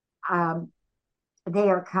 they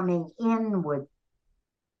are coming in with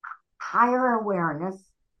higher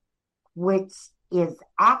awareness, which is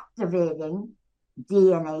activating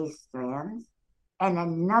DNA strands. And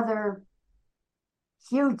another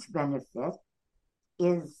huge benefit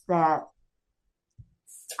is that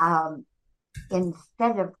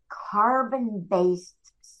instead of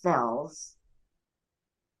carbon-based cells,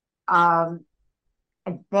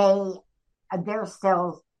 their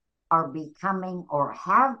cells are becoming or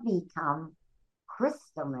have become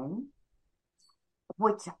crystalline,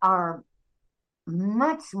 which are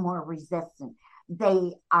much more resistant.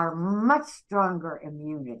 They are much stronger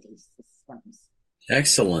immunity systems.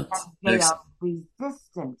 Excellent. They are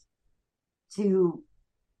resistant to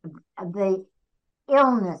the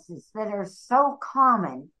illnesses that are so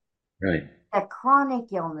common, right? The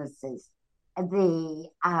chronic illnesses, the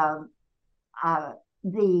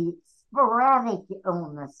sporadic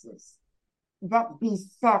illnesses that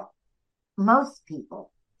beset most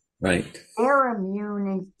people. Right. Their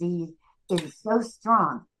immunity is so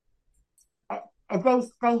strong. They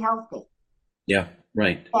stay healthy. Yeah,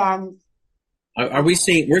 right. And are we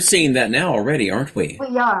seeing? We're seeing that now already, aren't we?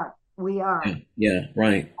 We are. Yeah,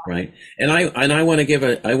 right. And I want to give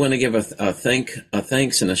a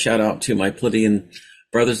thanks and a shout out to my Pleiadian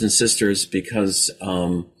brothers and sisters, because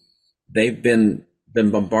they've been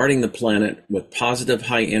bombarding the planet with positive,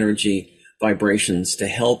 high energy vibrations to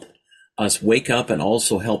help us wake up and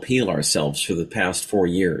also help heal ourselves for the past 4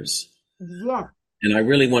 years. Yeah. And I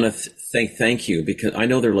really want to thank you, because I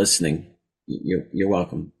know they're listening. You're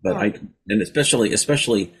welcome. But and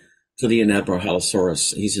especially to the Admiral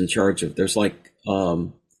Halosaurus, he's in charge of. There's like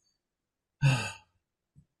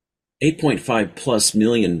 8.5 plus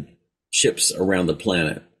million ships around the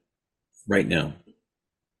planet right now,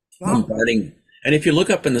 bombarding. And if you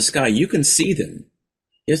look up in the sky, you can see them.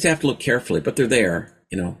 You just have to look carefully, but they're there.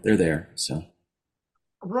 They're there. So.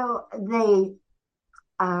 Well,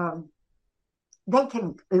 they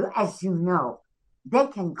can, as you know, they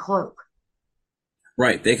can cloak.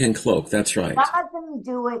 Right, they can cloak. That's right. Some of them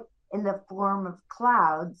do it in the form of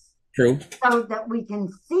clouds. True. So that we can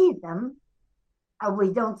see them.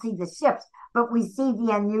 We don't see the ships, but we see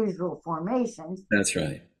the unusual formations. That's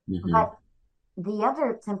right. Mm-hmm. But the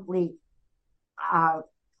other simply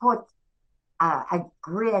put a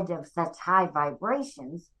grid of such high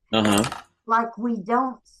vibrations, like we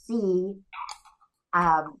don't see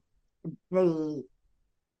the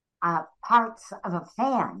parts of a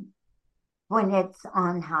fan when it's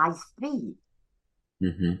on high speed.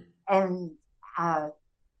 Mm-hmm. And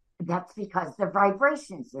that's because the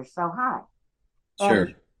vibrations are so high. Sure.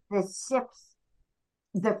 And the ships,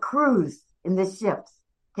 the crews in the ships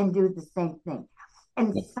can do the same thing.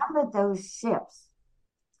 And some of those ships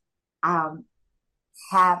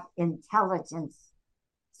have intelligence,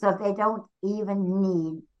 so they don't even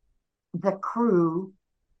need the crew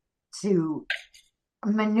to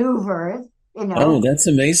maneuver. Oh, that's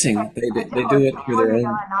amazing. They do it through their own.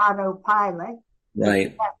 On autopilot.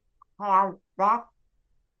 Right. Has that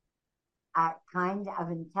kind of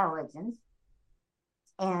intelligence.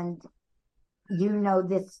 And you know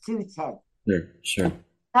this too, Ted. Sure.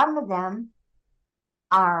 Some of them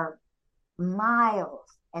are miles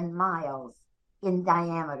and miles in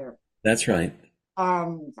diameter. That's right.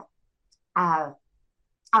 And a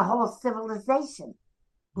whole civilization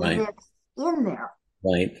lives in there.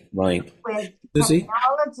 Right. With Susie?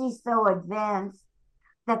 technology so advanced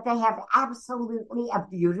that they have absolutely a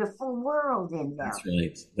beautiful world in there.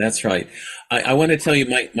 That's right. I want to tell you,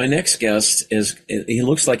 my next guest he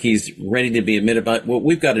looks like he's ready to be admitted, but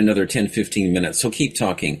we've got another 10, 15 minutes, so keep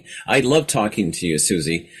talking. I love talking to you,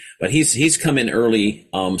 Susie, but he's come in early,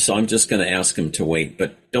 so I'm just going to ask him to wait,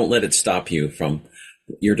 but don't let it stop you from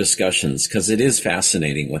your discussions, because it is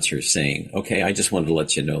fascinating what you're saying. Okay, I just wanted to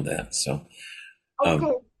let you know that. So.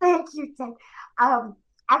 Okay, thank you, Ted.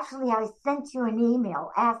 Actually, I sent you an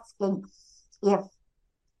email asking if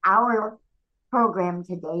our program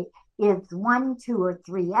today is 1, 2, or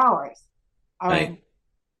 3 hours. And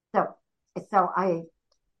so I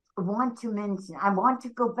want to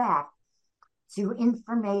go back to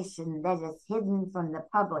information that is hidden from the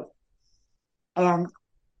public. And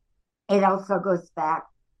it also goes back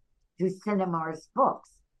to Cinemar's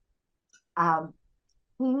books.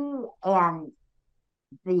 He and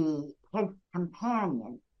his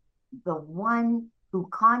companion, the one who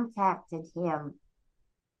contacted him,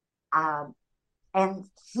 and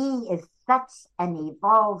he is such an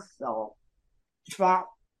evolved soul that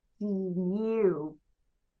he knew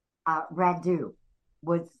Radu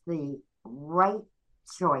was the right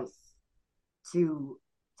choice to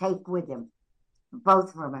take with him,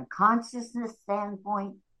 both from a consciousness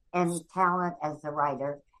standpoint and talent as a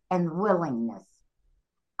writer and willingness.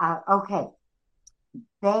 Okay,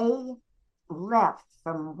 they left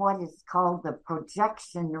from what is called the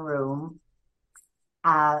projection room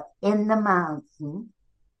in the mountain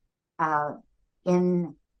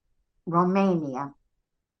in Romania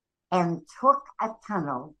and took a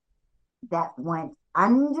tunnel that went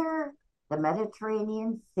under the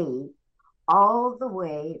Mediterranean Sea all the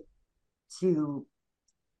way to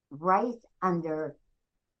right under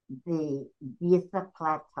the Giza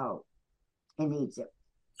Plateau in Egypt.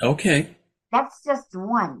 Okay. That's just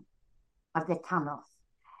one of the tunnels.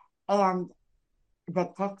 And the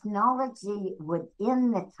technology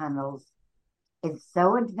within the tunnels is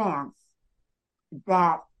so advanced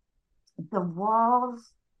that the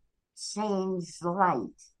walls change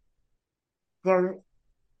light. They're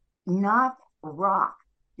not rock.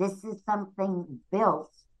 This is something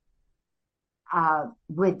built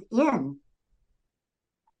within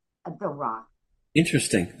the rock.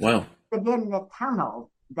 Interesting. Wow. Within the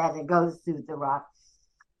tunnel that it goes through the rock.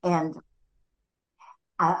 And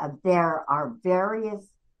there are various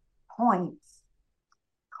points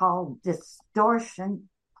called distortion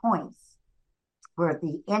points where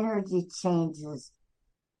the energy changes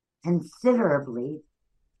considerably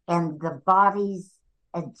and the bodies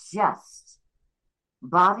adjust.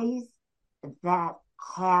 Bodies that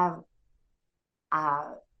have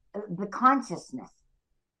the consciousness,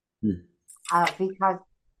 because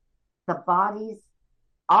the bodies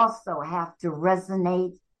also have to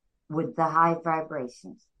resonate with the high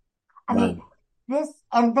vibrations. I mean,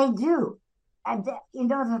 and they do. And,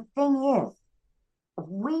 the thing is,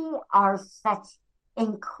 we are such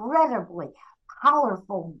incredibly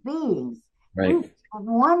powerful beings. Right. Each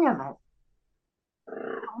one of us,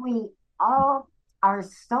 we all are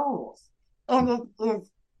souls. And it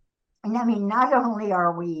is, not only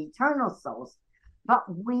are we eternal souls, but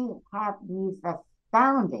we have these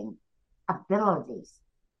astounding abilities.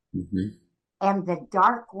 Mm-hmm. And the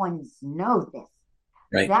dark ones know this.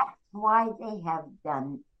 Right. That's why they have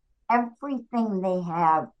done everything they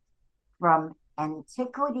have from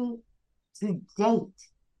antiquity to date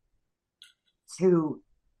to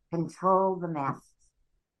control the masses.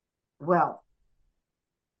 Well,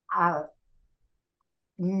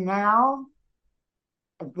 now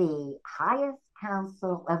the highest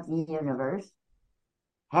council of the universe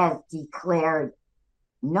has declared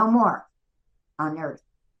no more on Earth.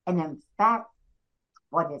 And in fact,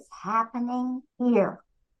 what is happening here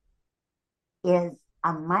is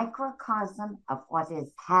a microcosm of what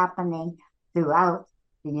is happening throughout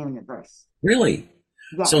the universe. Really?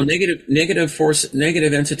 Yes. So negative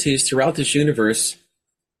entities throughout this universe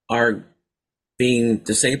are being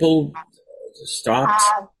disabled, stopped?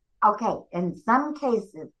 Okay. In some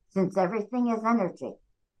cases, since everything is energy,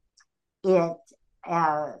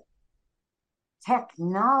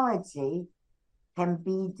 technology can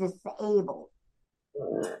be disabled.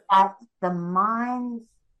 But the minds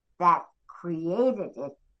that created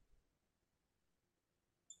it,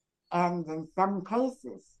 and in some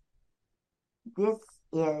cases, this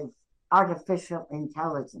is artificial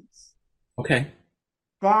intelligence. Okay.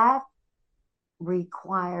 That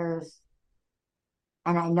requires,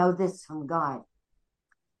 and I know this from God,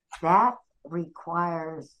 that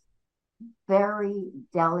requires very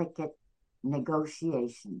delicate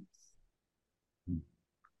negotiations.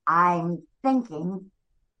 I'm thinking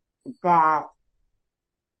that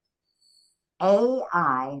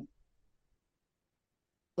AI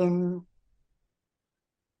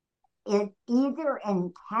it either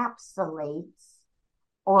encapsulates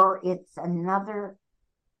or it's another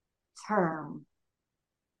term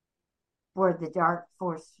for the dark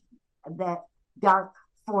forces,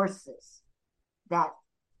 that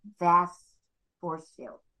vast force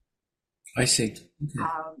field. I see. Okay.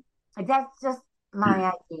 That's just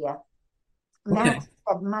my idea. Okay. Max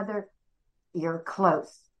said, Mother, you're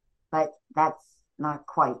close, but that's not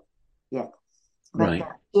quite yet. But Right.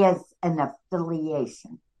 there is an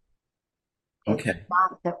affiliation. Okay. It's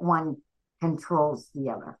not that one controls the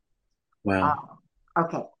other. Wow.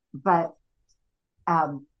 Okay. But,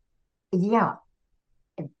 yeah,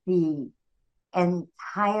 the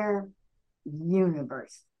entire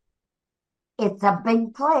universe. It's a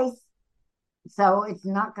big place, so it's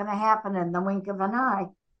not going to happen in the wink of an eye.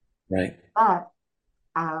 Right. But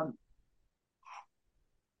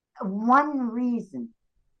one reason,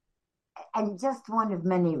 and just one of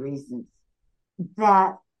many reasons,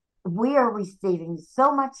 that we are receiving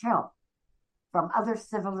so much help from other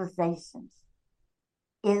civilizations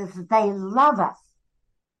is they love us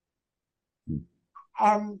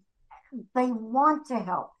and they want to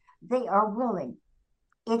help. They are willing.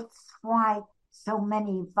 It's why so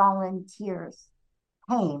many volunteers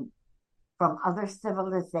came from other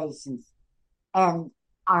civilizations and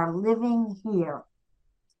are living here.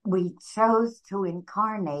 We chose to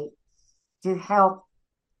incarnate to help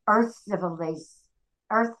Earth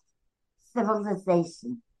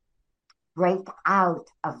civilization break out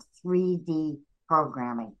of 3D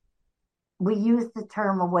programming. We use the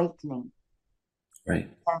term awakening. Right.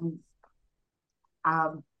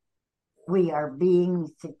 And we are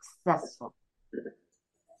being successful.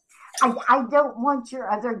 I don't want your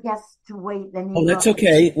other guests to wait any Oh, that's longer.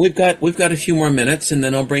 okay. We've got a few more minutes, and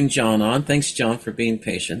then I'll bring John on. Thanks, John, for being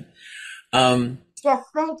patient. Yes,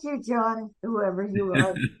 thank you, John, whoever you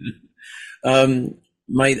are. I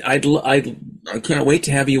can't wait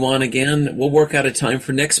to have you on again. We'll work out a time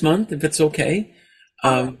for next month if it's okay.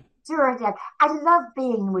 Sure, Ted. I love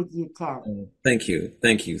being with you, Ted. Thank you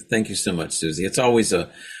so much, Susie. It's always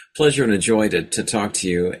a pleasure and a joy to talk to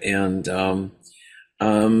you. And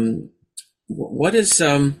what is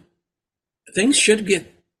things should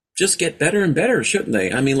get better and better, shouldn't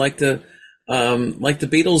they? I mean, like the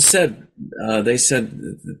Beatles said, they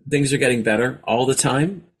said things are getting better all the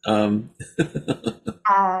time.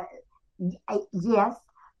 Yes.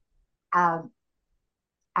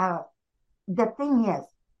 The thing is,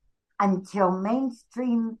 until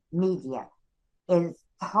mainstream media is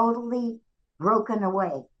totally broken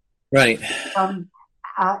away, right?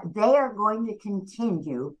 They are going to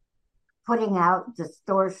continue putting out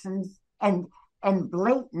distortions and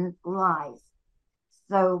blatant lies.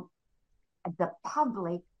 So the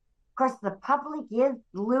public, of course, the public is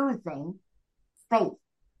losing faith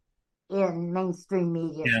in mainstream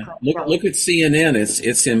media. Yeah. Look at CNN.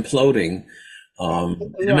 It's imploding.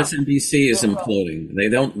 MSNBC is imploding.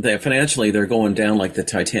 They financially they're going down like the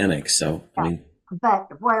Titanic. So I mean, but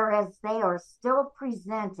whereas they are still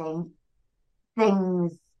presenting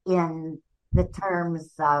things in the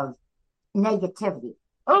terms of negativity.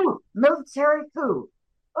 Oh, military coup.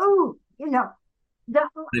 Oh, I know. The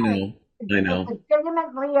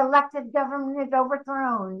legitimately elected government is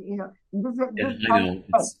overthrown. I know.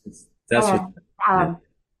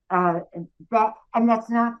 And that's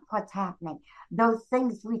not what's happening. Those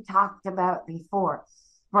things we talked about before,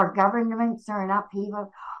 where governments are in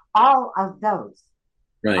upheaval, all of those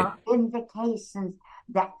are indications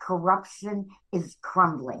that corruption is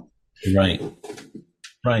crumbling. Right.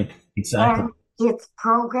 Exactly. And it's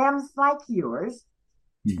programs like yours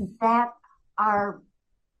that are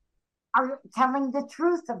telling the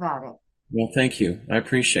truth about it. Well, thank you. I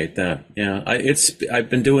appreciate that. Yeah, I've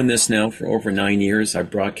been doing this now for over 9 years. I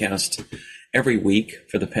broadcast every week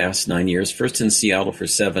for the past 9 years. First in Seattle for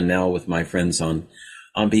 7, now with my friends on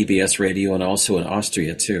BBS Radio and also in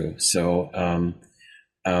Austria too. So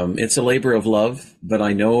it's a labor of love, but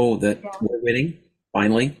I know that we're winning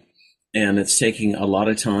finally, and it's taking a lot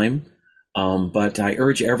of time. But I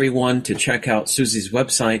urge everyone to check out Susie's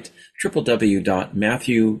website,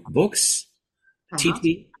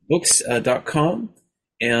 www.matthewbooks.com,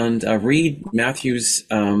 and read Matthew's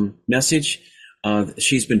message.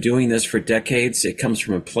 She's been doing this for decades. It comes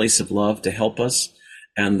from a place of love to help us.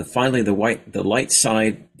 And finally, the white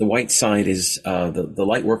side is the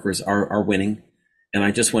light workers are winning. And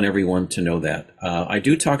I just want everyone to know that. I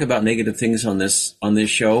do talk about negative things on this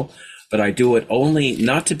show, but I do it only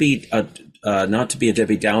not to be a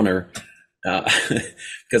Debbie Downer,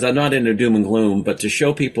 because I'm not into doom and gloom, but to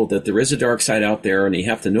show people that there is a dark side out there, and you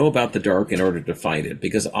have to know about the dark in order to fight it.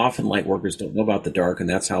 Because often light workers don't know about the dark, and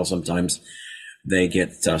that's how sometimes they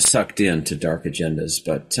get sucked into dark agendas.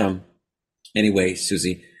 But anyway,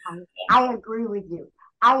 Susie, I agree with you.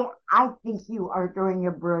 I think you are doing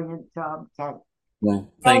a brilliant job, Ted.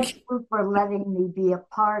 Well, thank you for letting me be a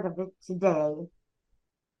part of it today.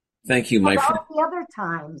 Thank you, my friend. All the other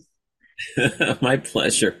times. My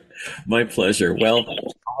pleasure. Well,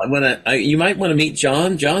 you might want to meet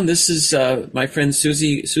John. John, this is my friend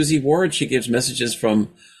Susie Ward. She gives messages from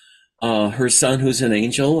her son, who's an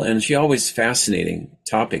angel, and she always fascinating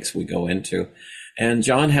topics we go into. And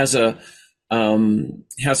John has a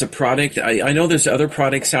product. I know there's other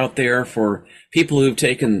products out there for people who've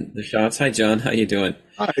taken the shots. Hi, John. How you doing?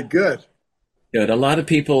 Hi, good. Good. A lot of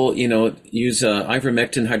people, use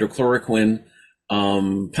ivermectin, hydrochloroquine,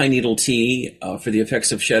 pine needle tea for the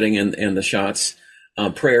effects of shedding and the shots,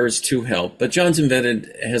 prayers to help. But John's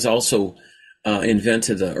has also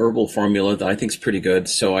invented a herbal formula that I think is pretty good.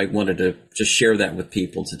 So I wanted to just share that with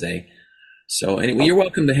people today. So anyway, you're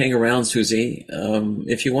welcome to hang around, Susie,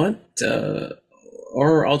 if you want.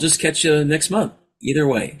 or I'll just catch you next month. Either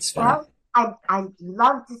way, it's fine. Well, I'd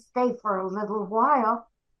love to stay for a little while.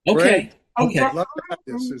 Okay. And Okay. just Love to have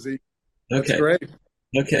you, listen. Susie. Okay. That's great.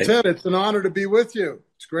 Okay. Ted, it's an honor to be with you.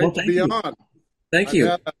 It's great Well, to thank be you. on. Thank you.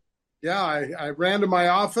 I ran to my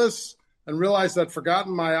office and realized I'd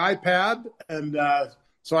forgotten my iPad, and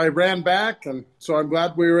so I ran back, and so I'm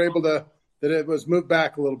glad we were able to, that it was moved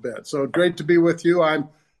back a little bit. So great to be with you. I'm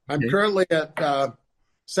currently at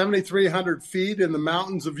 7,300 feet in the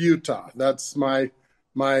mountains of Utah. That's my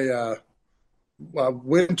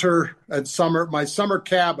winter and summer, my summer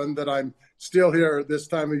cabin that I'm still here at this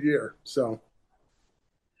time of year. So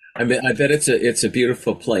I bet it's a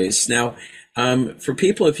beautiful place. Now, for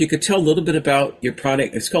people, if you could tell a little bit about your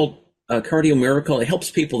product, it's called Cardio Miracle. It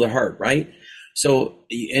helps people with the heart, right? So,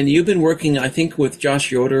 and you've been working, I think, with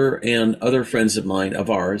Josh Yoder and other friends of mine, of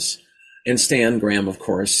ours, and Stan Graham, of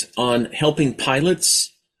course, on helping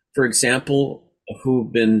pilots, for example,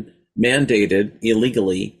 who've been mandated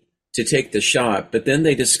illegally to take the shot, but then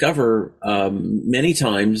they discover many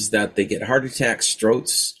times that they get heart attacks,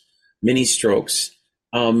 strokes, mini strokes.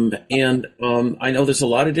 And I know there's a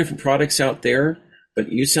lot of different products out there, but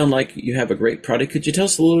you sound like you have a great product. Could you tell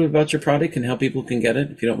us a little bit about your product and how people can get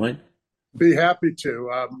it, if you don't mind? Be happy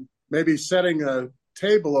to. Maybe setting a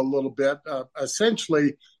table a little bit.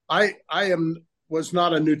 Essentially, I was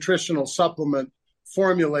not a nutritional supplement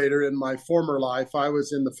formulator in my former life. I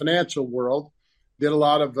was in the financial world, did a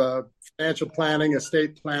lot of financial planning,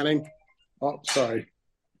 estate planning. Oh, sorry.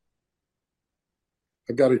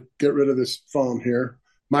 I've got to get rid of this phone here.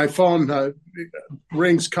 My phone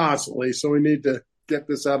rings constantly, so we need to get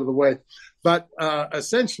this out of the way. But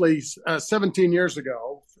essentially, 17 years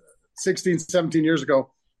ago,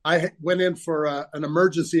 I went in for an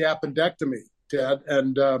emergency appendectomy, Ted,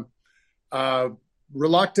 and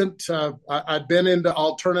reluctant. I'd been into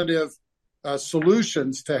alternative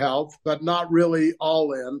solutions to health, but not really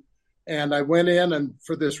all in. And I went in and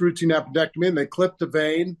for this routine appendectomy, and they clipped a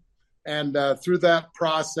vein. And through that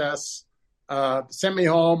process, sent me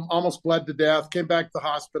home, almost bled to death, came back to the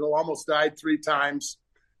hospital, almost died 3 times,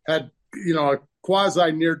 had, a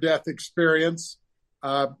quasi near-death experience.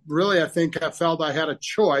 Really, I think I felt I had a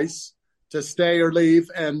choice to stay or leave,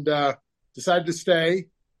 and decided to stay.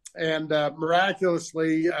 And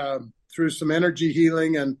miraculously, through some energy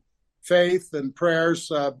healing and faith and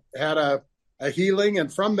prayers, had a healing.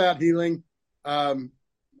 And from that healing, I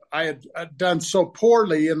had done so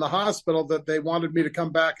poorly in the hospital that they wanted me to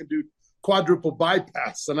come back and do quadruple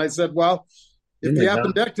bypass. And I said, well, if the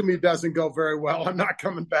appendectomy doesn't go very well, I'm not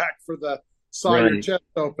coming back for the saw your chest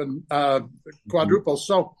open quadruple.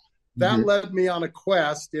 So that led me on a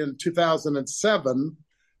quest in 2007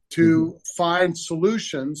 to find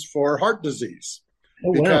solutions for heart disease.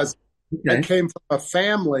 Because I came from a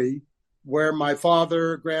family where my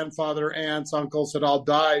father, grandfather, aunts, uncles had all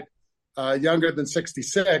died younger than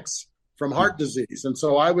 66 from heart disease. And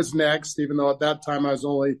so I was next, even though at that time I was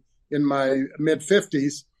only in my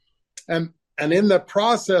mid-50s. And in the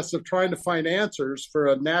process of trying to find answers for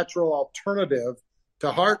a natural alternative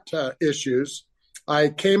to heart issues, I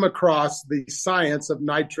came across the science of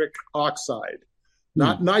nitric oxide.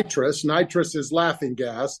 Not nitrous. Nitrous is laughing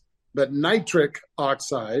gas, but nitric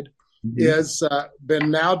oxide is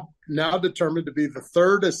been now determined to be the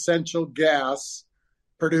third essential gas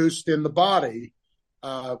produced in the body: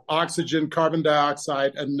 oxygen, carbon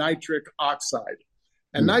dioxide, and nitric oxide.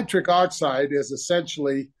 And nitric oxide is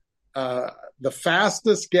essentially the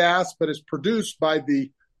fastest gas, but is produced by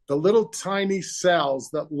the little tiny cells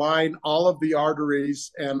that line all of the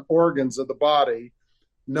arteries and organs of the body,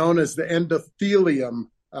 known as the endothelial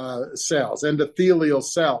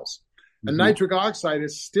cells. And nitric oxide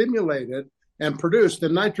is stimulated and produced.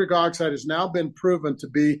 And nitric oxide has now been proven to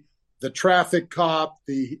be the traffic cop,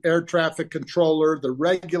 the air traffic controller, the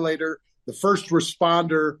regulator, the first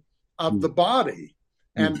responder of the body.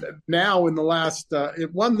 And now in the last,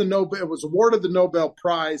 it was awarded the Nobel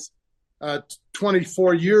Prize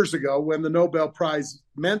 24 years ago, when the Nobel Prize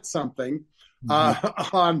meant something,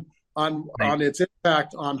 on its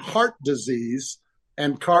impact on heart disease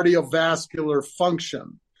and cardiovascular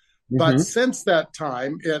function. But since that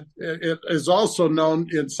time, it is also known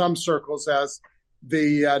in some circles as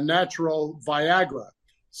the natural Viagra.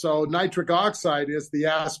 So nitric oxide is the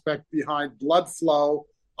aspect behind blood flow,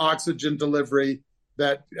 oxygen delivery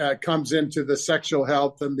that comes into the sexual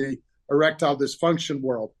health and the erectile dysfunction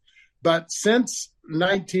world. But since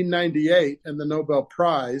 1998 and the Nobel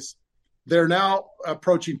Prize, they're now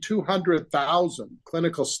approaching 200,000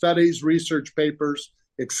 clinical studies, research papers,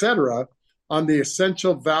 etc., on the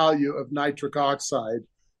essential value of nitric oxide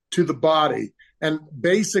to the body. And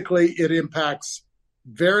basically, it impacts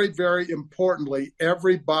very, very importantly,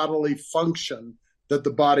 every bodily function that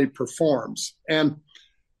the body performs. And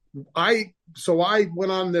so I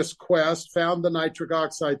went on this quest, found the nitric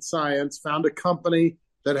oxide science, found a company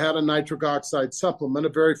that had a nitric oxide supplement, a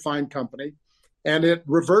very fine company, and it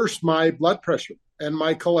reversed my blood pressure and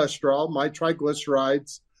my cholesterol, my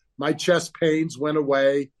triglycerides, my chest pains went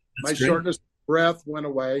away, my shortness of breath went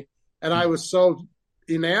away, and I was so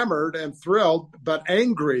enamored and thrilled, but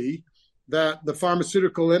angry that the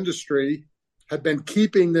pharmaceutical industry had been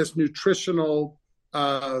keeping this nutritional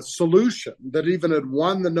solution that even had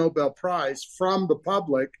won the Nobel Prize from the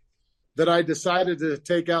public, that I decided to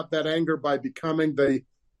take out that anger by becoming the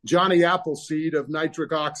Johnny Appleseed of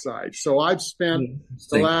nitric oxide. So I've spent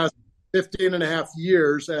the last 15 and a half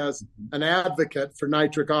years as an advocate for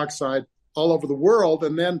nitric oxide all over the world,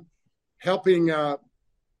 and then helping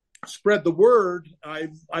spread the word.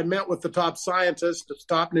 I met with the top scientists,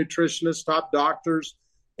 top nutritionists, top doctors,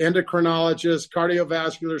 endocrinologists,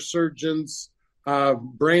 cardiovascular surgeons,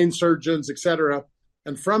 brain surgeons, etc.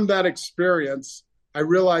 And from that experience, I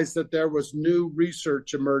realized that there was new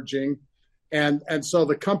research emerging. And so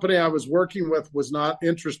the company I was working with was not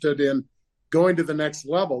interested in going to the next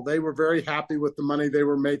level. They were very happy with the money they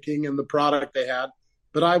were making and the product they had,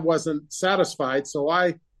 but I wasn't satisfied. So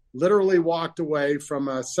I literally walked away from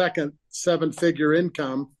a second 7-figure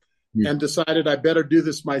income and decided I better do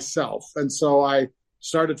this myself. And so I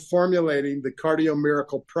started formulating the Cardio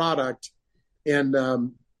Miracle product in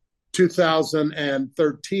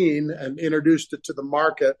 2013 and introduced it to the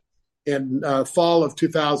market in fall of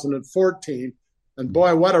 2014. And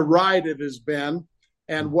boy, what a ride it has been,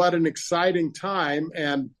 and what an exciting time.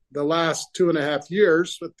 And the last 2.5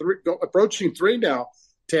 years, approaching 3 now,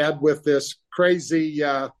 Ted, with this crazy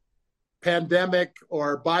pandemic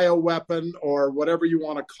or bioweapon or whatever you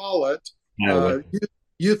want to call it,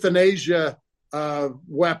 euthanasia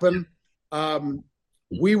weapon,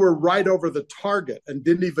 we were right over the target and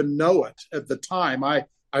didn't even know it at the time. I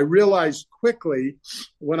realized quickly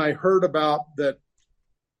when I heard about that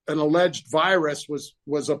an alleged virus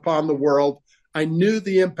was upon the world, I knew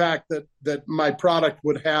the impact that my product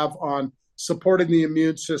would have on supporting the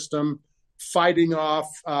immune system, fighting off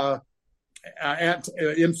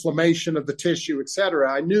inflammation of the tissue,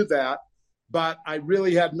 etc. I knew that, but I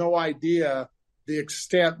really had no idea the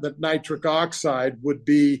extent that nitric oxide would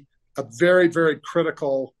be a very, very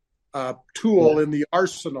critical tool in the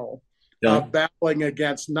arsenal of battling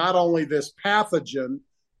against not only this pathogen,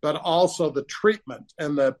 but also the treatment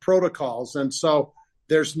and the protocols. And so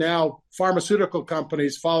there's now pharmaceutical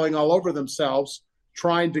companies falling all over themselves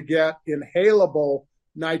trying to get inhalable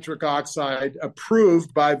nitric oxide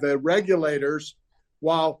approved by the regulators,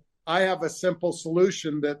 while I have a simple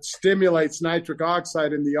solution that stimulates nitric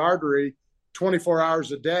oxide in the artery 24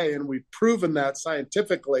 hours a day. And we've proven that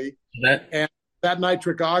scientifically. And that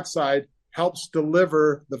nitric oxide helps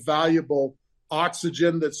deliver the valuable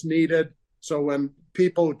oxygen that's needed. So when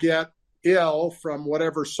people get ill from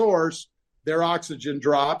whatever source, their oxygen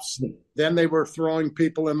drops. Then they were throwing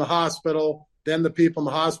people in the hospital. Then the people in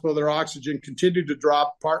the hospital, their oxygen continued to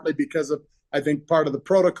drop, partly because of, I think, part of the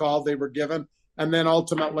protocol they were given. And then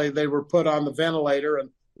ultimately they were put on the ventilator. And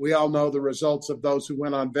we all know the results of those who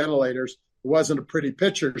went on ventilators. It wasn't a pretty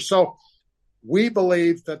picture. So we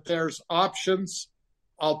believe that there's options,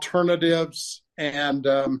 alternatives, and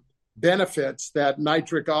benefits that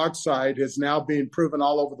nitric oxide is now being proven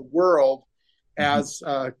all over the world as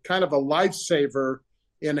kind of a lifesaver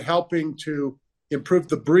in helping to improve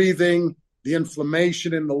the breathing, the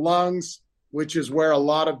inflammation in the lungs, which is where a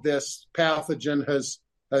lot of this pathogen has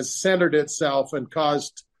centered itself and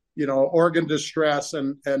caused, organ distress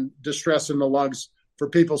and distress in the lungs for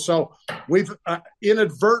people. So we've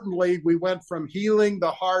inadvertently, we went from healing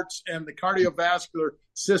the hearts and the cardiovascular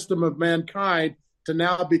system of mankind to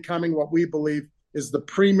now becoming what we believe is the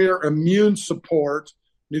premier immune support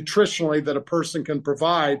nutritionally that a person can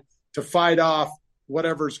provide to fight off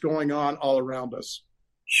whatever's going on all around us.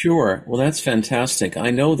 Sure. Well, that's fantastic. I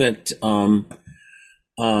know that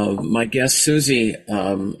my guest Susie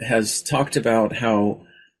has talked about how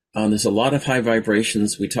there's a lot of high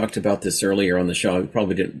vibrations. We talked about this earlier on the show. I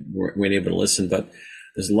probably weren't able to listen, but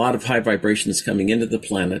there's a lot of high vibrations coming into the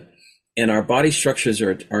planet, and our body structures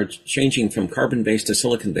are changing from carbon-based to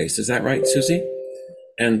silicon-based. Is that right, Susie?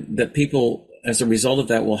 And that people, as a result of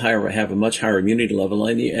that, will have a much higher immunity level.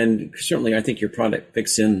 And certainly, I think your product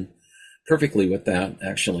fits in perfectly with that,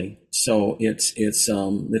 actually. So it's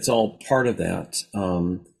all part of that.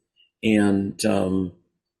 One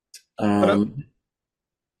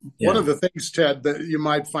of the things, Ted, that you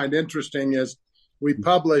might find interesting is we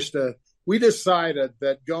published a we decided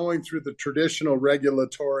that going through the traditional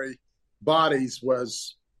regulatory bodies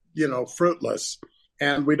was, fruitless.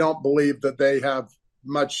 And we don't believe that they have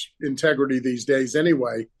much integrity these days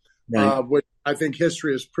anyway, right. Which I think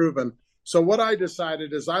history has proven. So what I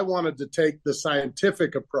decided is I wanted to take the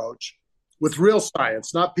scientific approach with real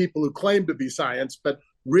science, not people who claim to be science, but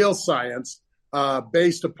real science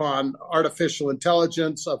based upon artificial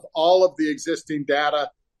intelligence of all of the existing data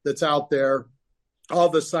that's out there, all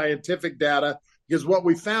the scientific data, because what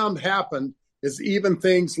we found happened is even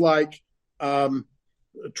things like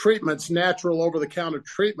treatments, natural over-the-counter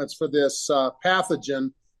treatments for this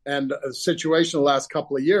pathogen and situation the last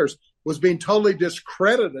couple of years was being totally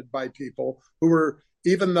discredited by people who were,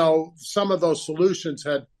 even though some of those solutions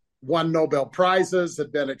had won Nobel Prizes,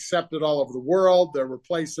 had been accepted all over the world. There were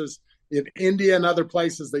places in India and other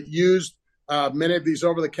places that used many of these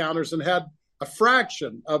over-the-counters and had a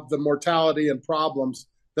fraction of the mortality and problems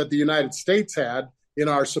that the United States had in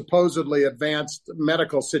our supposedly advanced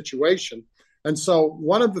medical situation. And so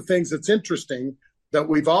one of the things that's interesting that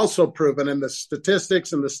we've also proven, and the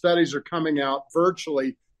statistics and the studies are coming out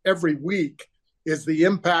virtually every week, is the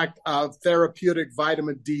impact of therapeutic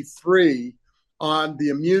vitamin D3 on the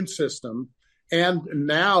immune system. And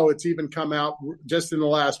now it's even come out just in the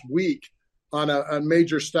last week on a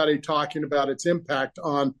major study talking about its impact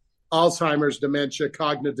on Alzheimer's, dementia,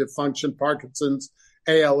 cognitive function, Parkinson's,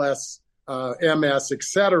 ALS, MS,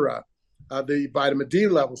 etc., the vitamin D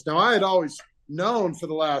levels. Now, I had always known for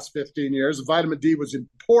the last 15 years vitamin D was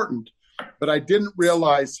important, but I didn't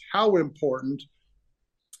realize how important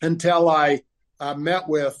until I met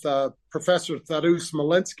with Professor Tadeusz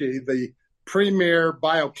Smolinski, the premier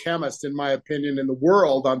biochemist, in my opinion, in the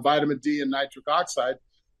world on vitamin D and nitric oxide,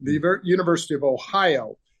 the University of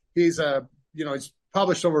Ohio. He's he's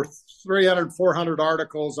published over 300, 400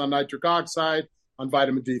 articles on nitric oxide, on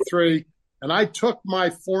vitamin D3. And I took my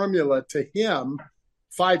formula to him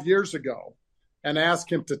 5 years ago and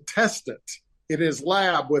asked him to test it in his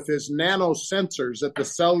lab with his nano sensors at the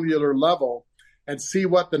cellular level and see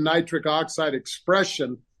what the nitric oxide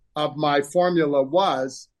expression of my formula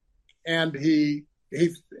was. And he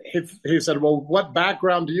said, well, what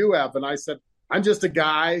background do you have? And I said, I'm just a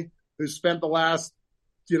guy who spent the last,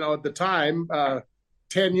 at the time,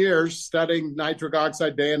 10 years studying nitric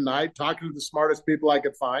oxide day and night, talking to the smartest people I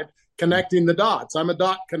could find, connecting the dots. I'm a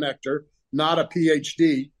dot connector, not a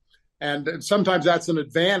PhD. And sometimes that's an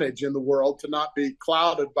advantage in the world, to not be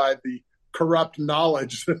clouded by the corrupt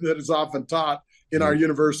knowledge that is often taught in our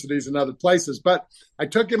universities and other places. But I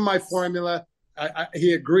took him my formula.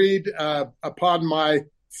 He agreed upon my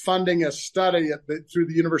funding a study through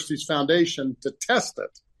the university's foundation to test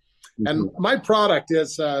it. Mm-hmm. And my product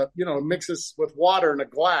is, mixes with water in a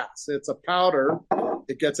glass. It's a powder.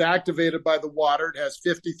 It gets activated by the water. It has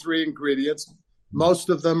 53 ingredients. Most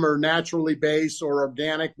of them are naturally based or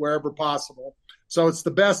organic wherever possible. So it's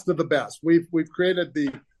the best of the best. We've created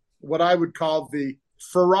what I would call the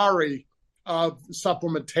Ferrari of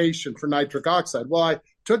supplementation for nitric oxide. Well, I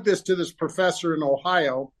took this to this professor in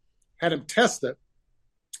Ohio, had him test it.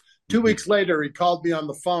 2 weeks later, he called me on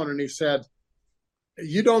the phone and he said,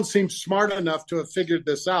 you don't seem smart enough to have figured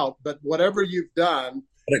this out, but whatever you've done,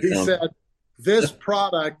 he said, this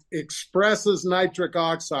product expresses nitric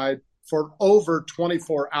oxide for over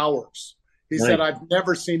 24 hours. He said, I've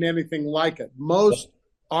never seen anything like it. Most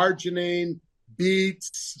arginine, beets,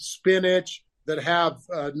 spinach that have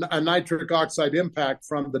a nitric oxide impact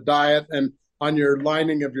from the diet and on your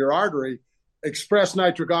lining of your artery express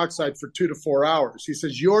nitric oxide for 2 to 4 hours. He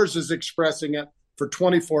says yours is expressing it for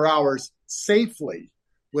 24 hours safely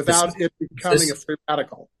without it becoming a free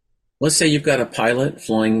radical. Let's say you've got a pilot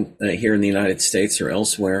flying here in the United States or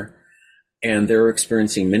elsewhere, and they're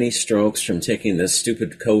experiencing many strokes from taking this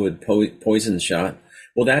stupid COVID poison shot.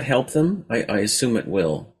 Will that help them? I assume it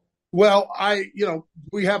will. Well,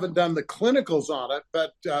 we haven't done the clinicals on it,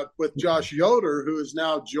 but with Josh Yoder, who has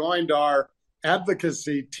now joined our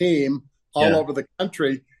advocacy team all over the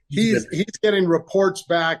country, he's getting reports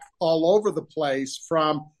back all over the place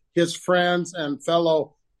from his friends and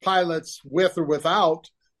fellow pilots with or without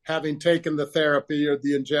having taken the therapy or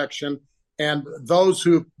the injection. And those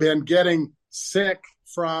who've been getting sick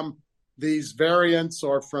from these variants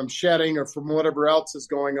or from shedding or from whatever else is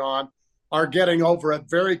going on are getting over it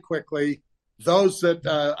very quickly. Those that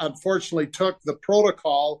unfortunately took the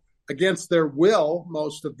protocol against their will,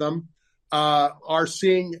 most of them, are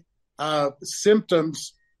seeing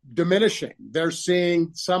symptoms diminishing. They're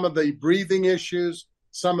seeing some of the breathing issues,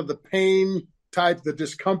 some of the pain type, the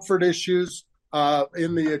discomfort issues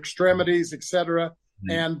in the extremities, etc.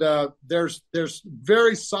 And there's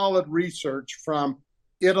very solid research from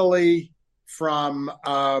Italy, from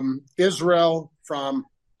Israel, from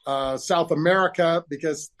South America,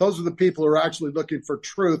 because those are the people who are actually looking for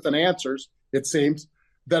truth and answers, it seems,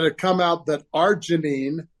 that had come out that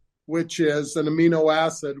arginine, which is an amino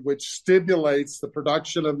acid which stimulates the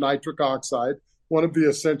production of nitric oxide, one of the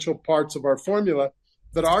essential parts of our formula,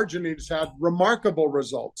 that arginine has had remarkable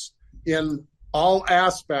results in all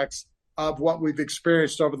aspects of what we've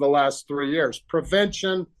experienced over the last 3 years.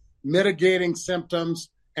 Prevention, mitigating symptoms,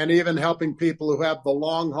 and even helping people who have the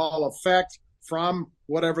long haul effect from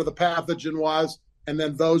whatever the pathogen was. And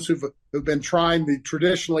then those who've been trying the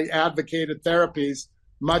traditionally advocated therapies,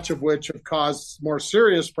 much of which have caused more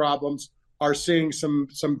serious problems, are seeing some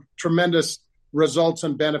tremendous results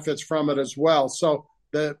and benefits from it as well. So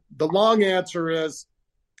the long answer is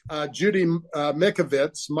Judy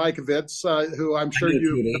Mikovits, who I'm sure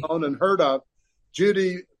you've known and heard of.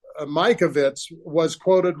 Judy Mikovits was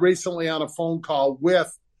quoted recently on a phone call with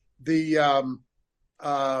the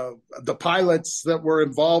pilots that were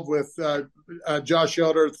involved with Josh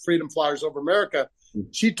Yoder, Freedom Flyers Over America.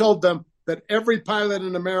 She told them that every pilot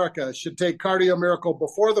in America should take Cardio Miracle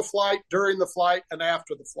before the flight, during the flight, and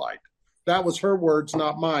after the flight. That was her words,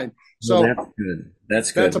 not mine. So well, that's good.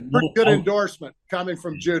 That's good. That's a pretty good endorsement coming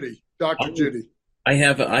from Judy, Dr. Judy. I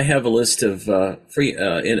have a list of free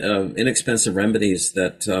inexpensive remedies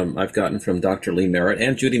that I've gotten from Dr. Lee Merritt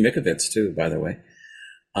and Judy Mikovits too, by the way,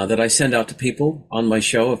 that I send out to people on my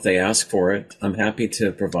show if they ask for it. I'm happy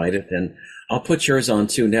to provide it, and I'll put yours on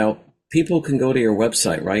too. Now, people can go to your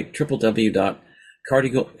website, right?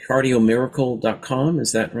 www.cardiomiracle.com.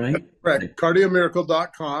 Is that right? Correct.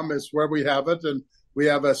 Cardiomiracle.com is where we have it, and we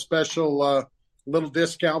have a special little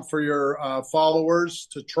discount for your followers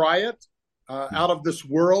to try it. Out of This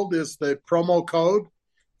World is the promo code,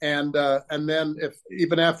 and then if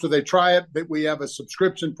even after they try it, we have a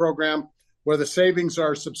subscription program where the savings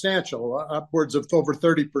are substantial, upwards of over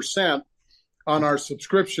 30% on our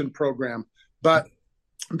subscription program. But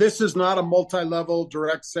this is not a multi-level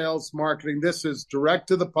direct sales marketing. This is direct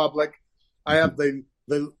to the public. I have the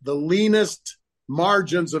leanest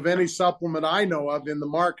margins of any supplement I know of in the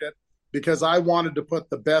market, because I wanted to put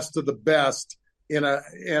the best of the best in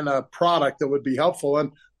a product that would be helpful.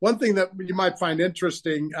 And one thing that you might find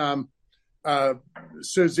interesting,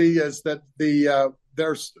 Susie, is that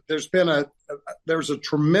there's a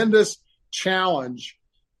tremendous challenge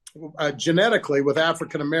genetically with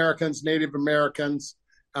African Americans, Native Americans,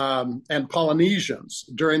 and Polynesians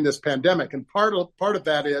during this pandemic. And part of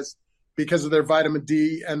that is because of their vitamin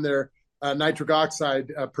D and their nitric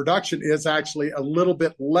oxide production is actually a little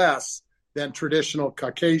bit less than traditional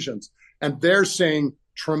Caucasians. And they're seeing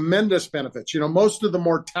tremendous benefits. You know, most of the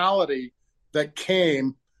mortality that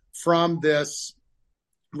came from this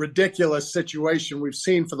ridiculous situation we've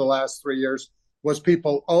seen for the last 3 years was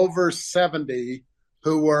people over 70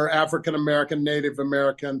 who were African American, Native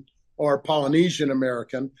American, or Polynesian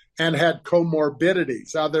American, and had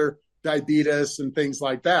comorbidities, other diabetes and things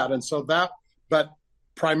like that. And so but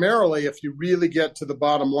primarily, if you really get to the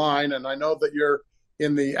bottom line, and I know that you're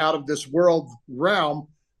in the Out of This World realm,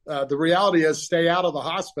 the reality is stay out of the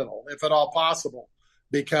hospital if at all possible,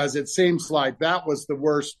 because it seems like that was the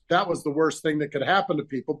worst thing that could happen to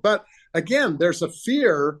people. But again, there's a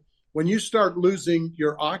fear when you start losing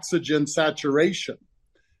your oxygen saturation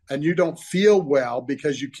and you don't feel well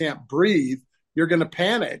because you can't breathe, you're going to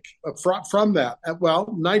panic from that.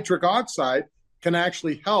 Well, nitric oxide can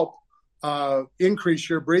actually help increase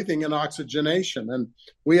your breathing and oxygenation. And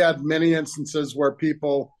we had many instances where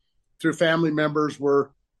people, through family members,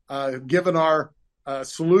 were given our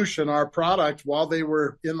solution, our product, while they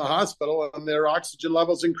were in the hospital, and their oxygen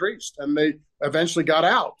levels increased, and they eventually got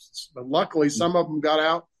out. But luckily, some of them got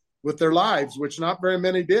out with their lives, which not very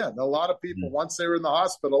many did. A lot of people, once they were in the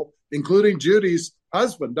hospital, including Judy's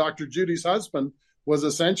husband, Dr. Judy's husband, was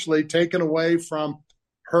essentially taken away from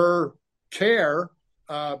her care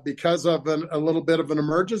because of a little bit of an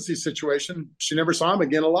emergency situation. She never saw him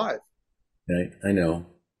again alive. Right. I know.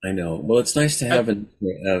 Well, it's nice to have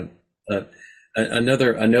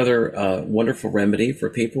another wonderful remedy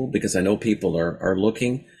for people, because I know people are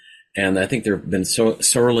looking, and I think they've been so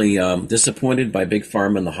sorely disappointed by Big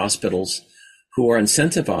Pharma and the hospitals, who are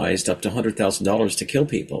incentivized up to $100,000 to kill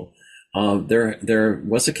people. There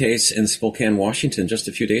was a case in Spokane, Washington, just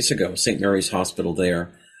a few days ago, St. Mary's Hospital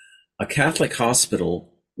there, a Catholic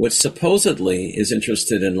hospital, which supposedly is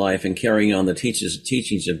interested in life and carrying on the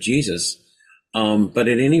teachings of Jesus. But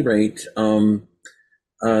at any rate,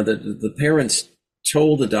 the parents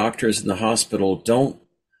told the doctors in the hospital, don't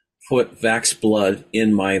put Vax blood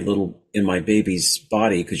in my baby's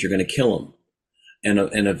body because you're going to kill him. and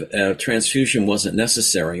a transfusion wasn't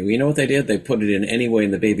necessary. You know what they did? They put it in anyway,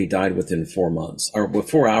 and the baby died within 4 months, or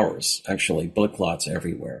 4 hours, actually, blood clots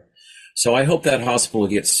everywhere. So I hope that hospital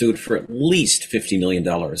gets sued for at least $50 million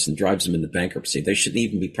and drives them into bankruptcy. They shouldn't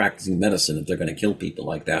even be practicing medicine if they're going to kill people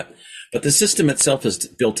like that. But the system itself is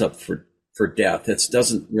built up for death. It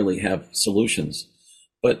doesn't really have solutions.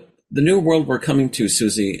 But the new world we're coming to,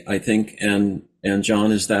 Susie, I think, and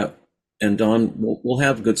John, is that, and Don, we'll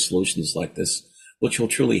have good solutions like this, which will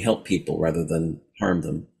truly help people rather than harm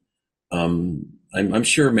them. I'm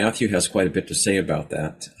sure Matthew has quite a bit to say about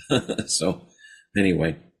that. So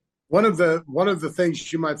anyway. One of the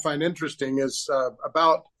things you might find interesting is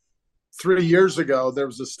about 3 years ago, there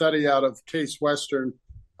was a study out of Case Western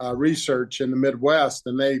research in the Midwest,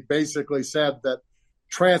 and they basically said that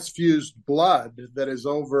transfused blood that is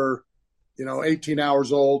over, 18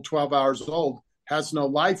 hours old, 12 hours old, has no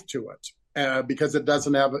life to it because it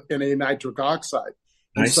doesn't have any nitric oxide.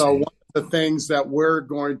 And so one of the things that we're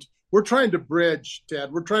trying to bridge,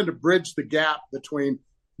 Ted, we're trying to bridge the gap between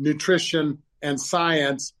nutrition and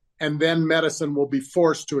science, and then medicine will be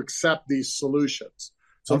forced to accept these solutions.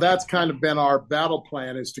 So that's kind of been our battle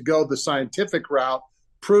plan, is to go the scientific route,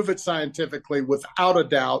 prove it scientifically without a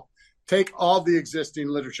doubt, take all the existing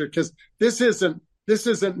literature, because this isn't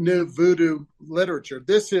new voodoo literature.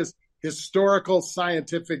 This is historical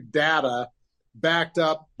scientific data backed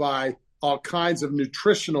up by all kinds of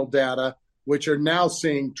nutritional data, which are now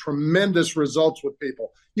seeing tremendous results with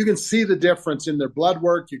people. You can see the difference in their blood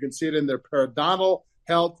work. You can see it in their periodontal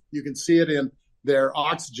health. You can see it in their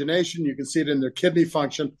oxygenation. You can see it in their kidney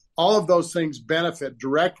function. All of those things benefit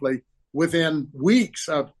directly within weeks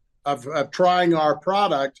of trying our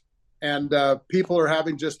product. And people are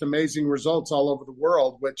having just amazing results all over the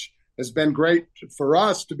world, which has been great for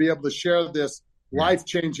us to be able to share this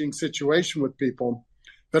life-changing situation with people.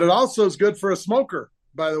 But it also is good for a smoker,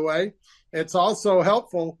 by the way. It's also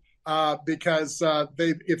helpful because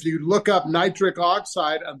if you look up nitric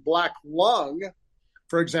oxide and black lung,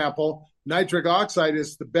 for example, nitric oxide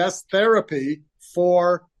is the best therapy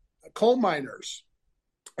for coal miners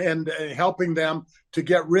and helping them to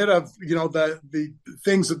get rid of, the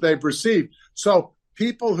things that they've received. So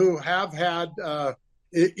people who have had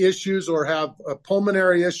issues or have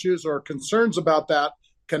pulmonary issues or concerns about that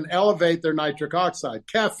can elevate their nitric oxide.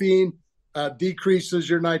 Caffeine decreases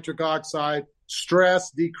your nitric oxide.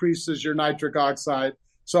 Stress decreases your nitric oxide.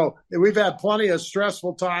 So we've had plenty of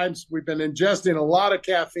stressful times. We've been ingesting a lot of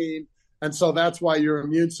caffeine. And so that's why your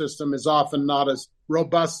immune system is often not as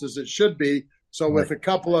robust as it should be. So with a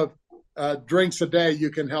couple of drinks a day,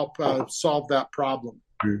 you can help solve that problem.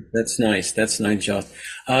 That's nice. That's nice, John.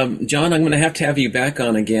 John, I'm going to have you back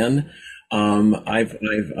on again.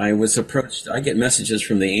 I was approached. I get messages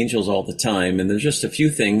from the angels all the time, and there's just a few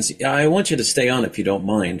things. I want you to stay on if you don't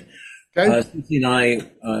mind. Okay. Susie and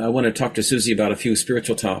I want to talk to Susie about a few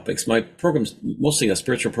spiritual topics. My program's mostly a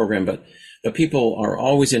spiritual program, but people are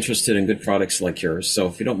always interested in good products like yours. So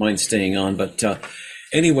if you don't mind staying on, but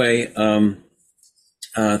anyway,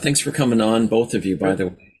 thanks for coming on, both of you, by the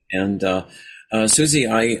way. And Susie,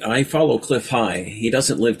 I follow Cliff High. He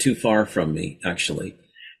doesn't live too far from me, actually.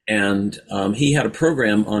 And he had a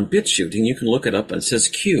program on BitChute, and you can look it up, and it says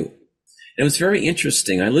Q. It was very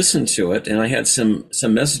interesting. I listened to it, and I had some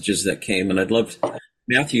messages that came, and I'd love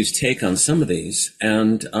Matthew's take on some of these.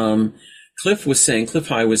 And Cliff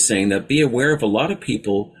High was saying that be aware of a lot of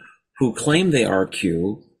people who claim they are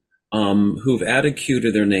Q, who've added Q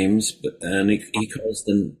to their names, and he calls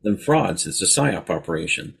them frauds. It's a PSYOP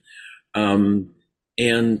operation. Some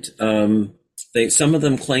of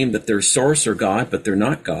them claim that they're source or God, but they're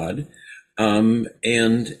not God.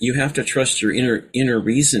 And you have to trust your inner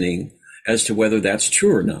reasoning as to whether that's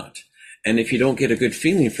true or not. And if you don't get a good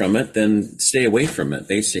feeling from it, then stay away from it,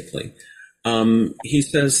 basically. He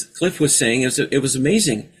says, Cliff was saying, it was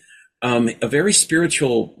amazing. A very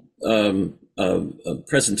spiritual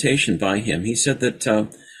presentation by him. He said that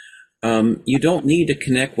you don't need to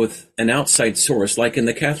connect with an outside source, like in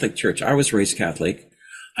the Catholic Church. I was raised Catholic.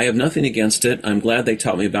 I have nothing against it. I'm glad they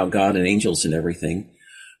taught me about God and angels and everything.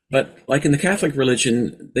 But like in the Catholic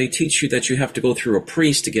religion, they teach you that you have to go through a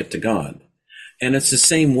priest to get to God. And it's the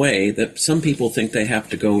same way that some people think they have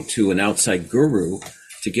to go to an outside guru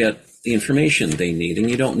to get the information they need. And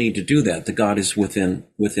you don't need to do that. The God is within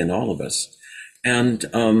all of us. And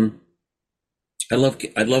I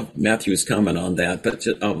love Matthew's comment on that, but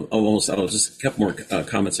I'll just a couple more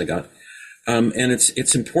comments I got. And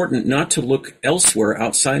it's important not to look elsewhere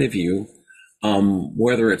outside of you,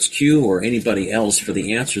 whether it's Q or anybody else for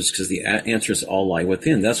the answers, because the answers all lie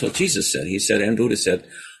within. That's what Jesus said. He said, and Buddha said,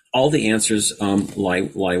 all the answers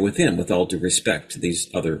lie within, with all due respect to these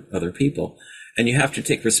other people. And you have to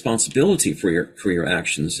take responsibility for your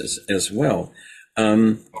actions as well.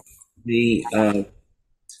 I've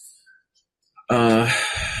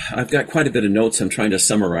got quite a bit of notes. I'm trying to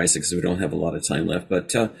summarize it because we don't have a lot of time left.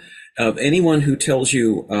 But anyone who tells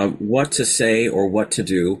you what to say or what to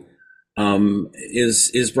do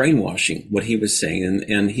is brainwashing. What he was saying,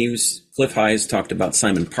 and Cliff Highs talked about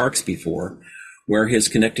Simon Parkes before, where his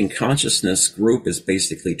connecting consciousness group is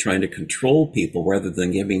basically trying to control people rather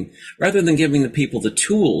than giving the people the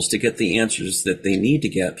tools to get the answers that they need to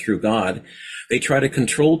get through God. They try to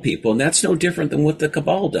control people, and that's no different than what the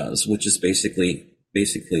Cabal does, which is basically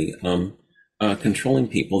controlling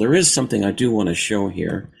people. There is something I do want to show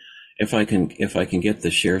here, if I can get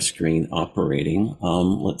the share screen operating.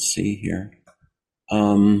 Let's see here,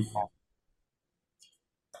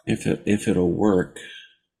 if it'll work.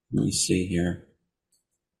 Let me see here.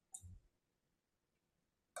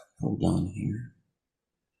 Hold on here.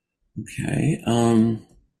 Okay.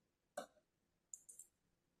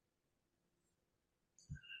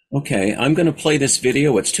 Okay, I'm going to play this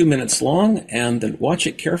video. It's 2 minutes long, and then watch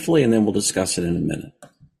it carefully, and then we'll discuss it in a minute.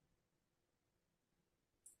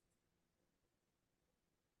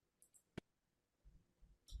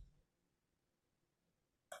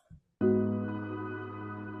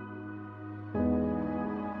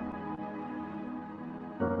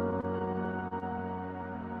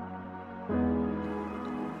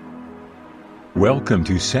 Welcome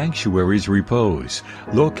to Sanctuary's Repose,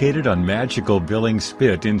 located on magical Billings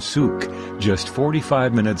Spit in Souk, just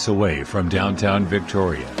 45 minutes away from downtown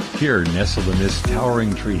Victoria. Here, nestled in this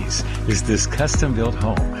towering trees, is this custom-built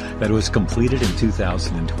home that was completed in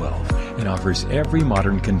 2012 and offers every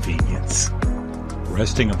modern convenience.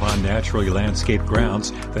 Resting upon naturally landscaped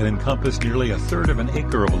grounds that encompass nearly a third of an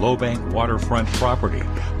acre of low-bank waterfront property,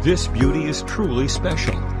 this beauty is truly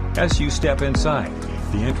special. As you step inside,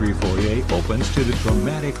 the entry foyer opens to the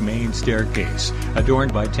dramatic main staircase,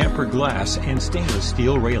 adorned by tempered glass and stainless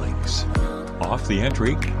steel railings. Off the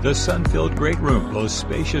entry, the sun-filled great room boasts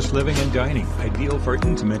spacious living and dining, ideal for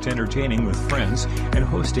intimate entertaining with friends and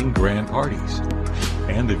hosting grand parties.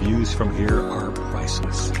 And the views from here are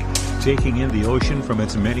priceless, taking in the ocean from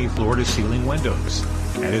its many floor-to-ceiling windows.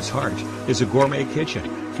 At its heart is a gourmet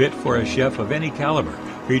kitchen, fit for a chef of any caliber,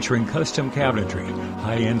 featuring custom cabinetry,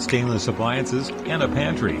 high-end stainless appliances, and a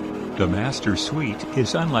pantry. The master suite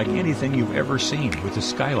is unlike anything you've ever seen, with a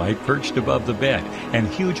skylight perched above the bed and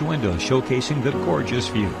huge windows showcasing the gorgeous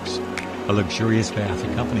views. A luxurious bath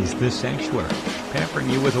accompanies this sanctuary, pampering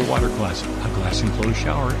you with a water closet, a glass-enclosed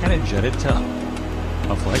shower, and a jetted tub.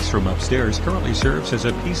 A flex room upstairs currently serves as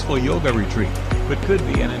a peaceful yoga retreat, but could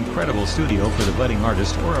be an incredible studio for the budding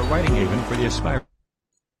artist or a writing haven for the aspiring.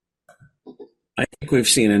 I think we've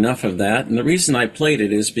seen enough of that, and the reason I played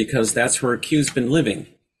it is because that's where Q's been living,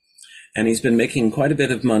 and he's been making quite a bit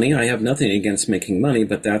of money. I have nothing against making money,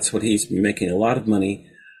 but that's what he's been making, a lot of money.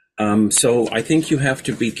 So I think you have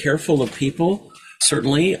to be careful of people.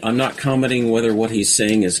 Certainly, I'm not commenting whether what he's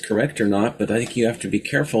saying is correct or not, but I think you have to be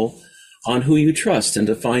careful on who you trust and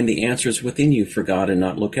to find the answers within you for God and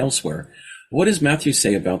not look elsewhere. What does Matthew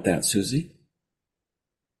say about that, Susie?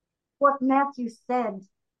 What Matthew said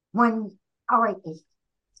when,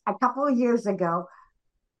 a couple of years ago,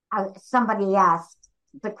 somebody asked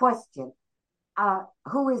the question,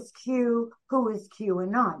 who is Q, who is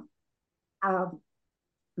QAnon?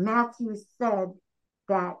 Matthew said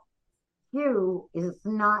that Q is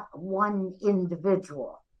not one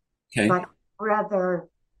individual, okay, but rather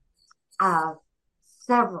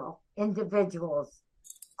several individuals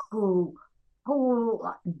who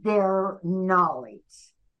pool their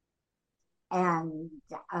knowledge. And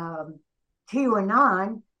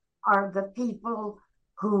QAnon are the people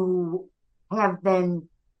who have been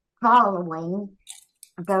following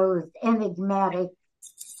those enigmatic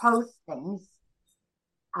postings.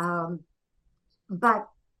 But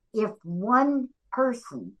if one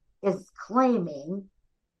person is claiming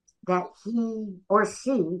that he or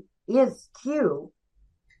she is Q,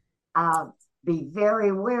 be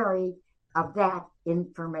very wary of that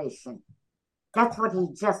information. That's what he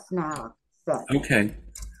just now said. Okay.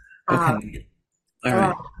 All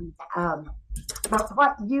right. But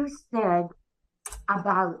what you said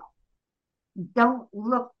about don't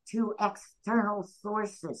look to external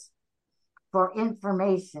sources for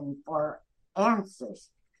information, for answers.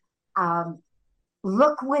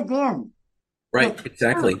 Look within. Right,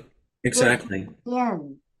 exactly. Exactly.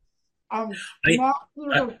 Within. And Matthew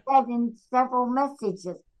has said in several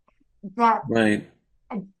messages that they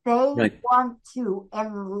want to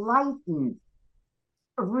enlighten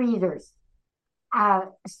readers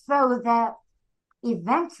so that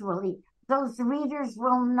eventually those readers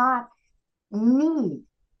will not need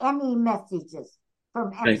any messages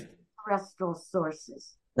from extraterrestrial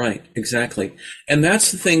sources. Right, exactly. And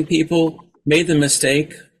that's the thing, people made the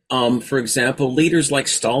mistake. For example, leaders like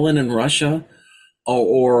Stalin in Russia,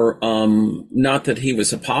 or not that he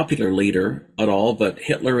was a popular leader at all, but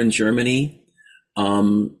Hitler in Germany,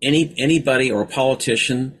 anybody or a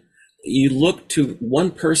politician, you look to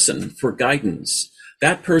one person for guidance.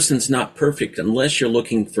 That person's not perfect unless you're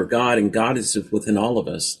looking for God, and God is within all of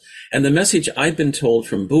us. And the message I've been told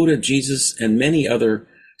from Buddha, Jesus, and many other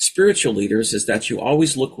spiritual leaders is that you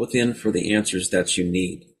always look within for the answers that you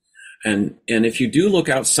need. And if you do look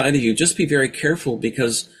outside of you, just be very careful,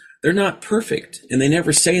 because they're not perfect, and they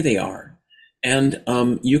never say they are. And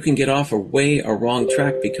you can get off a wrong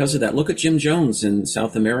track because of that. Look at Jim Jones in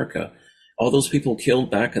South America. All those people killed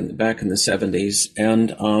back in the 70s.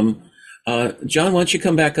 And John, why don't you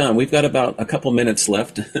come back on? We've got about a couple minutes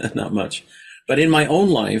left, not much. But in my own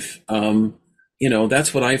life,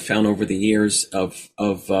 that's what I've found over the years of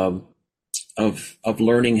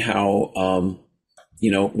learning how,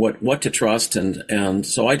 what to trust. And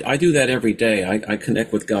so I do that every day. I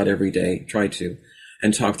connect with God every day, try to,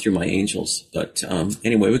 and talk through my angels. But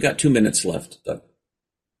anyway, we've got 2 minutes left.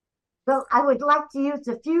 Well, I would like to use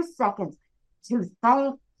a few seconds to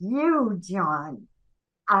thank you, John,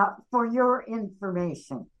 for your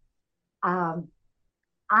information.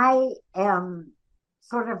 I am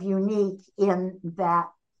sort of unique in that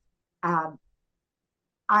I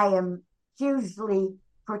am hugely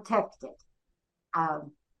protected.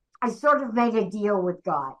 I sort of made a deal with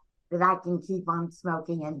God that I can keep on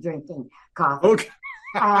smoking and drinking coffee. Okay.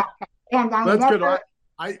 And I that's never, good.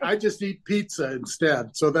 I just eat pizza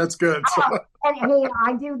instead, so that's good. And hey,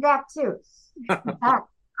 I do that too. But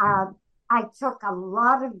I took a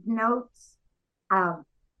lot of notes. I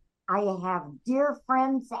have dear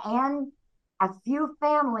friends and a few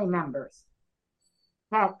family members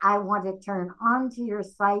that I want to turn onto your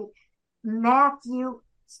site. Matthew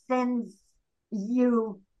sends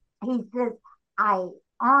you, he says, I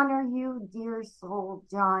honor you, dear soul,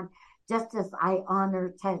 John, just as I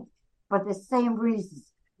honor Ted, for the same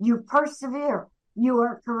reasons. You persevere, you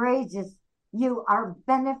are courageous, you are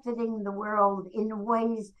benefiting the world in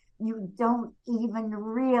ways you don't even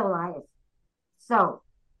realize. So,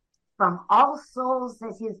 from all souls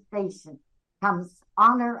at his station comes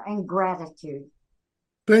honor and gratitude.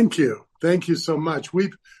 Thank you. Thank you so much.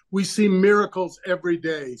 We see miracles every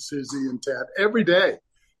day, Susie and Ted, every day.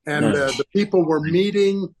 And the people we're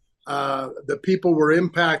meeting, the people we're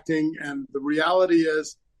impacting, and the reality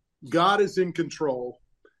is God is in control.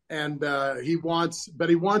 And he wants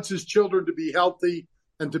his children to be healthy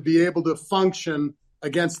and to be able to function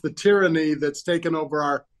against the tyranny that's taken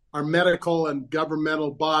over our medical and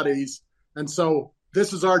governmental bodies. And so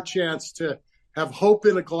this is our chance to have hope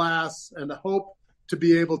in a glass and hope to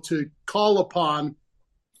be able to call upon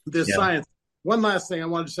this science. One last thing I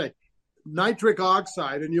wanted to say, nitric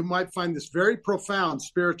oxide, and you might find this very profound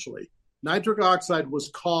spiritually. Nitric oxide was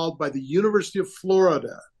called by the University of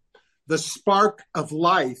Florida the spark of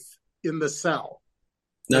life in the cell.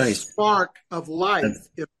 Nice. The spark of life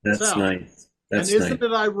in the cell. That's nice. And isn't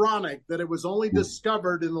it ironic that it was only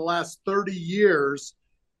discovered in the last 30 years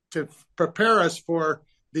to prepare us for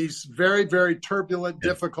these very, very turbulent,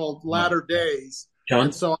 difficult latter days? John?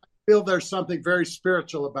 And so I feel there's something very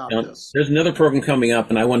spiritual about this. There's another program coming up,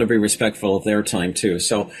 and I want to be respectful of their time too.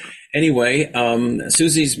 So anyway,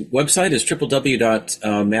 Susie's website is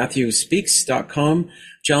www.matthewspeaks.com.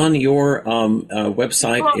 John, your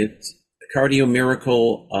website is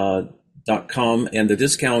cardiomiracle.com, and the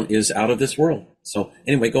discount is out of this world. So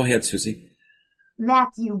anyway, go ahead, Susie.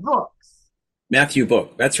 Matthew Books. Matthew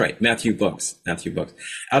Book. That's right. Matthew Books. Matthew Books.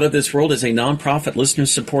 Out of This World is a nonprofit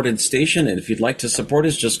listener-supported station. And if you'd like to support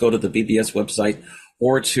us, just go to the BBS website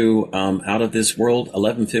or to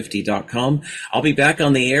outofthisworld1150.com. I'll be back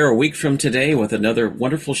on the air a week from today with another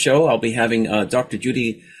wonderful show. I'll be having Dr.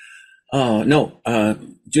 Judy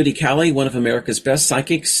Cali, one of America's best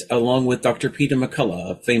psychics, along with Dr. Peter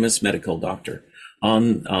McCullough, a famous medical doctor,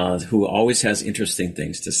 who always has interesting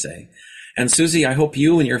things to say. And Susie, I hope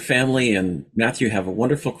you and your family and Matthew have a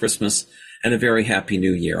wonderful Christmas and a very happy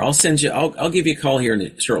New Year. I'll give you a call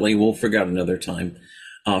here shortly. We'll figure out another time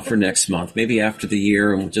for next month, maybe after the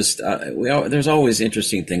year, and we'll just there's always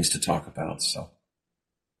interesting things to talk about. So,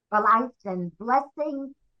 well, I send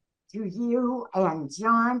blessings to you and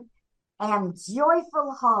John, and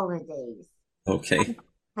joyful holidays. Okay.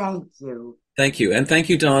 Thank you. Thank you, and thank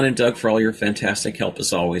you, Don and Doug, for all your fantastic help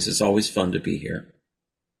as always. It's always fun to be here.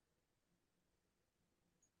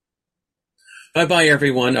 Bye-bye,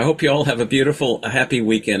 everyone. I hope you all have a beautiful, happy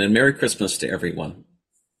weekend, and Merry Christmas to everyone.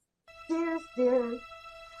 Cheers, cheers.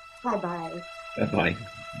 Bye-bye. Bye-bye.